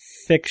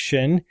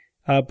fiction.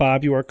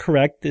 Bob, you are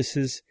correct. This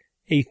is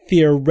a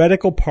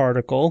theoretical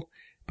particle,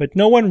 but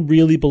no one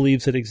really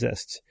believes it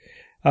exists.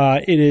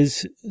 It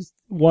is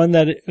one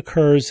that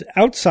occurs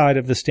outside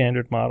of the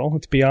standard model.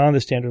 It's beyond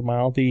the standard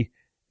model. The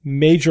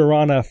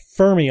Majorana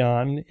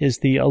fermion is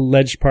the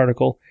alleged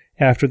particle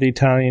after the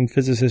Italian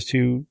physicist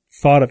who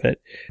thought of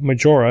it,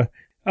 Majora.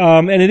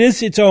 And it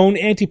is its own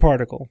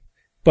antiparticle.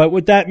 But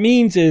what that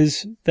means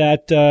is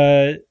that,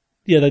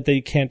 that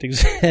they can't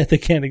exist. They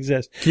can't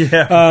exist.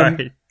 Yeah,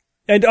 right.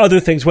 And other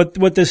things. What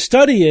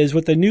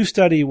the new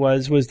study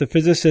was the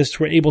physicists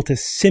were able to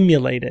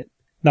simulate it.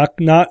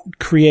 Not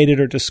create it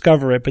or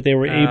discover it, but they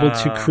were able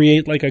to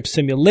create like a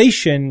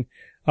simulation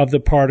of the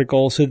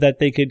particle so that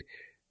they could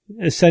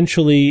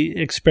essentially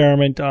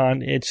experiment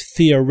on its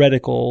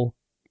theoretical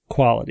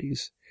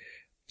qualities.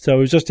 So it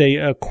was just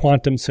a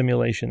quantum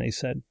simulation, they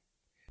said.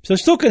 So it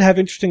still could have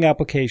interesting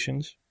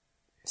applications.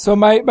 So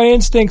my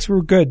instincts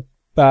were good,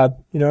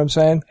 Bob. You know what I'm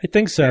saying? I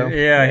think so.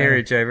 Yeah, I hear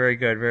you, Jay. Very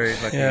good. Very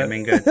lucky. I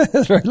mean, good.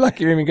 Very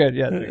lucky. I mean, good.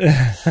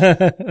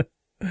 Yeah.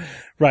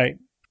 Right.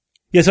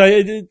 Yeah,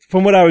 so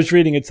from what I was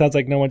reading, it sounds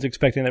like no one's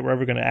expecting that we're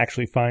ever going to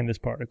actually find this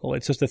particle.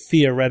 It's just a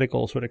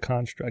theoretical sort of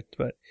construct,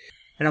 but.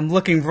 And I'm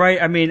looking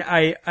right. I mean,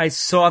 I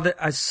saw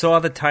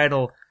the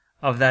title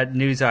of that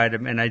news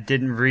item and I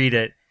didn't read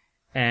it.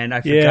 And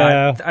I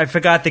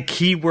forgot the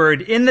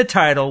keyword in the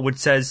title, which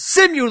says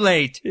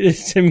simulate.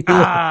 Simulate.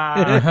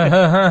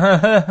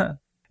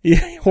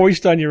 Yeah,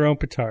 hoist on your own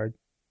petard.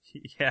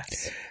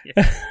 Yes.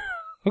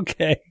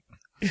 Okay.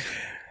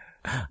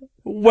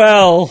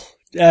 Well,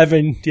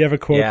 Evan, do you have a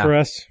quote for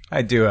us?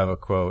 I do have a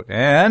quote,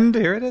 and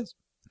here it is.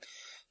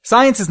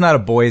 Science is not a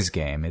boys'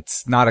 game.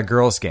 It's not a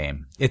girls'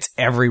 game. It's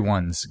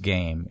everyone's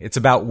game. It's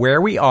about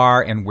where we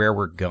are and where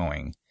we're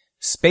going.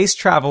 Space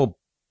travel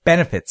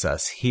benefits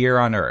us here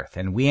on Earth,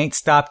 and we ain't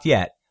stopped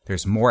yet.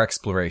 There's more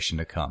exploration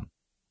to come.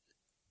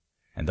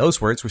 And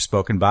those words were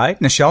spoken by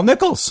Nichelle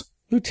Nichols.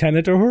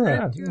 Lieutenant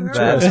Uhura. Yeah,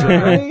 that's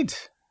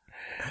right.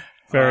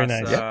 Very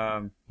awesome.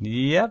 nice.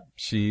 Yep.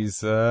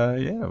 She's,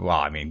 well,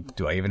 I mean,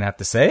 do I even have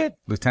to say it?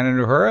 Lieutenant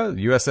Uhura,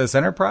 USS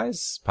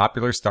Enterprise,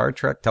 popular Star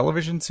Trek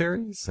television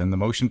series, and the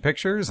motion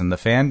pictures, and the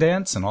fan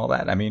dance, and all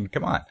that. I mean,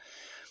 come on.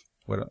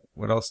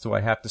 What else do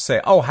I have to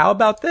say? Oh, how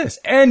about this?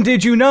 And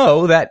did you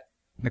know that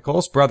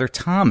Nicole's brother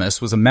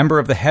Thomas was a member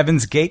of the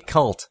Heaven's Gate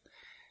cult?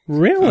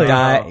 Really?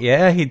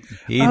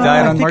 He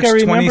died on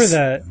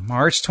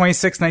March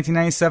 26,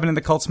 1997 in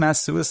the cult's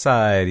mass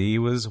suicide. He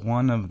was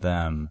one of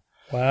them.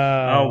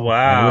 Wow. Oh,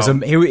 wow.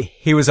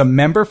 He was a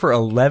member for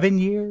 11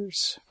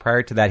 years.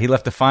 Prior to that, he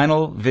left a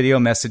final video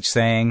message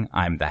saying,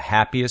 "I'm the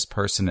happiest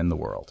person in the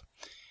world."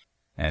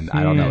 And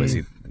I don't know,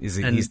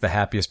 he's the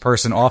happiest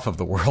person off of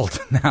the world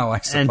now, I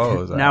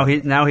suppose. And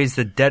now he's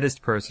the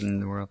deadest person in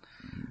the world.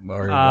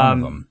 Or one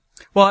of them.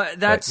 Well,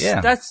 that's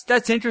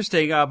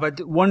interesting.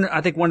 But I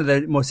think one of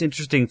the most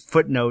interesting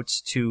footnotes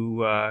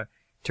to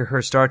to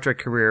her Star Trek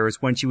career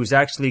was when she was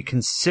actually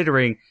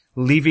considering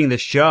leaving the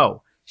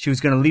show. She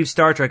was going to leave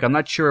Star Trek. I'm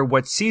not sure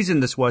what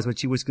season this was, but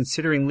she was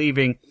considering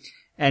leaving.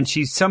 And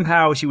she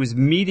was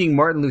meeting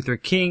Martin Luther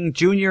King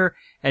Jr.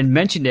 and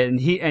mentioned it.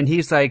 And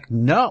he's like,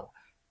 no,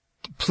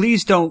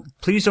 please don't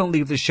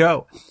leave the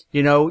show.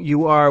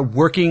 You are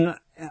working,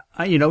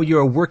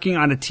 you're working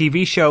on a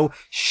TV show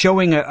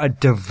showing a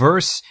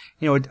diverse,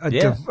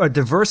 a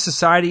diverse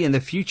society in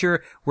the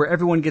future where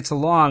everyone gets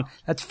along.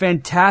 That's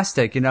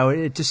fantastic.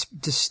 Just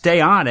stay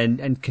on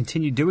and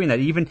continue doing that.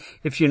 Even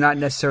if you're not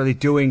necessarily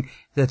doing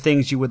the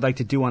things you would like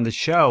to do on the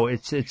show,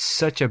 it's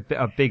such a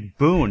big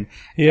boon.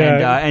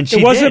 Yeah. And she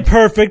it wasn't did.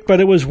 perfect, but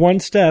it was one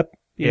step.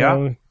 You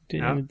know.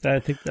 Yeah. I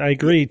think I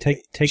agree.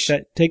 Take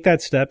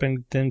that step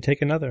and then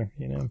take another,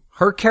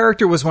 Her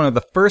character was one of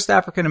the first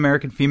African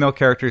American female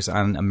characters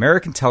on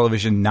American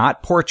television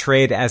not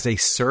portrayed as a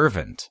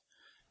servant.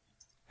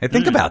 Hey,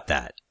 think about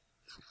that.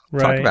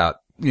 Right. Talk about,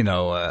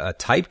 a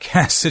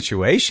typecast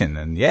situation.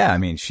 And yeah, I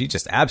mean, she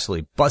just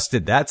absolutely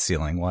busted that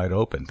ceiling wide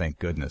open. Thank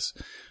goodness.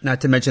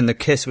 Not to mention the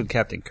kiss with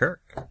Captain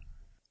Kirk.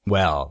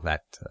 Well,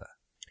 that,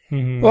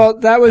 Well,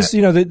 that was,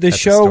 the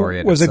show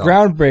was a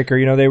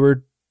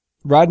groundbreaker.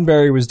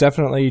 Roddenberry was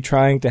definitely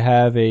trying to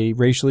have a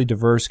racially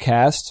diverse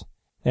cast.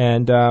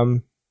 And,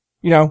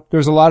 there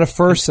was a lot of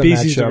firsts on that show.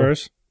 Species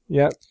diverse.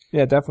 Yeah,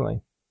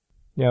 definitely.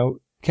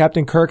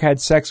 Captain Kirk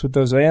had sex with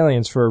those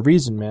aliens for a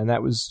reason, man.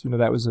 That was, a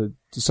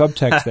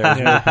subtext there.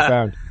 Very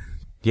profound.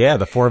 yeah,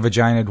 the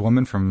 4-vaginaed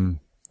woman from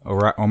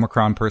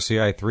Omicron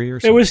Persei 3 or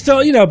something. It was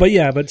still,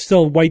 but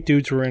still white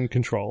dudes were in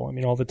control. I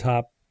mean, all the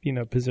top,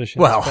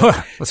 positions. Well,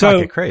 let's not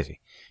get crazy.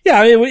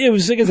 Yeah, it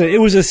was, like I said, it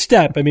was a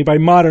step. I mean, by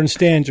modern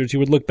standards, you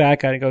would look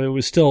back at it and go, it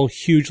was still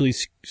hugely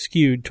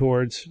skewed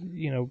towards,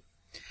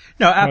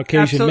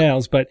 Caucasian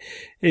males, but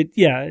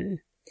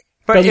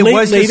But it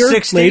was the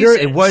 60s. Later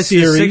it was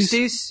series,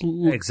 the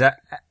 60s.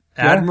 Exactly.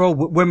 Admiral,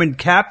 women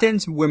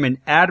captains, women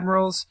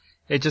admirals.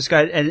 It just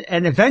got,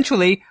 and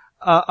eventually,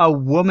 a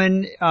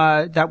woman,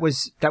 that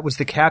was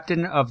the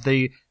captain of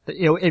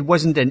it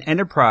wasn't an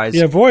Enterprise.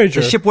 Yeah,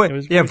 Voyager. The ship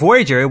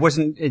Voyager. It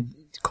wasn't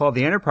called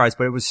the Enterprise,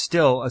 but it was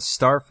still a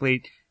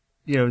Starfleet,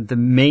 the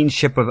main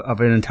ship of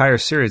an entire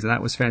series, and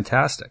that was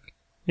fantastic.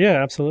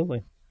 Yeah,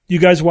 absolutely. You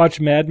guys watch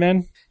Mad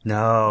Men?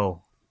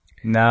 No.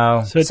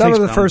 So some of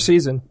the first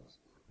season.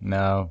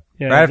 No.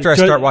 Yeah, right after I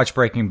start watch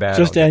Breaking Bad.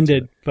 Just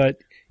ended, but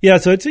yeah,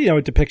 so it's,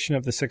 a depiction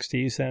of the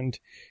 60s, and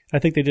I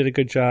think they did a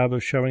good job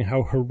of showing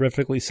how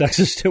horrifically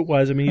sexist it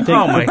was. I mean, you take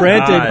it for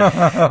granted,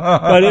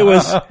 but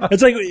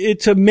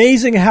it's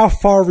amazing how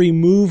far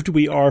removed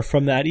we are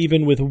from that,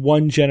 even with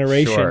one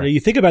generation. Sure. You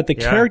think about the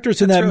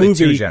characters in that really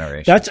movie. 2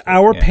 generations. That's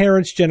our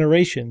parents'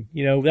 generation.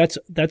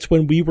 That's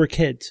when we were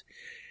kids.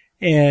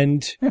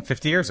 And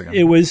 50 years ago.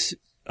 It was,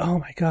 oh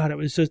my God, it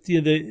was just,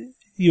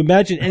 you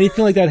imagine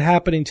anything like that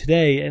happening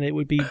today, and it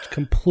would be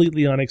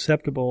completely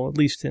unacceptable, at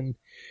least in,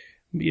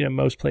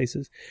 most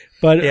places.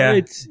 But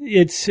it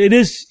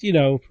is,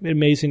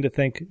 amazing to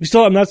think.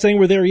 I'm not saying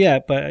we're there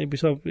yet, but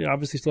we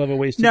obviously still have a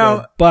ways to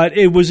go. But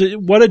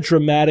what a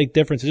dramatic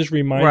difference. It just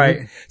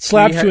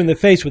slaps you in the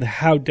face with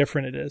how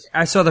different it is.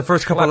 I saw the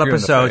first couple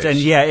episodes, and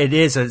it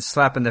is a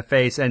slap in the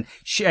face. And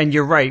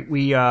you're right.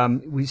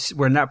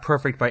 We're not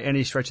perfect by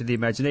any stretch of the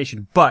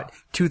imagination. But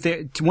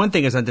one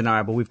thing is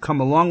undeniable. We've come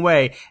a long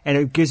way, and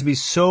it gives me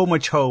so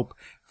much hope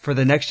for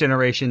the next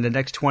generation, the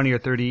next 20 or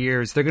 30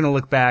 years. They're going to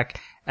look back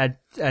at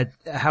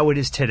how it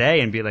is today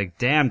and be like,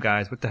 damn,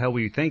 guys, what the hell were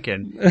you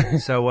thinking?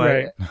 So,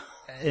 right.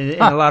 in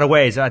a lot of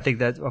ways, I think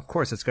that, of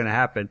course, it's going to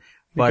happen.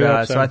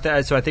 But, so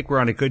I think we're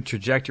on a good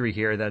trajectory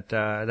here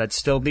that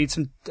still needs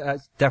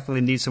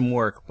definitely needs some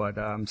work, but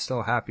I'm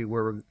still happy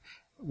where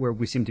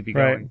we seem to be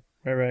going.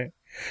 Right.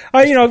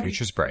 The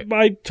future's bright.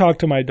 I talk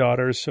to my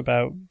daughters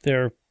about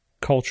their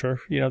culture,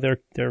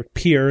 their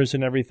peers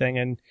and everything,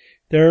 and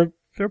they're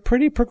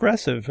pretty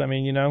progressive. I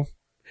mean,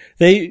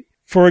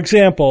 for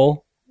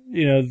example,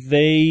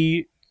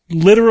 they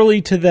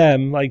literally, to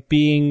them, like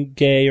being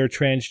gay or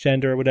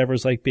transgender or whatever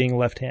is like being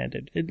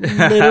left-handed. It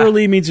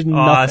literally means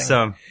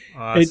nothing.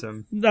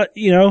 Awesome.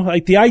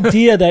 Like the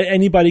idea that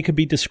anybody could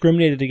be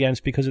discriminated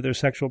against because of their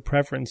sexual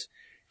preference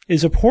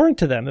is abhorrent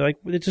to them. They're like,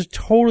 it's just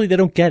totally, they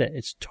don't get it.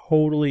 It's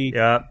totally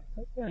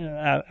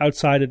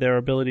outside of their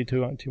ability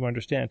to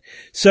understand.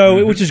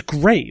 So, which is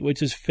great,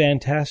 which is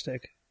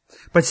fantastic.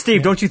 But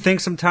Steve, don't you think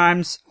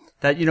sometimes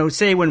that,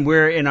 say when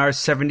we're in our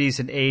 70s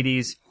and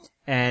 80s,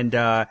 and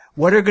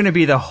what are going to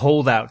be the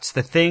holdouts,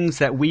 the things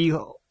that we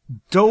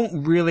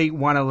don't really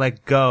want to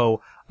let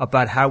go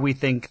about how we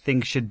think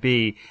things should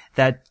be,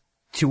 that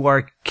to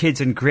our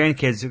kids and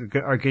grandkids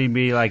are going to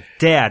be like,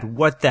 Dad,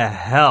 what the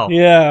hell?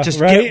 Yeah, just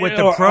right? get with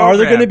the program. Are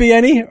there going to be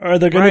any? Are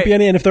there going to be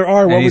any? And if there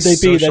are, what would they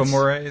be?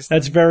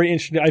 That's very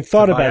interesting. I've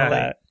thought about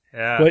that.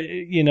 Yeah. What,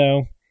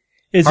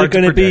 is it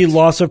going to be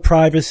loss of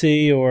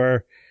privacy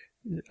or,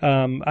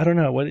 I don't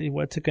know.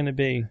 What's it going to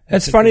be?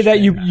 It's funny that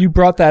you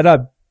brought that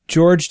up.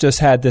 George just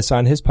had this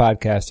on his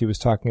podcast. He was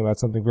talking about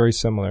something very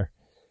similar.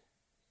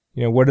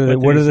 What are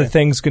the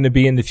things going to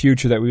be in the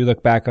future that we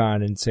look back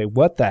on and say,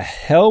 what the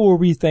hell were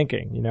we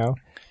thinking?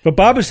 But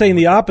Bob is saying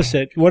the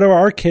opposite. What are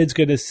our kids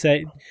going to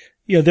say?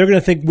 You know, they're going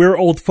to think we're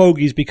old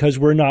fogies because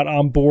we're not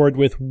on board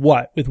with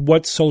what? With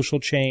what social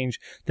change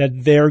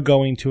that they're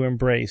going to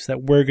embrace,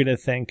 that we're going to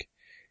think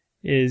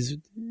is,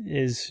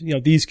 you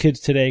know, these kids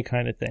today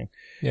kind of thing.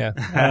 Yeah.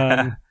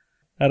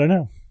 I don't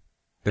know.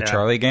 The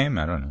Charlie game?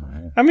 I don't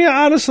know. I mean,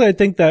 honestly, I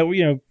think that,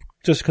 you know,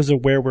 just because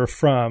of where we're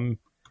from,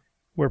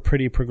 we're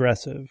pretty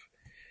progressive.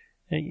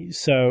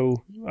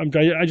 So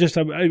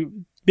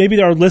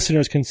maybe our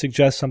listeners can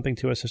suggest something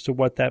to us as to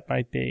what that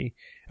might be.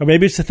 Or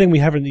maybe it's the thing we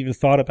haven't even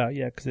thought about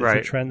yet because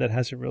it's a trend that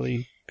hasn't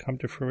really come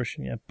to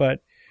fruition yet. But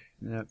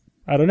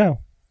I don't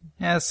know.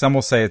 Yeah, some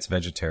will say it's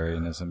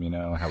vegetarianism, you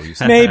know, how we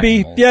used to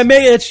maybe. Yeah,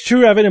 maybe it's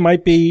true, Evan. It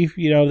might be,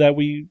 you know, that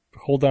we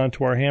hold on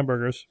to our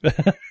hamburgers.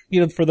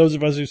 You know, for those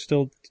of us who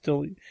still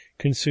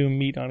consume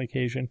meat on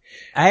occasion.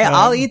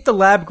 I'll eat the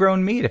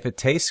lab-grown meat. If it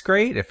tastes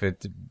great, if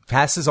it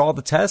passes all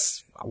the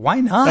tests,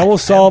 why not? That will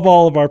solve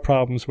all of our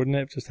problems, wouldn't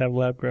it? Just have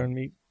lab-grown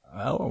meat.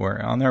 Well, we're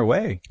on their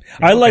way.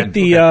 I like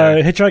the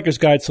Hitchhiker's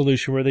Guide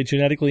solution where they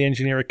genetically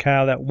engineer a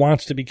cow that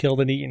wants to be killed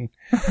and eaten.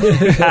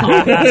 Great.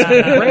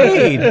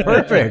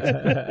 Perfect.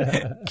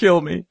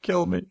 Kill me.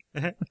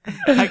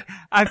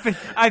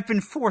 I've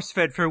been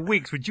force-fed for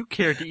weeks. Would you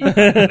care to eat?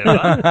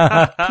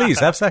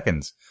 Please, have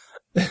seconds.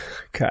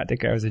 God, that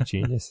guy was a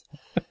genius.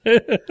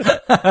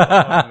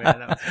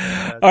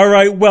 All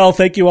right. Well,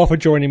 thank you all for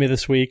joining me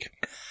this week.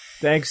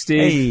 Thanks,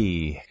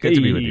 Steve. Hey, good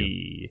to be with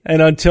you.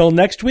 And until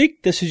next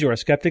week, this is your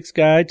Skeptic's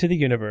Guide to the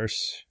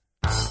Universe.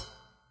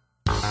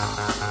 The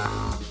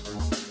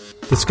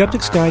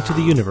Skeptic's Guide to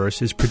the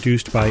Universe is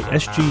produced by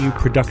SGU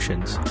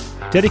Productions,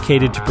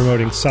 dedicated to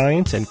promoting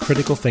science and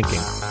critical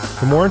thinking.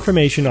 For more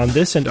information on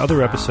this and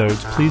other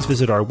episodes, please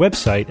visit our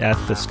website at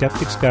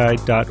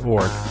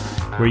theskepticsguide.org,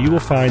 where you will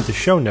find the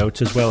show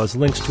notes as well as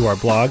links to our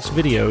blogs,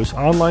 videos,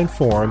 online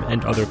forum,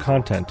 and other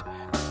content.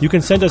 You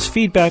can send us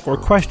feedback or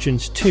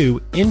questions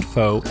to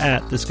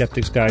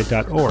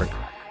info@theskepticsguide.org.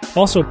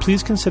 Also,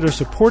 please consider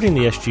supporting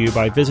the SGU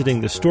by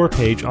visiting the store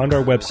page on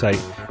our website,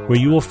 where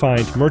you will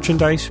find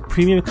merchandise,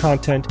 premium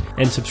content,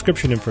 and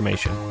subscription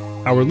information.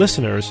 Our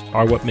listeners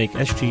are what make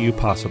SGU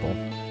possible.